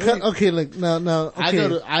go to sleep. Okay, like now.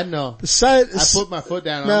 Okay. I know. I put my foot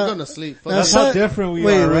down. I'm going to sleep. That's how different we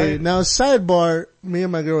are, right? Wait. Now, sidebar. Me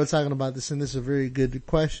and my girl were talking about this, and this is a very good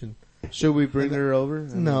question. Should we bring her over?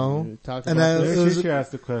 No. Talk about this? She should ask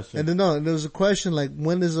the question. And then there was a question like,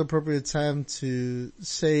 when is the appropriate time to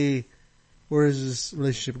say, where is this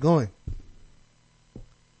relationship going?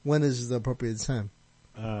 When is the appropriate time?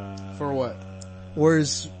 For what?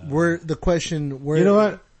 The question, you know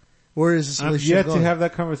what? Where is this relationship going? I'm yet to have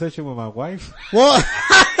that conversation with my wife. What?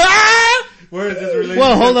 Where is this relationship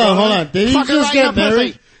Well, hold on. Did you just get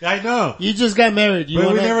married? I know. You just got married.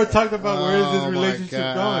 But we never talked about where is this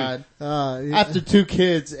relationship going. After 2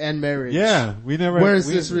 kids and marriage. Yeah, we never. Where is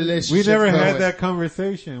this relationship We never going? had that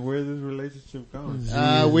conversation. Where is this relationship going?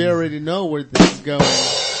 We already know where this is going.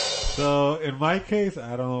 So in my case,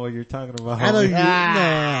 I don't know what you're talking about. I know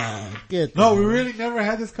you. No, we really never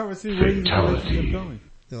had this conversation. Where is this relationship going?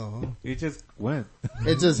 It just went.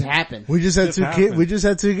 It just happened. We just had we just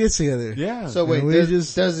had 2 kids together. Yeah. So wait,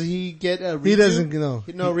 does he get a redo? He doesn't, no.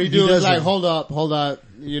 No, redo is like, hold up.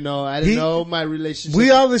 You know, I didn't know my relationship.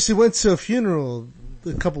 We obviously went to a funeral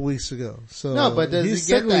a couple weeks ago. So no, but does he's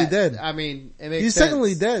he get technically that? dead. I mean, it makes he's sense.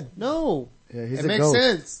 technically dead. No. Yeah, he's it a makes ghost.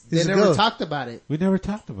 sense. He's They a never ghost. talked about it. We never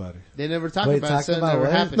talked about it. They never talked Wait, about talked it. So it about never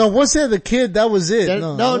what? happened. No, once they had the kid, that was it.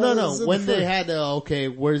 No. When they had, okay,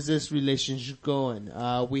 where's this relationship going?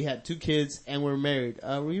 We had 2 kids and we're married.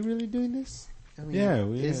 Are we really doing this? I mean, Yeah,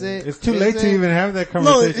 it's too is late to it? even have that No,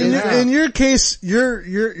 conversation. in your case, your But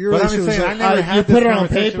I'm relationship was saying, I like, never you had put this it on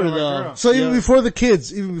conversation paper, with my though. girl. so even before the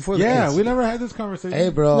kids, Yeah, we never had this conversation. Hey,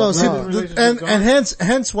 bro. No, see, no. and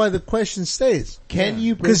hence why the question stays. Can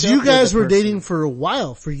you? Because you guys were dating for a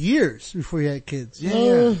while, for years before you had kids.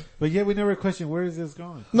 Yeah. But we never questioned where is this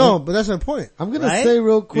going. No, but that's my point. I'm gonna say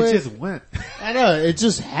real quick. It just went. I know it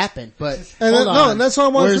just happened, but And hold on. that's all I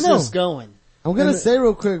wanted Where's to know. this going? I'm gonna say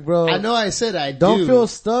real quick, bro. I know I said I don't feel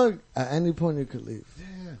stuck. At any point you could leave.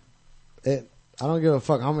 Yeah. I don't give a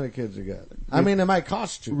fuck how many kids you got. I mean, it might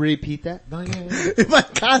cost you. Repeat that. No, yeah. It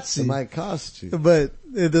might cost It you, might cost you, but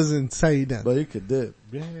it doesn't tie you down. but you could dip.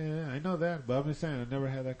 Yeah, I know that, but I'm just saying I never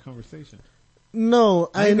had that conversation.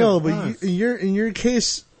 No, I Neither know, of but us. in your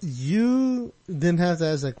case, you didn't have to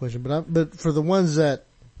ask that question. But for the ones that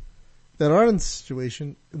are in the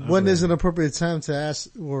situation, when is an appropriate time to ask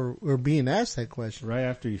or being asked that question? Right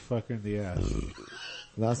after you fuck her in the ass.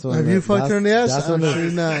 That's when Have you fucked her in the ass? That's when I'm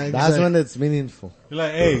sure not. That's when it's meaningful. You're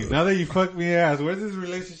like, hey, now that you fucked me in the ass, where's this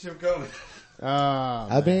relationship going?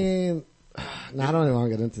 I mean, I don't even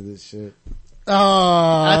want to get into this shit.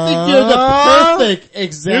 I think you're the perfect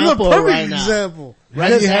example You're the perfect right now. example.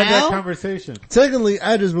 Right, you had now? that conversation. Technically,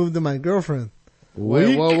 I just moved to my girlfriend.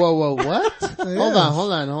 Wait, whoa, what?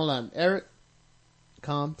 Hold on. Eric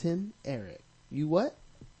Compton, Eric. You what?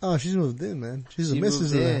 Oh, she's moved in, man. She's the She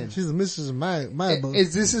missus moved of in. that. She's the missus of my boat.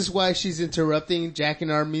 Is this why she's interrupting Jack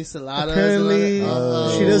and our misaladas? Apparently,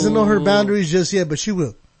 she doesn't know her boundaries just yet, but she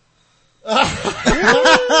will.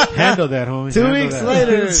 Handle that, homie. 2 Handle weeks that.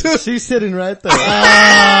 later, she's sitting right there.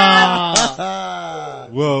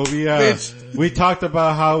 Well, we talked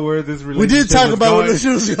about how where this relationship We did talk was about going. where this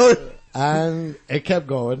was going. And it kept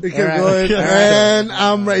going. It kept going, and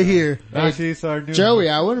I'm right here. Now she's our new Joey,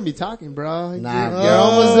 I wouldn't be talking, bro. Nah, You're bro.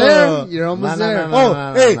 almost there. You're almost there.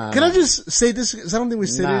 Oh, hey, can I just say this? Because I don't think we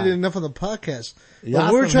stated it enough on the podcast. Y'all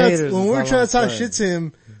When we were some trying haters when is we were all trying I'm to talk saying. shit to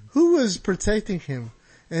him, who was protecting him?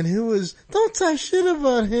 And who was, don't talk shit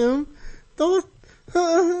about him. Don't,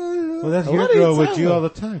 Well, that's What your are you girl with talking you about? all the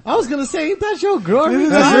time. I was gonna say, that's your girl. every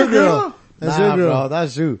That's time, your girl. That's Nah, your girl. bro,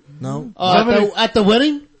 that's you. No. At the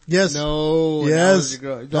wedding? Yes. No. Yes. That was your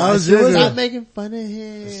girl. That was She your was girl. not making fun of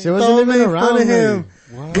him. She wasn't Don't even make around fun of me. him.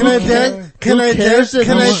 Wow. Can I dance? Can Who I cares dance? if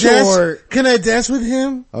Can I he's dance? short? Can I dance with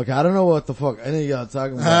him? Okay, I don't know what the fuck any of y'all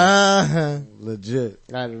talking about. Legit.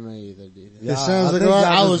 I don't know either, dude. It sounds like think a lot.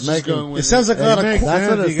 y'all I just was just making- going with It sounds like a lot of. Makes That's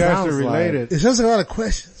sense. what it You guys are sounds like. related. It sounds like a lot of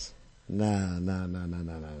questions. Nah.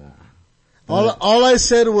 All I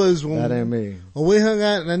said was That ain't me. when we hung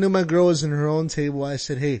out and I knew my girl was in her own table, I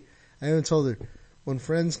said, hey, I even told her, when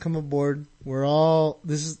friends come aboard, we're all,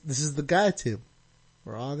 this is the guy table.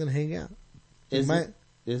 We're all gonna hang out. Is Might-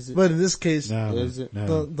 it? But in this case, No, Is it?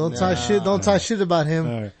 no. don't talk shit, don't talk shit about him.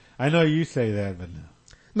 All right. I know you say that, but no.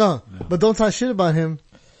 No, but don't talk shit about him.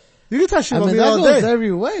 You can talk shit I about mean, me that all goes day.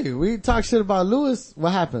 every way. We talk shit about Lewis.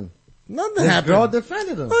 What happened? Nothing His happened. girl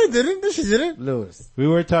defended him. No, he didn't. No, she didn't. Lewis. We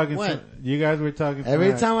were talking, When? you guys were talking. Every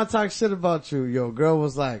tonight. time I talk shit about you, your girl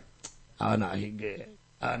was like, oh no, he good.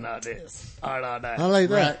 Oh no, this. Oh no, that. I like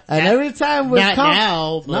that. And every time we Not come,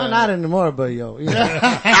 now, but- no, not anymore, but yo, you know.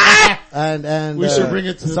 and We should bring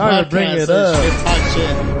it to the sorry podcast. to bring it so up. she can talk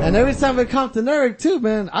shit. And every time we come to Eric too,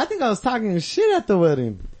 man, I think I was talking shit at the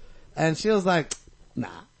wedding, and she was like,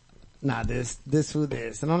 nah, this, who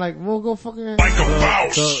this, and I'm like, we'll go fucking.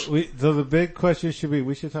 So the big question should be,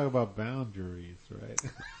 we should talk about boundaries, right?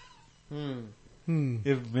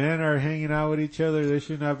 If men are hanging out with each other, there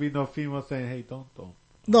should not be no female saying, hey, don't.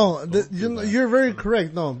 No, you're very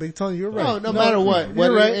correct. No, Big Tony, you're right. No matter what.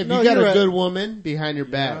 You're right. If No, you got you're a right. good woman behind your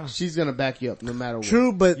back, she's gonna back you up no matter what.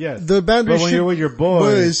 True, but Yes. the boundaries But when should, you're with your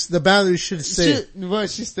boys, the boundaries should stay.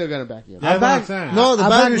 But she's still gonna back you up. That's what I'm saying. No, the I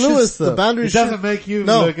back boundaries Lewis should, the up. boundaries It doesn't should, make you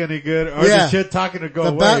no. look any good, or Yeah. the shit talking to go the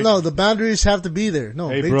away. no, the boundaries have to be there. No,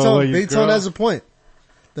 Hey, Big bro, Tone, what, your Big Tone girl- has a point.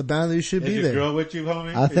 The boundaries should Is be your there. girl with you,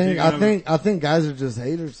 homie? I Is she gonna- think guys are just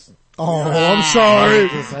haters. Oh, I'm sorry.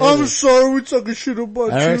 I'm sorry. We're talking shit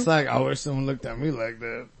about Eric's you. like, I wish someone looked at me like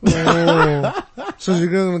that. So you're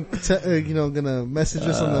gonna message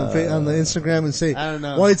us on the Instagram and say, I don't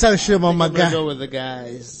know. why are you talking shit about my I'm gonna guy? go with the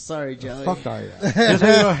guys. Sorry, Joey. Fuck are you? Just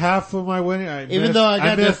half of my wedding. Even though I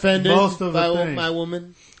got missed defended most of by the things. my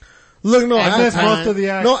woman. Look, no, I missed most of the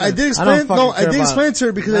action. No, I did I don't explain. fucking No, I care did about explain to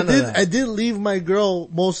her because none of that. I did leave my girl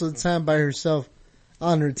most of the time by herself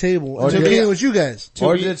on her table. Or Until did- being with you guys.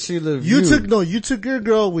 Or did she live You took your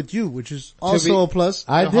girl with you, which is also a plus.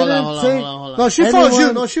 I Hold on, didn't hold on, say. hold on, hold on. No, she followed you.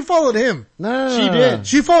 Anyone- No, she followed him. No, She did.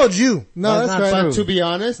 She followed you. No, That's that's not right. true. To be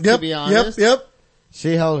honest, Yep.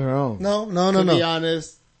 She held her own. No. to be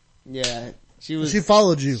honest, yeah, She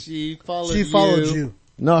followed you. She followed you.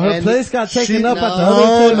 No, her And place got taken up at the No,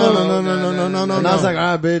 other table. no. And I was like, all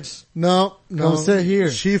right, bitch. No. Come sit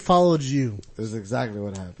here. She followed you. That's exactly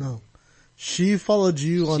what happened. No. She followed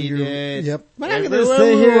you on She your, did. yep. Man, I can Everywhere just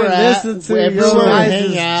sit we here were and at, listen to everywhere your we guys'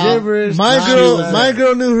 hang out. gibberish. My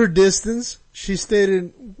girl knew her distance. She stayed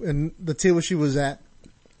in the table she was at.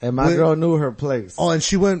 And my girl knew her place. Oh, and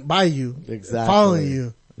she went by you. Exactly. Following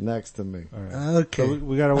you. Next to me. Okay. So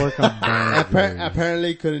we gotta work on that.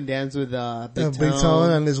 Apparently couldn't dance with Big Big Tone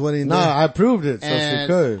on his wedding No, day. I proved it, so And she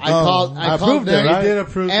could. I called approved it, next, right? He did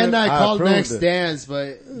approve and it. I called approved next it. dance,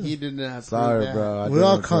 but he didn't approve Sorry, that. bro. I We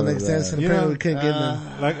all didn't called approve next that. dance and You apparently know, we couldn't get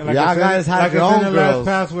none. Like Y'all I said, guys have like your I said own in the last girls.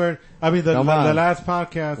 password. I mean, the Come on. last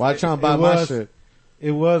podcast. Why trying to buy my shit?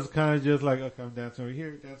 It was kind of just like, okay, I'm dancing over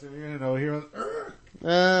here, and over here.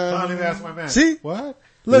 Finally, that's my man. See? What?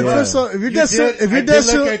 Look, Yeah. first of all, if you're I dancing, did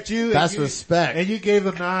look at you. That's and you, respect. And you gave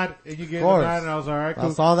a nod, and I was alright, cool.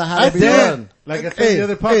 That's all that had to be Then, done. like I said in the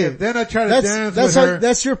other podcast, then I tried to dance with her.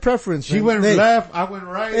 That's your preference. She man. went Hey, left, I went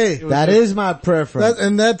right. Hey, It was That just- is my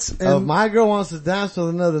preference. If my girl wants to dance with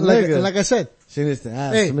another nigga, like I said, she needs to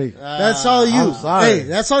ask hey, me. that's all you. I'm sorry. Hey,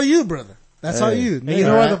 that's all you, brother. That's all you. And you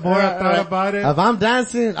know what? The more I thought about it, If I'm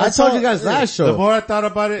dancing, I told you guys last show. the more I thought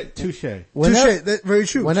about it, touche. Touche. Very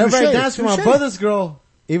true. Whenever I Touche. dance with my Touche. brother's girl,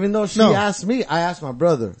 even though she No. asked me, I asked my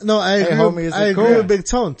brother. No, I Hey, agree. homie, is I it agree cool? with Big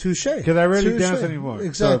Tone. Touche. Cause I rarely Touche. dance anymore.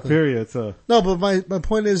 Exactly. So, period. So. No, but my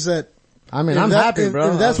point is that. I mean, if I'm that- happy, if-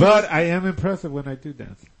 bro. if that's But I am impressive when I do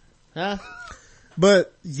dance. Huh?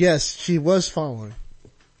 But yes, she was following.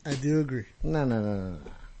 I do agree. No.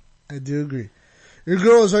 I do agree. Your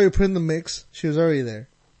girl was already put in the mix. She was already there.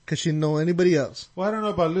 Cause she didn't know anybody else. Well, I don't know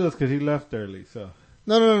about Lewis because he left early. So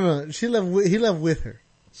No. He left with her.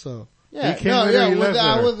 So. Yeah, He came with her, he left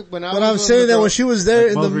her. when I But was I'm with saying the that girl- when she was there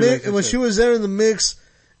in Most the mix, when relationships. she was there in the mix,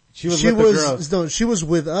 she was with the girls. no, she was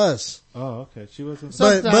with us. Oh, okay. She wasn't.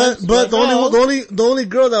 But Sometimes, but the no. only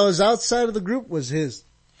girl that was outside of the group was his.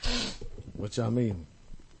 What y'all mean?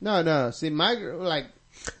 No. See, my girl,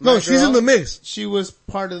 No, my she's girl, in the mix. She was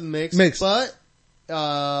part of the mix. Mix. But,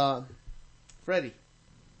 Freddie,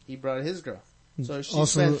 he brought his girl. So she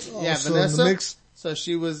Also- spent, also in the Vanessa. mix. So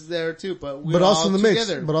she was there too, but we But were also all in the mix.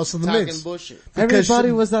 together. But also in the talking mix. bullshit.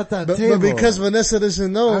 Everybody was at that But table. because Vanessa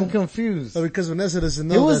doesn't know, I'm confused. but because Vanessa doesn't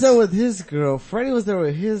know, He was that's- there with his girl. Freddie was there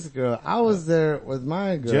with his girl. I was there with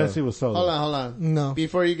my girl. Jesse was solo. Hold on. No.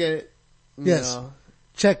 Before you get Yes.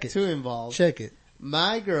 Check it. too involved. Check it.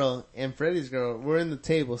 My girl and Freddie's girl were in the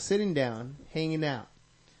table, sitting down, hanging out.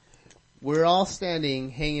 We're all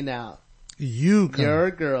standing, hanging out.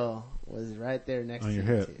 Your girl was right there next On to your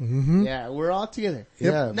you. hip. too. Mm-hmm. Yeah, we're all together.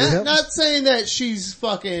 Yeah, Not saying that she's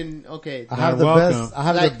fucking okay. I have the welcome. best. I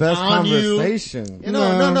have Like, the best on you. conversation.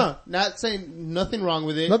 No. Not saying nothing wrong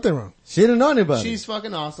with it. Nothing wrong. She didn't know anybody. She's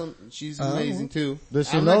fucking awesome. She's amazing too. Does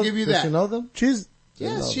she I'm know? gonna give you Does that. she know them?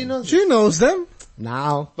 Yes, she knows. She knows them.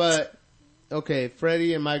 Now. But okay,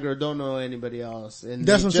 Freddie and my girl don't know anybody else, and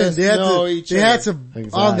That's they what I'm saying. just They had know to. each They other. had to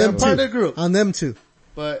on them They're part of too. the group. On them too.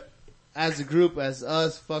 But as a group, as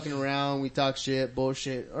us fucking around, we talk shit,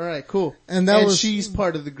 bullshit. All right, cool. And that was- she's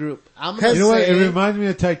part of the group. I'm gonna You know what? say, It reminds me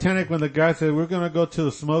of Titanic when the guy said, we're gonna go to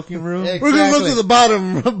the smoking room. Exactly. We're gonna look to the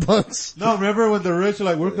bottom bunks. No, remember when the rich were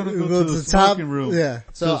like, we're gonna go to the top. smoking room. Yeah.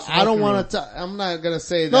 So I don't want to. I'm not gonna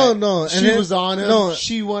say that. No. She and then- was on him. No.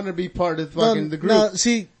 She wanted to be part of fucking the group. No,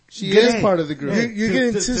 see, she getting- is part of the group. You're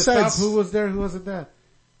getting two to sides. Stop who was there, who wasn't that?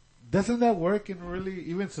 Doesn't that work in really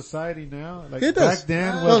even society now? Like It does. back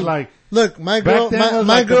then was Look, like, look, my girl, back then was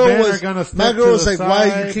my like the girl men was, are gonna step my girl to was the like, why are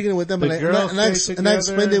you side, kicking it with them? the And I girls explained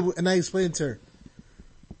stay it, and I explained to her.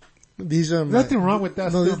 These are my, nothing wrong with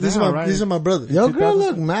that. no, still these now, are my, right? these are my brothers. Your girl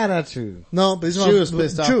looked mad at you. No, but these are She my, was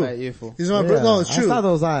pissed true. off at you, fool. These are my brothers. No, it's true. I saw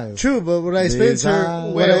those eyes. True, but what I explained These to her,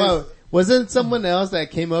 eyes. what I- Wasn't someone else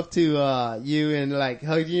that came up to you and like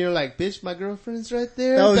hugged you? Like, bitch, my girlfriend's right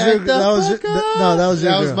there. That was Back your, the that was your, fuck up. no, that was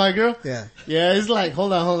your That girl. was my girl? Yeah. Yeah, it's like,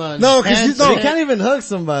 hold on. No, cause you, You can't even hug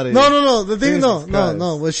somebody. no. The thing, Jesus Christ.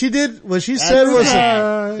 no. What she said was,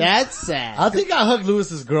 that's sad. I think I hugged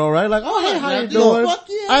Lewis's girl, right? Like, oh, hey, how you No, doing? fuck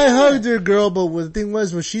yeah. I hugged her girl, but the thing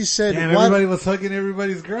was, what she said, Damn, everybody was hugging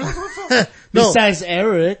everybody's girl. no, Besides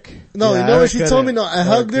Eric. no, Yeah, you know Eric what she told me? couldn't. No, I Eric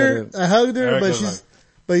hugged her, Eric but was she's,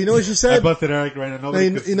 but you know what she I said? busted Eric right now. No,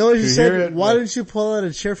 Nobody you know what she could said? hear it, Why but- didn't you pull out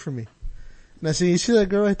a chair for me? And I said, you see that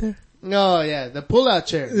girl right there? No, yeah, the pull-out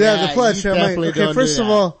chair. Yeah, the pull-out you chair. I'm like, definitely okay, don't first do of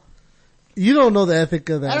that. all, you don't know the ethic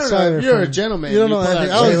of that. I don't Sorry, know. If my you're a friend. gentleman. You don't know pull out ethic.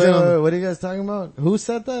 a I was chair. a gentleman. What are you guys talking about? Who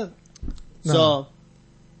said that? So,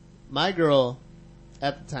 my girl,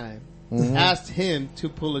 at the time, asked him to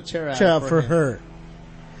pull a chair out Chair out for him. her.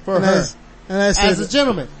 For And her. And I said, As a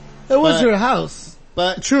gentleman. It was But- your house.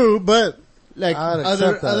 But, true, but like, I'd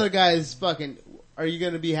accept that. other guys fucking, are you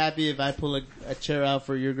gonna be happy if I pull a chair out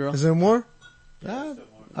for your girl? is there more? Yeah,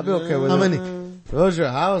 I'd be okay with How it. many? If it was your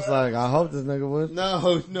house, like, I hope this nigga would.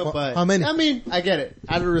 No, but. How many? I mean, I get it.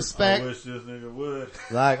 Out of I respect. wish this nigga would.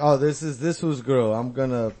 Like, oh, this whose girl. I'm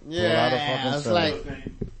gonna pull out a Yeah, fucking it's chair. like,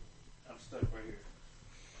 I'm stuck right here.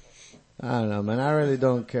 I don't know, man. I really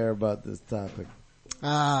don't care about this topic.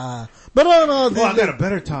 But no, Well, I got a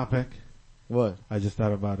better topic. What? I just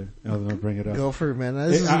thought about it. I was gonna bring it up. go for it, man.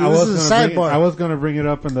 This is I this was is a gonna bring it- sidebar. I was gonna bring it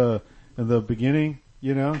up in the beginning,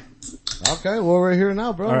 you know? Okay, well, we're here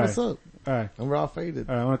now, bro. All right. What's up? Alright. And we're all faded.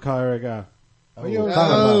 Alright, I wanna call Eric out. Call him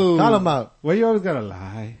out. Call him out. Well, you always gotta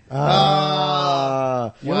lie.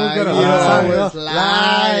 You why gotta you lie. always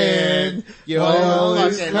lying? You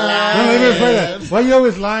always fucking No, let me rephrase lying. that. Why you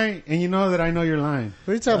always lying and you know that I know you're lying?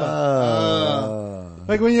 What are you talking about?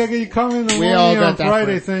 Like when you come in the We all morning got on that Friday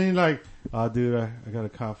friend. saying like, oh dude, I got a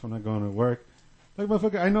cough, I'm not going to work. Like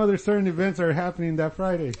motherfucker, I know there's certain events that are happening that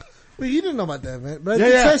Friday. But you didn't know about that, man. But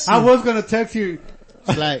Yeah, I was gonna text you,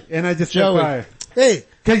 Like, and I just Joey. kept quiet. Hey,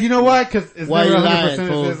 Cause you know why? Cause it's why never you 100% lying, if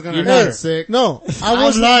fool? it's gonna You're matter. not sick. no, I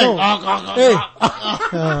was lying. No. Hey. Oh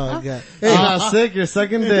god. You're Hey, not sick, you're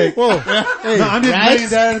sucking dick. whoa. Hey, No, I'm just Right? bringing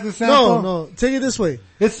that as a sample. no. Take it this way.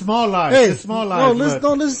 It's small lies. Hey, It's small lies.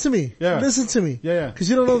 listen to me. Yeah. Listen to me. Yeah. Cause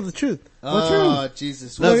you don't know the truth. Oh,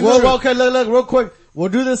 Jesus. Look, okay, look, real quick. We'll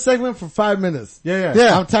do this segment for 5 minutes. Yeah.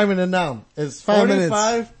 Yeah. I'm timing it now. It's 5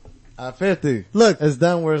 45 at 50. Look. It's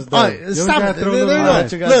done where it's done. Alright, You stop gotta it. throw There them you out. go. I'll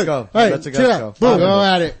let you guys Look. go. All I'll right, let you check it guys out. go. Boom. Go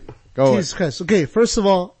at it. Go. Jesus Christ. Okay, first of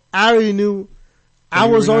all, I already knew, I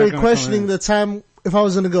you was were not already gonna questioning come in. the time if I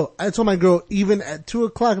was gonna go. I told my girl even at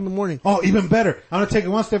 2:00 in the morning. Oh, even better. I'm gonna take it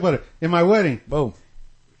one step better. In my wedding, Boom.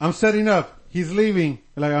 I'm setting up. He's leaving.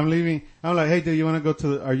 Like I'm leaving. I'm like, hey, dude, you want to go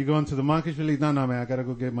to? Are you going to the monkish release? No, man, I gotta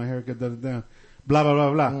go get my haircut. Blah blah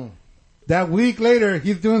blah blah. That week later,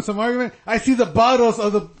 he's doing some argument. I see the bottles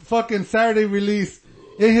of the fucking Saturday release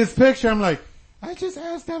in his picture. I'm like, I just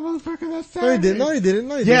asked that motherfucker that Saturday. No, he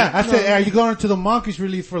didn't. Yeah, I said, hey, are you going to the monkish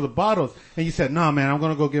release for the bottles? And you said, no, man, I'm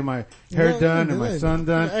going to go get my hair No, done no, and my no. son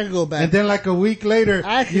done. I could go back. And then like a week later,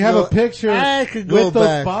 I could you have go- a picture I could go with those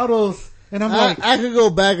back. bottles. And I'm like, I could go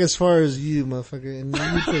back as far as you, motherfucker,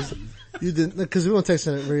 and you didn't, because we don't text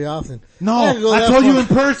that very often. no, could go I that told you far. in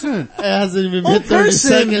person. It hasn't even Oh, been 30 person.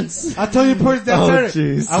 seconds. I told you in person that Oh,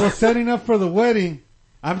 Saturday. jeez. I was setting up for the wedding.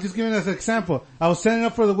 I'm just giving us an example. I was setting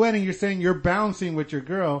up for the wedding. You're saying you're bouncing with your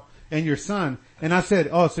girl and your son. And I said,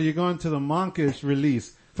 oh, so you're going to the monkish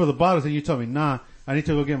release for the bottles. And you told me, nah, I need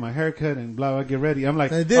to go get my haircut and blah, blah, get ready. I'm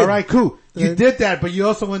like, I did. all right, cool. You I- did that, but you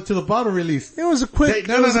also went to the bottle release. It was a quick,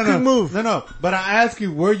 No, it was a quick move. No. But I asked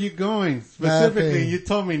you, where you going specifically? Okay. And you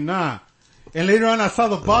told me, nah. And later on, I saw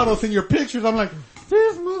the bottles in your pictures. I'm like,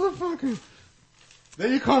 this motherfucker.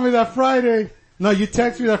 Then you called me that Friday. No, you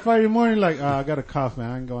text me that Friday morning like, I got a cough, man.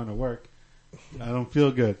 I ain't going to work. I don't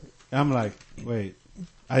feel good. I'm like, wait.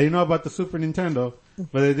 I didn't know about the Super Nintendo,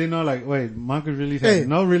 but I didn't know like, wait, Monkish release Hey. had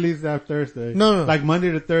no release that Thursday. No. Like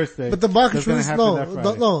Monday to Thursday. But the Monkish That's gonna release, happen no, that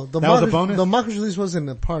Friday. the That was a Monkish, bonus? the Monkish release wasn't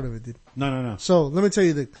a part of it, dude. No. So let me tell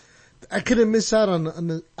you I couldn't miss out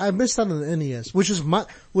on I missed out on the NES, which is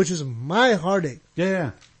my heartache.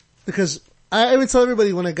 Yeah. Because I even tell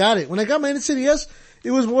everybody when I got my NES,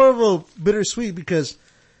 it was more of a bittersweet because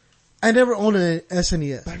I never owned an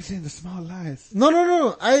SNES. But I'm saying the small lies. No.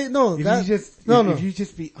 If you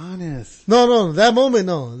just be honest. No, that moment,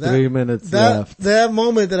 no. 3 minutes left. That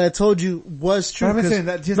moment that I told you was true. But I'm 'cause- saying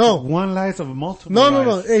that just no, one lies of multiple no.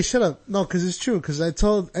 lies. Hey, shut up. No, cause it's true. Cause I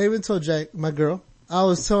even told Jack, my girl, I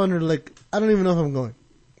was telling her like, I don't even know if I'm going.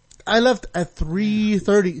 I left at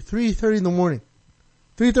 3:30 in the morning.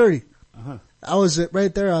 3:30. Uh-huh. I was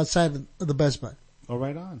right there outside of the Best Buy. Oh,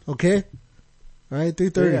 right on. Okay? Right,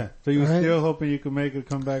 3:30. Yeah. So you were still hoping you could make it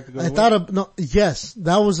come back to go. Yes,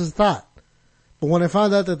 that was his thought. But when I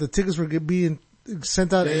found out that the tickets were being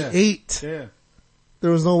sent out at 8,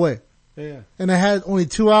 there was no way. Yeah. And I had only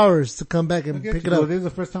 2 hours to come back and pick it up. Well, this is the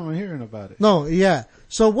first time I'm hearing about it. No, yeah.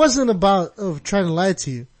 So it wasn't about of trying to lie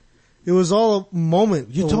to you. It was all a moment.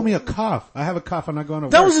 You told me a cough. I have a cough. I'm not going to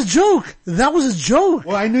work. That was a joke. That was a joke.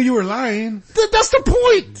 Well, I knew you were lying. That's the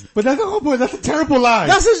point. But that's the whole point. That's a terrible lie.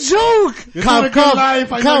 That's a joke. It's not a good lie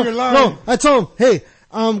if I know you're lying. No, I told him, hey,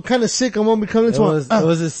 I'm kind of sick. I won't be coming tomorrow. It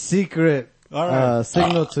was a secret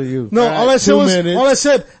signal to you. No, all I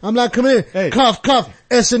said, I'm not coming in. Hey. Cough,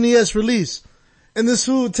 SNES release. And this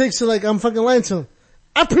fool takes it like I'm fucking lying to him.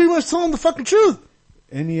 I pretty much told him the fucking truth.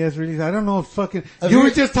 NES release. I don't know if fucking... You were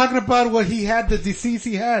just talking about what he had, the disease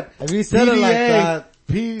he had. Have you said it like that?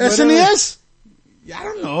 SNES? I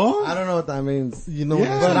don't know. I don't know what that means. You know,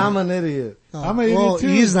 but I'm an idiot. I'm an idiot too.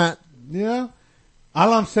 He's not. Yeah.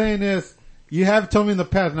 All I'm saying is, you have told me in the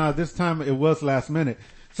past. Now this time it was last minute.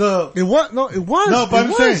 So it was. No, it was. No, but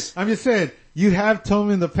I'm just saying. You have told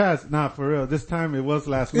me in the past. Nah, for real. This time it was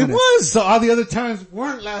last minute. It was. So all the other times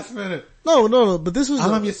weren't last minute. No. But this was.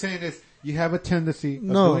 All I'm just saying is, you have a tendency of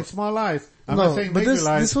doing small lies. I'm not saying major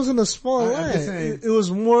lies. This wasn't a small lie. It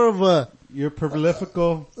was more of a. You're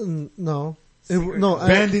prolifical. No.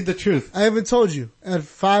 Bending the truth. I haven't told you at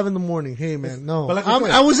 5 a.m. Hey man, no. But like I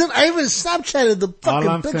even Snapchatted the fucking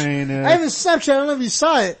all I'm picture. Saying is, I even Snapchatted, I don't know if you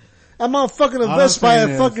saw it. I'm on fucking Best Buy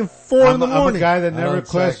at fucking 4 a.m. I'm a guy that never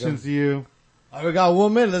questions you. We got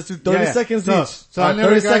 1 minute. Let's do 30 seconds each. So I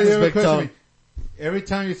never got you ever question me. Every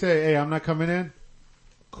time you say, hey, I'm not coming in,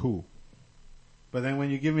 cool. But then when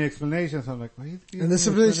you give me explanations, I'm like, what are you giving And this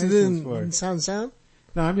explanation didn't sound?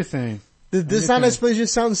 No, I'm just saying. Did this sound explanation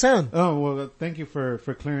sound? Oh, well, thank you for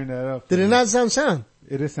clearing that up. Did it not sound?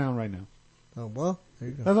 It is sound right now. Oh, well, there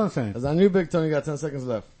you go. That's what I'm saying. As I knew Big Tony got 10 seconds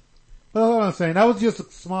left. Well, that's what I'm saying. That was just a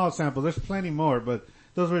small sample. There's plenty more, but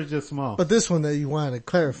those were just small. But this one that you wanted to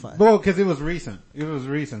clarify. Well, cause it was recent. That's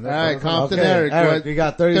alright, Compton Eric, you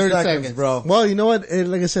got 30 seconds, bro. Well, you know what?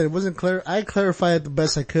 Like I said, it wasn't clear. I clarified it the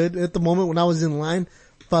best I could. At the moment when I was in line,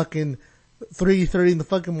 fucking 3:30 in the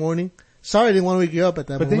fucking morning. Sorry I didn't want to wake you up at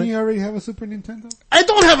that moment. But then you already have a Super Nintendo? I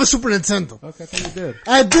don't have a Super Nintendo. Okay, I thought you did.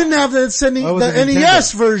 I didn't have the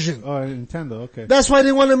NES version. Oh, Nintendo, okay. That's why I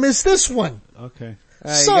didn't want to miss this one. Okay.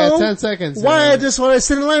 Right, so, you got 10 seconds. Why I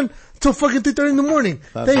sit in line till fucking 3:30 in the morning.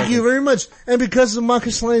 Thank you very much. And because the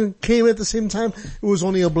Marcus line came at the same time, it was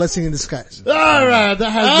only a blessing in disguise. Alright,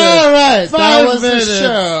 that was the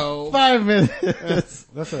show. 5 minutes.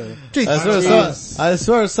 That's it. I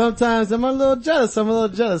swear, sometimes I'm a little jealous.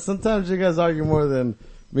 Sometimes you guys argue more than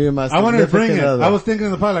me and my I wanted to bring it. Other. I was thinking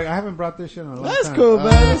in the pod, like, I haven't brought this shit in a long time. That's cool, man.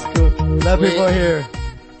 That's cool. Let people hear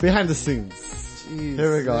behind the scenes. Jeez,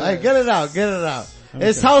 here we go. Hey, get it out. Okay.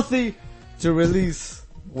 It's healthy to release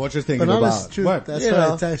what you're thinking about. Truth, what? That's what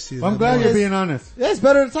I text you. I'm glad you're being honest. Yeah, it's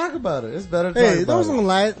better to talk about it. That wasn't a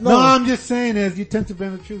lie. No, I'm just saying is you tend to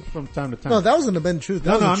bend the truth from time to time. No, that wasn't a bend truth.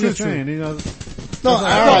 I'm just saying. You know. No,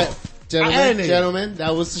 alright. Gentlemen,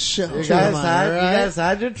 that was the show. You guys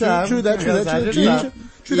had your time. True that.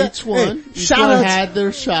 Each one had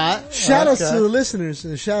their shot. Shout outs to the listeners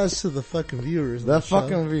and shout outs to the fucking viewers. The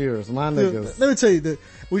fucking viewers, my niggas. Let me tell you that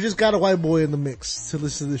we just got a white boy in the mix to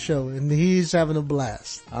listen to the show and he's having a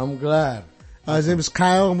blast. I'm glad. His name is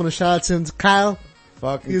Kyle. I'm gonna shout out to him. Kyle.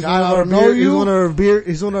 Fucking he's Kyle, one of our beer, he's one of our beer,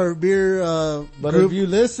 he's one of our beer, but group. If you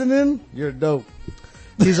listening, you're dope.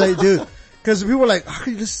 He's like, dude, cause people were like, how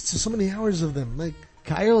can you listen to so many hours of them? Like,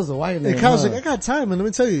 Kyle's a white name. And Kyle's like, I got time, and let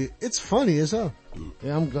me tell you, it's funny as hell.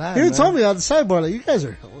 Yeah, I'm glad. He told me on the sidebar, like, you guys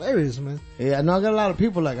are hilarious, man. Yeah, I know I got a lot of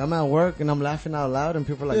people, like, I'm at work and I'm laughing out loud and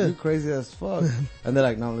people are like, you crazy as fuck. And they're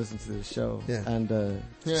like, no, listen to this show. Yeah. And,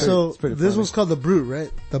 so, this one's called The Brute,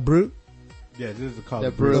 right? The Brute? Yeah, this is called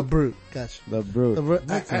The Brute. The Brute, gotcha. The Brute.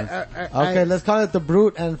 Okay, let's call it The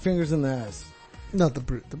Brute and Fingers in the Ass. Not the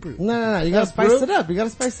Brute, the Brute. No, you gotta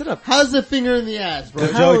spice it up. How's the finger in the ass, bro?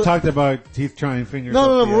 Joey talked about teeth trying fingers.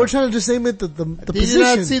 No, but we're trying to just name it the position. Did you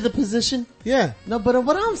not see the position? Yeah. No, but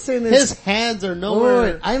what I'm saying is... His hands are nowhere.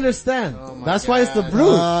 Wait, I understand. That's why it's the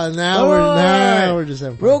Brute. Now we're just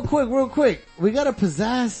having fun. Real quick. We gotta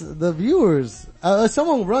possess the viewers. If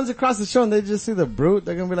someone runs across the show and they just see the Brute,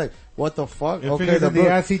 they're gonna be like, what the fuck? If fingers in the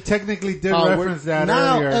ass, he technically did reference that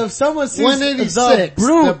earlier. Now, if someone sees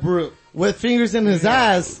the Brute with fingers in his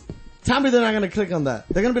ass, tell me they're not gonna click on that.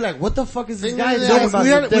 They're gonna be like, what the fuck is this guy doing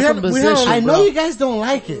about different position? I know you guys don't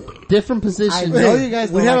like it. Different position. I know you guys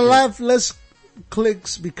don't like it. We had a lot less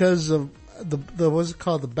clicks because of the what's it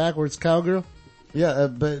called? The backwards cowgirl? Yeah,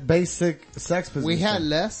 but basic sex position. We had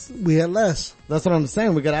less. That's what I'm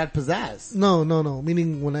saying. We gotta add pizzazz. No.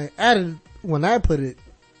 Meaning when I put it,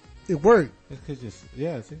 it worked. It could just,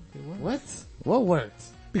 yeah, see, it worked. What? What worked?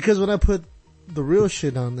 Because when I put the real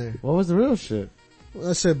shit on there. What was the real shit?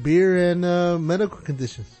 I said beer and medical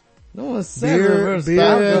conditions. No one said reverse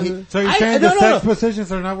beer. So you're saying the sex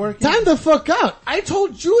positions are not working? Time the fuck out. I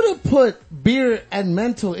told you to put beer and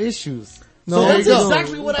mental issues. No, so that's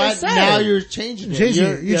exactly what I said. Now you're changing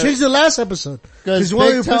it. You changed the last episode. Because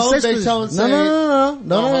Big Tone saying...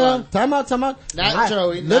 No. Time out. Not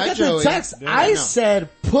Joey. Look at the text. I said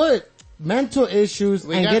put mental issues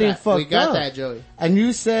and getting fucked up. We got that, Joey. And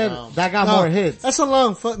you said that got more hits. That's a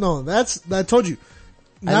long I told you.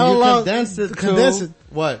 Now you condensed it to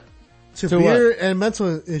what? To beer and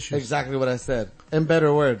mental issues. Exactly what I said. In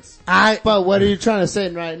better words. But what are you trying to say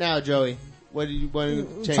right now, Joey? What do you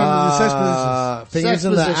change? Sex positions. Fingers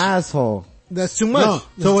in the asshole. That's too much. No.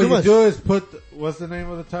 So what you do is put, what's the name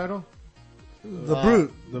of the title? The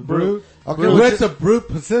Brute. The Brute. Okay, what's the Brute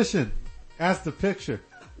position? Ask the picture.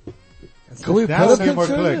 Can we put a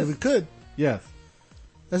picture? We could. Yes.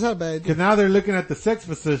 That's not bad. Because now they're looking at the sex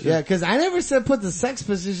position. Yeah, because I never said put the sex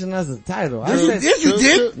position as a title. Yes, you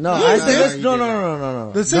did. No, yes, I said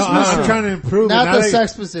no. The sex I'm trying to improve not it. the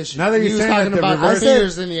sex position. Now that you're saying talking that about reverse,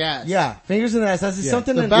 fingers in the ass. Yeah, fingers in the ass. I said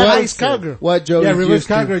something in the reverse cowgirl. What Joey? Yeah, reverse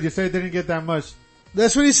cowgirl. You said it didn't get that much.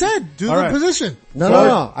 That's what he said. Do the position.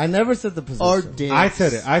 No. I never said the position. Or dance. I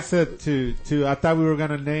said it. I said to. I thought we were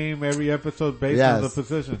gonna name every episode based on the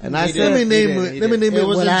position. And I said, let me name it.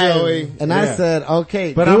 Was what Joey. And I said,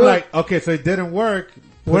 okay. But I'm like, okay, so it didn't work.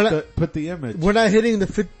 Put the image. We're not hitting the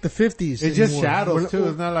 50s. It's just shadows too.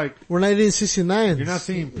 It's not like we're not hitting 69. You're not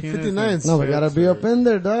seeing penis 59s. No, we gotta be up in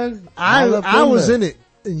there, dog. I was in it,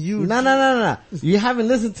 and you. No. You haven't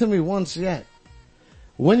listened to me once yet.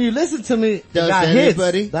 When you listen to me, does got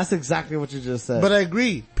anybody? Hits. That's exactly what you just said. But I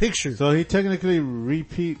agree. Pictures. So he technically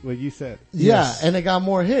repeat what you said. Yeah, and it got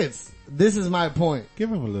more hits. This is my point.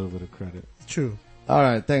 Give him a little bit of credit. True. All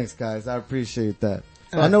right, thanks guys. I appreciate that.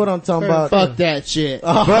 I know what I'm talking about. Fuck that shit.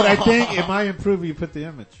 But I think it might improve if you put the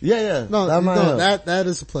image. Yeah. No, that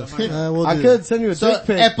is a plus. I could send you a dick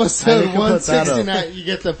pic. Episode 169, you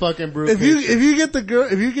get the fucking Brute. If you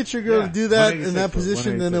get your girl to do that in that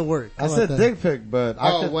position, then it'll work. I said dick pic, but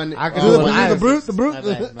I could do the Brute.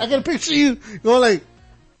 I got to picture you going like.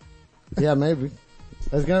 Yeah, maybe.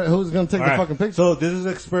 Who's gonna take the fucking picture? So this is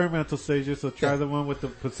experimental stages. So try the one with the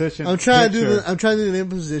position. I'm trying to do the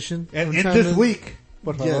imposition. And this week.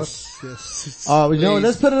 Yes.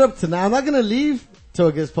 Let's put it up to now. I'm not gonna leave till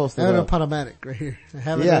it gets posted. I have up. a Podomatic right here.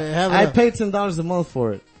 I pay $10 a month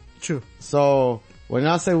for it. True. So when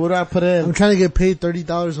y'all say what do I put in, I'm trying to get paid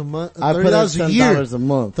 $30 a month. I put in $10 a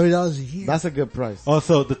month. $30 a year. That's a good price.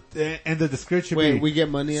 Also, the description. Wait, we get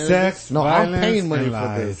money out of sex. No, I'm paying money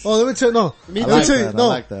for this. Oh, let me tell you. No, Me let me tell you. I No,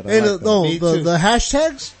 like that. the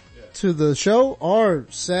hashtags to the show are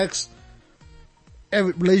sex,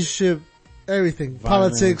 relationship. Everything.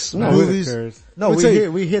 Violence, politics, movies. No,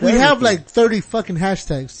 we have like 30 fucking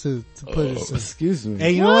hashtags to put it. Excuse me.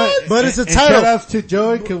 Hey, you know what? But it's a title. Shout outs to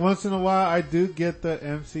Joey, cause once in a while I do get the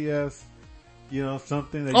MCS,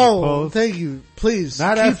 something that you post. Thank you. Please.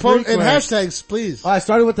 Not keep as frequent. and hashtags, please. Oh, I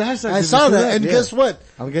started with the hashtags. I saw that, and guess what?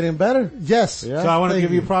 I'm getting better. Yes. Yeah. So I want to Thank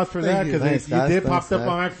give you you. props for that, Thank you. cause you did pop up on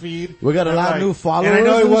my feed. We got a lot of new followers. And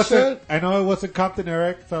I know shit. I know it wasn't Compton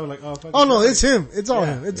Eric, so I was like, fuck. Oh no, it's him. It's all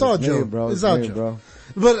him. It's all Joe, bro. It's all Joe, bro.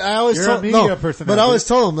 But I always You're told a media person. But I always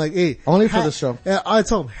told him like, hey, only for the show. Yeah, I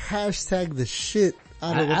told him hashtag the shit.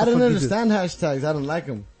 I didn't understand hashtags. I didn't like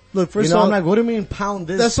them. Look, first of all, I'm like, what do you mean pound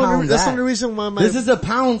this? That's pound that's the only reason why this is a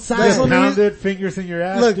pound sign. That's pounded fingers in your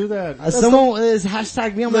ass. Look, do that. Someone is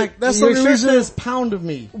hashtag me. I'm like, that's the only reason is pound of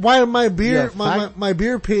me. Why my beer my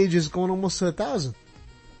beer page is going almost to 1,000.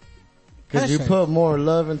 Because you put more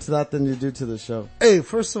love into that than you do to the show. Hey,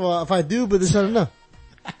 first of all, if I do, but it's not enough.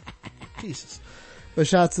 Jesus. But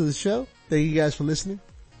shout out to the show. Thank you guys for listening.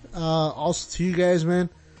 Also to you guys, man.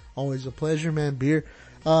 Always a pleasure, man. Beer.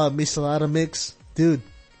 Michelada mix. Dude.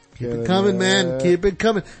 Keep it coming, man. Keep it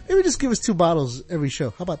coming. Maybe just give us 2 bottles every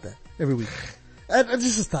show. How about that? Every week.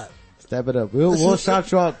 Just a thought. Step it up. We'll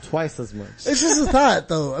shout you out twice as much. It's just a thought,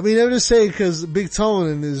 though. I mean, I'm just saying because Big Tone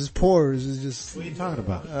and his pores is just. What are you talking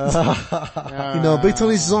about? Big Tone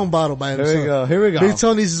needs his own bottle by himself. Here we go. Big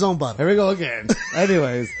Tone needs his own bottle. Here we go again.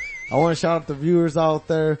 Anyways, I want to shout out the viewers out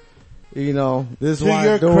there. This is why. To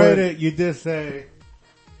your credit, you did say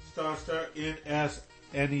star NS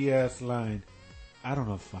NES line. I don't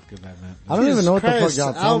know fucking that, man. I don't even know what the fuck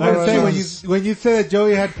y'all talking about. Right, when you said that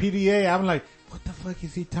Joey had PDA, I'm like, what the fuck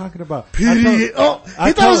is he talking about? PDA. He thought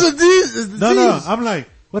it was a disease. No. I'm like,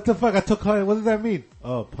 what the fuck? I took Claudia. What does that mean?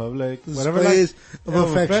 Oh, public, whatever. Like,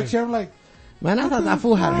 of affection. I'm like, man, I thought that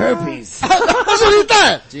fool had herpes. That's what he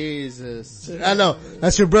thought. Jesus. I know.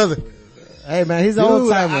 That's your brother. Hey man, he's an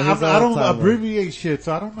old timer. I don't abbreviate shit,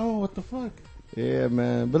 so I don't know what the fuck. Yeah,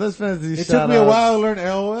 man. But let's finish these. It took me a while to learn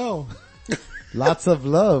LOL. Lots of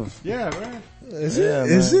love. Yeah, right. Is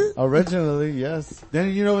it? Originally, yes.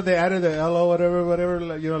 Then when they added the LO, whatever,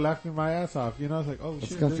 like, laughing my ass off. It's like, oh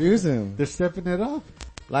shit. It's confusing. They're stepping it up.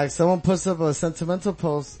 Like someone puts up a sentimental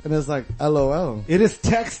post and it's like LOL. It is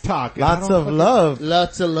text talk. Lots of love.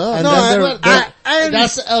 Lots of love. And then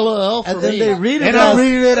that's LOL for and then me. they read it. And I'm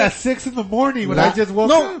reading it at 6 a.m. when I just woke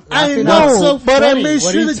up. I know, so but I funny. made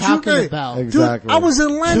What sure are you that talking you about? Exactly. Dude, I was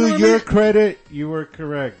in line. To your credit, you were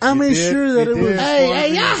correct. I made sure that it was.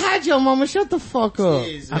 Hey, y'all had your mama. Shut the fuck up.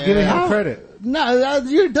 Jeez, I'm giving him credit. No,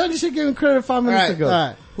 you're done. You should give him credit 5 minutes ago. All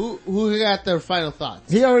right. Who got their final thoughts?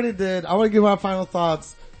 He already did. I want to give my final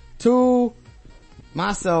thoughts to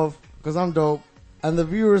myself, cause I'm dope, and the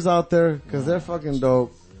viewers out there, cause they're fucking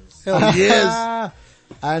dope. Hell yes.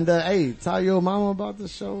 And, hey, tell your mama about the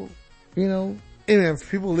show, Hey man, for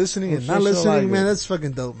people listening and not listening, man, that's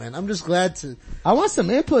fucking dope, man. I'm just glad to. I want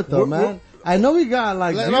some input though, man. I know we got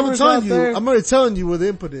like I'm there, already telling you what the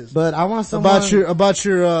input is. but I want someone about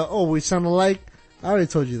your, we sound alike. I already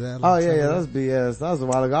told you that. Oh yeah, that's BS. That was a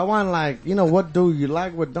while ago. I want like, what do you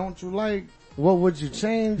like? What don't you like? What would you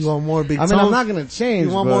change? You want more big tone? I mean, I'm not gonna change.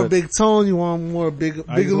 You want more big tone? You want more big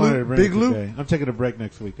loop? I'm taking a break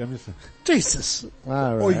next week. I'm just Jesus.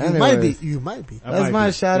 All right. Or you might be. That's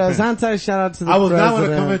my shout out. Anti shout out to the I was president. not going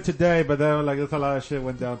to come in today, but then there's a lot of shit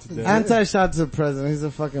went down today. Anti shout out to the president. He's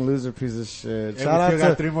a fucking loser piece of shit. Shout out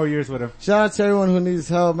got 3 more years with him. Shout out to everyone who needs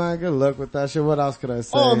help, man. Good luck with that shit. What else could I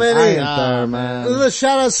say? Oh man, I ain't there, man.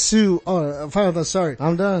 Shout out to, final thought, sorry.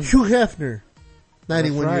 I'm done. Hugh Hefner.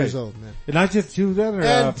 91 years old, man. And not just Hugh Hefner.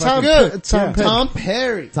 And Tom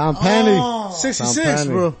Perry. Tom Penny. Oh, 66,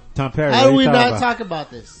 bro. Tom Perry. How do we not talk about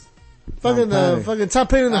this? Fucking Tom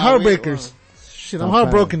Penny and the Heartbreakers. Shit, I'm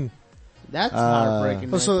heartbroken. That's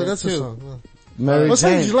heartbreaking. So that's a song. What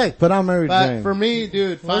song did you like? Put on Mary Jane. For me,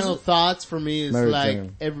 dude, final thoughts for me is Mary like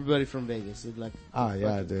Jane. everybody from Vegas. It's like, oh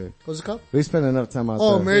yeah, dude. What's it called? We spent enough time out there.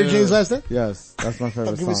 Oh, Mary Jane's Last Day? Yes, that's my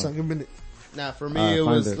favorite Give me song. some. Give me a minute. Now, for me, it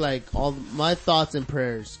was like all my thoughts and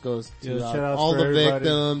prayers goes to all the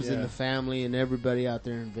victims and the family and everybody out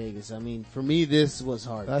there in Vegas. I mean, for me, this was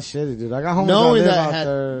hard. That's shitty, dude. I got homies Knowing that live that out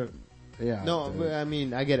there. Yeah. No, dude. but I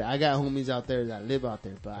mean, I get it. I got homies out there that live out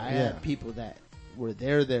there, but I had people that were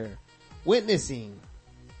there, witnessing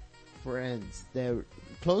friends that were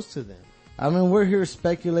close to them. I mean, we're here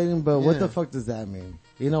speculating, but what the fuck does that mean?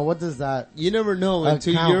 What does that? You never know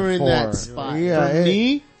until you're in that spot. Yeah, for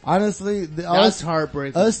me, honestly, that's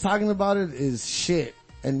heartbreaking. Us talking about it is shit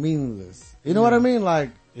and meaningless. You know what I mean?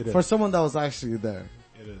 Like, for someone that was actually there.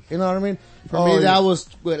 It is. You know what I mean? For me, that was,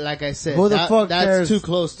 like I said, who the fuck that's cares? too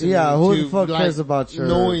close to me. Yeah, who the fuck cares about your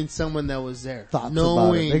knowing someone that was there? Thoughts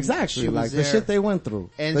knowing about it. Exactly, like the shit they went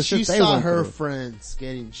through. And she saw her friends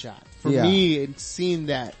getting shot. For me, and seeing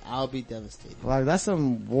that, I'll be devastated. Like, that's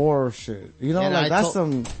some war shit. That's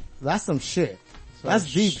some shit.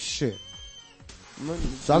 That's deep shit.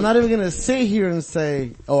 So I'm not even gonna sit here and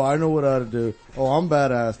say, "Oh, I know what I ought to do." "Oh, I'm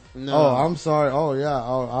badass." No. "Oh, I'm sorry." "Oh, yeah."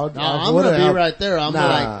 I'm gonna be right there.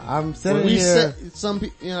 I'm sitting here.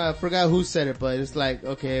 I forgot who said it, but it's like,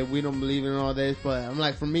 okay, we don't believe in all this, but I'm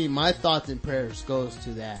like, for me, my thoughts and prayers goes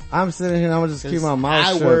to that. I'm sitting here and I'm gonna just keep my mouth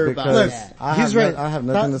shut. I worry about that. He's right. I have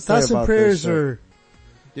nothing to say about thoughts and prayers are,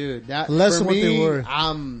 dude, that less for than what me, they were.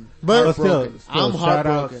 I'm but heartbroken. I'm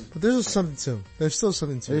heartbroken. But there's something to it. There's still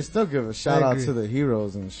something to it. They still give a shout out to the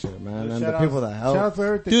heroes and shit, man, and the people that help.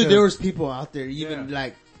 Dude, there was people out there even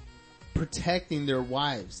like protecting their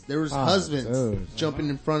wives. There was husbands jumping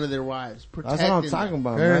in front of their wives, protecting. That's what I'm talking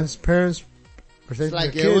about, parents. It's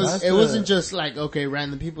like it wasn't just like, okay,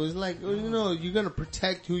 random people. It's like, you're gonna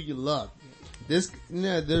protect who you love. There's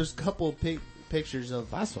a couple pictures of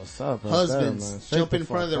that's what's up, husbands jumping in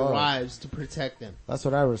front of their wives to protect them. That's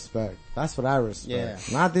what I respect. Yeah.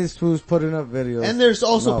 Not these fools putting up videos. And there's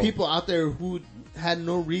also people out there who had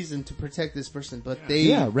no reson to protect this person, but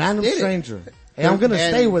they random stranger. Hey, I'm gonna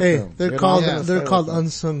stay with them. They're called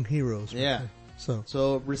unsung heroes. Yeah.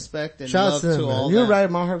 So respect and shout love to them, to all. You're that. right.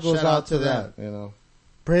 My heart goes out to them. that.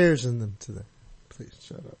 Prayers in them to them. Please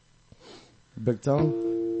shut up. Big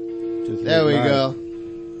Tone. There we go.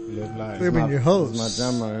 Live life. We've been your host. My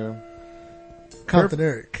jam right here. Compton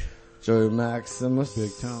Eric. Joey Maximus.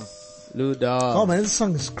 Big Tone. Lou Dog. Oh man, this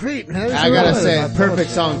song is great, man. I gotta say,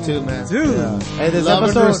 perfect song too, man. Dude. Yeah. Hey, this Love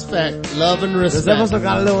episode, and respect. Love and respect. This episode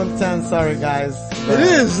got a little intense. Sorry, guys. It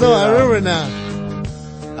is. No, I remember now.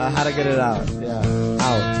 I had to get it out. Yeah.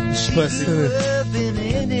 Out. Pussy. Up in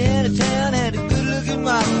the Indiana town, had a good looking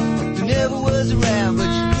mama who never was around, but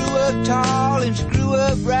she grew up tall and she grew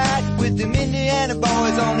up right with them Indiana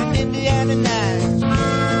boys on an Indiana night.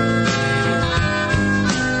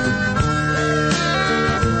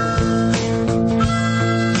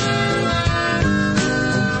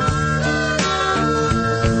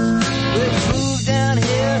 When she moved down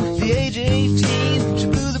here at the age of 18, she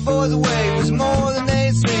blew the boys away. It was more than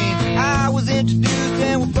they'd seen. I was introduced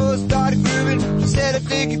and we both started grooving. She said, I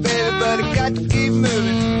dig you, baby, but I got to keep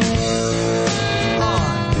moving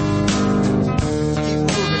on. Keep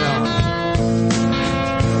moving on.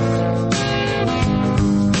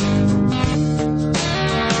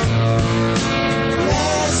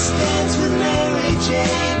 Last dance with Mary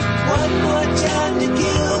Jane. One more time to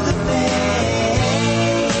kill the pain.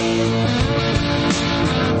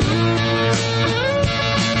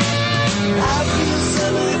 I feel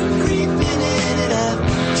summer creeping in and I'm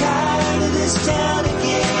tired of this town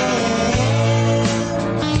again.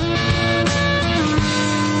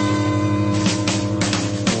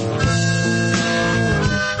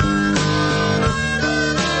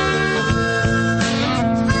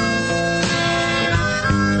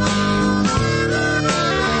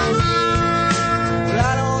 Well,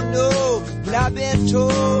 I don't know, but I've been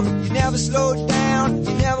told you never slow down,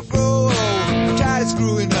 you never grow old. I'm tired of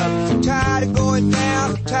screwing up, I'm tired of going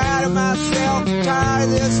down, I'm tired of myself, I'm tired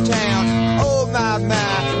of this town. Oh my,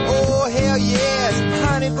 oh hell yes,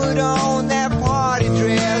 honey, put on that party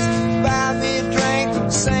dress. Buy me a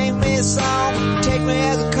drink, sing me a song, take me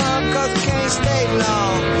as I come, cause I can't stay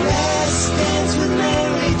long. Last dance with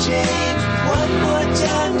Mary Jane, one more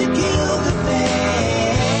time to kill the pain.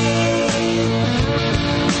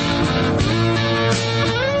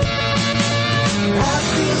 I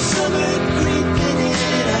feel summer creeping in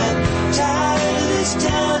and I'm tired of this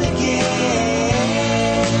town again.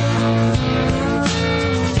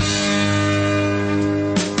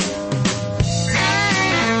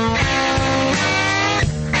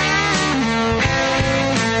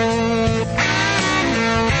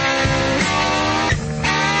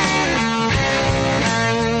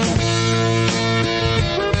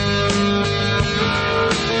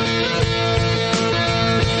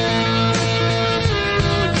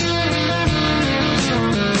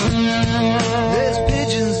 There's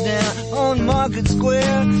pigeons down on Market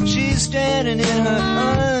Square. She's standing in her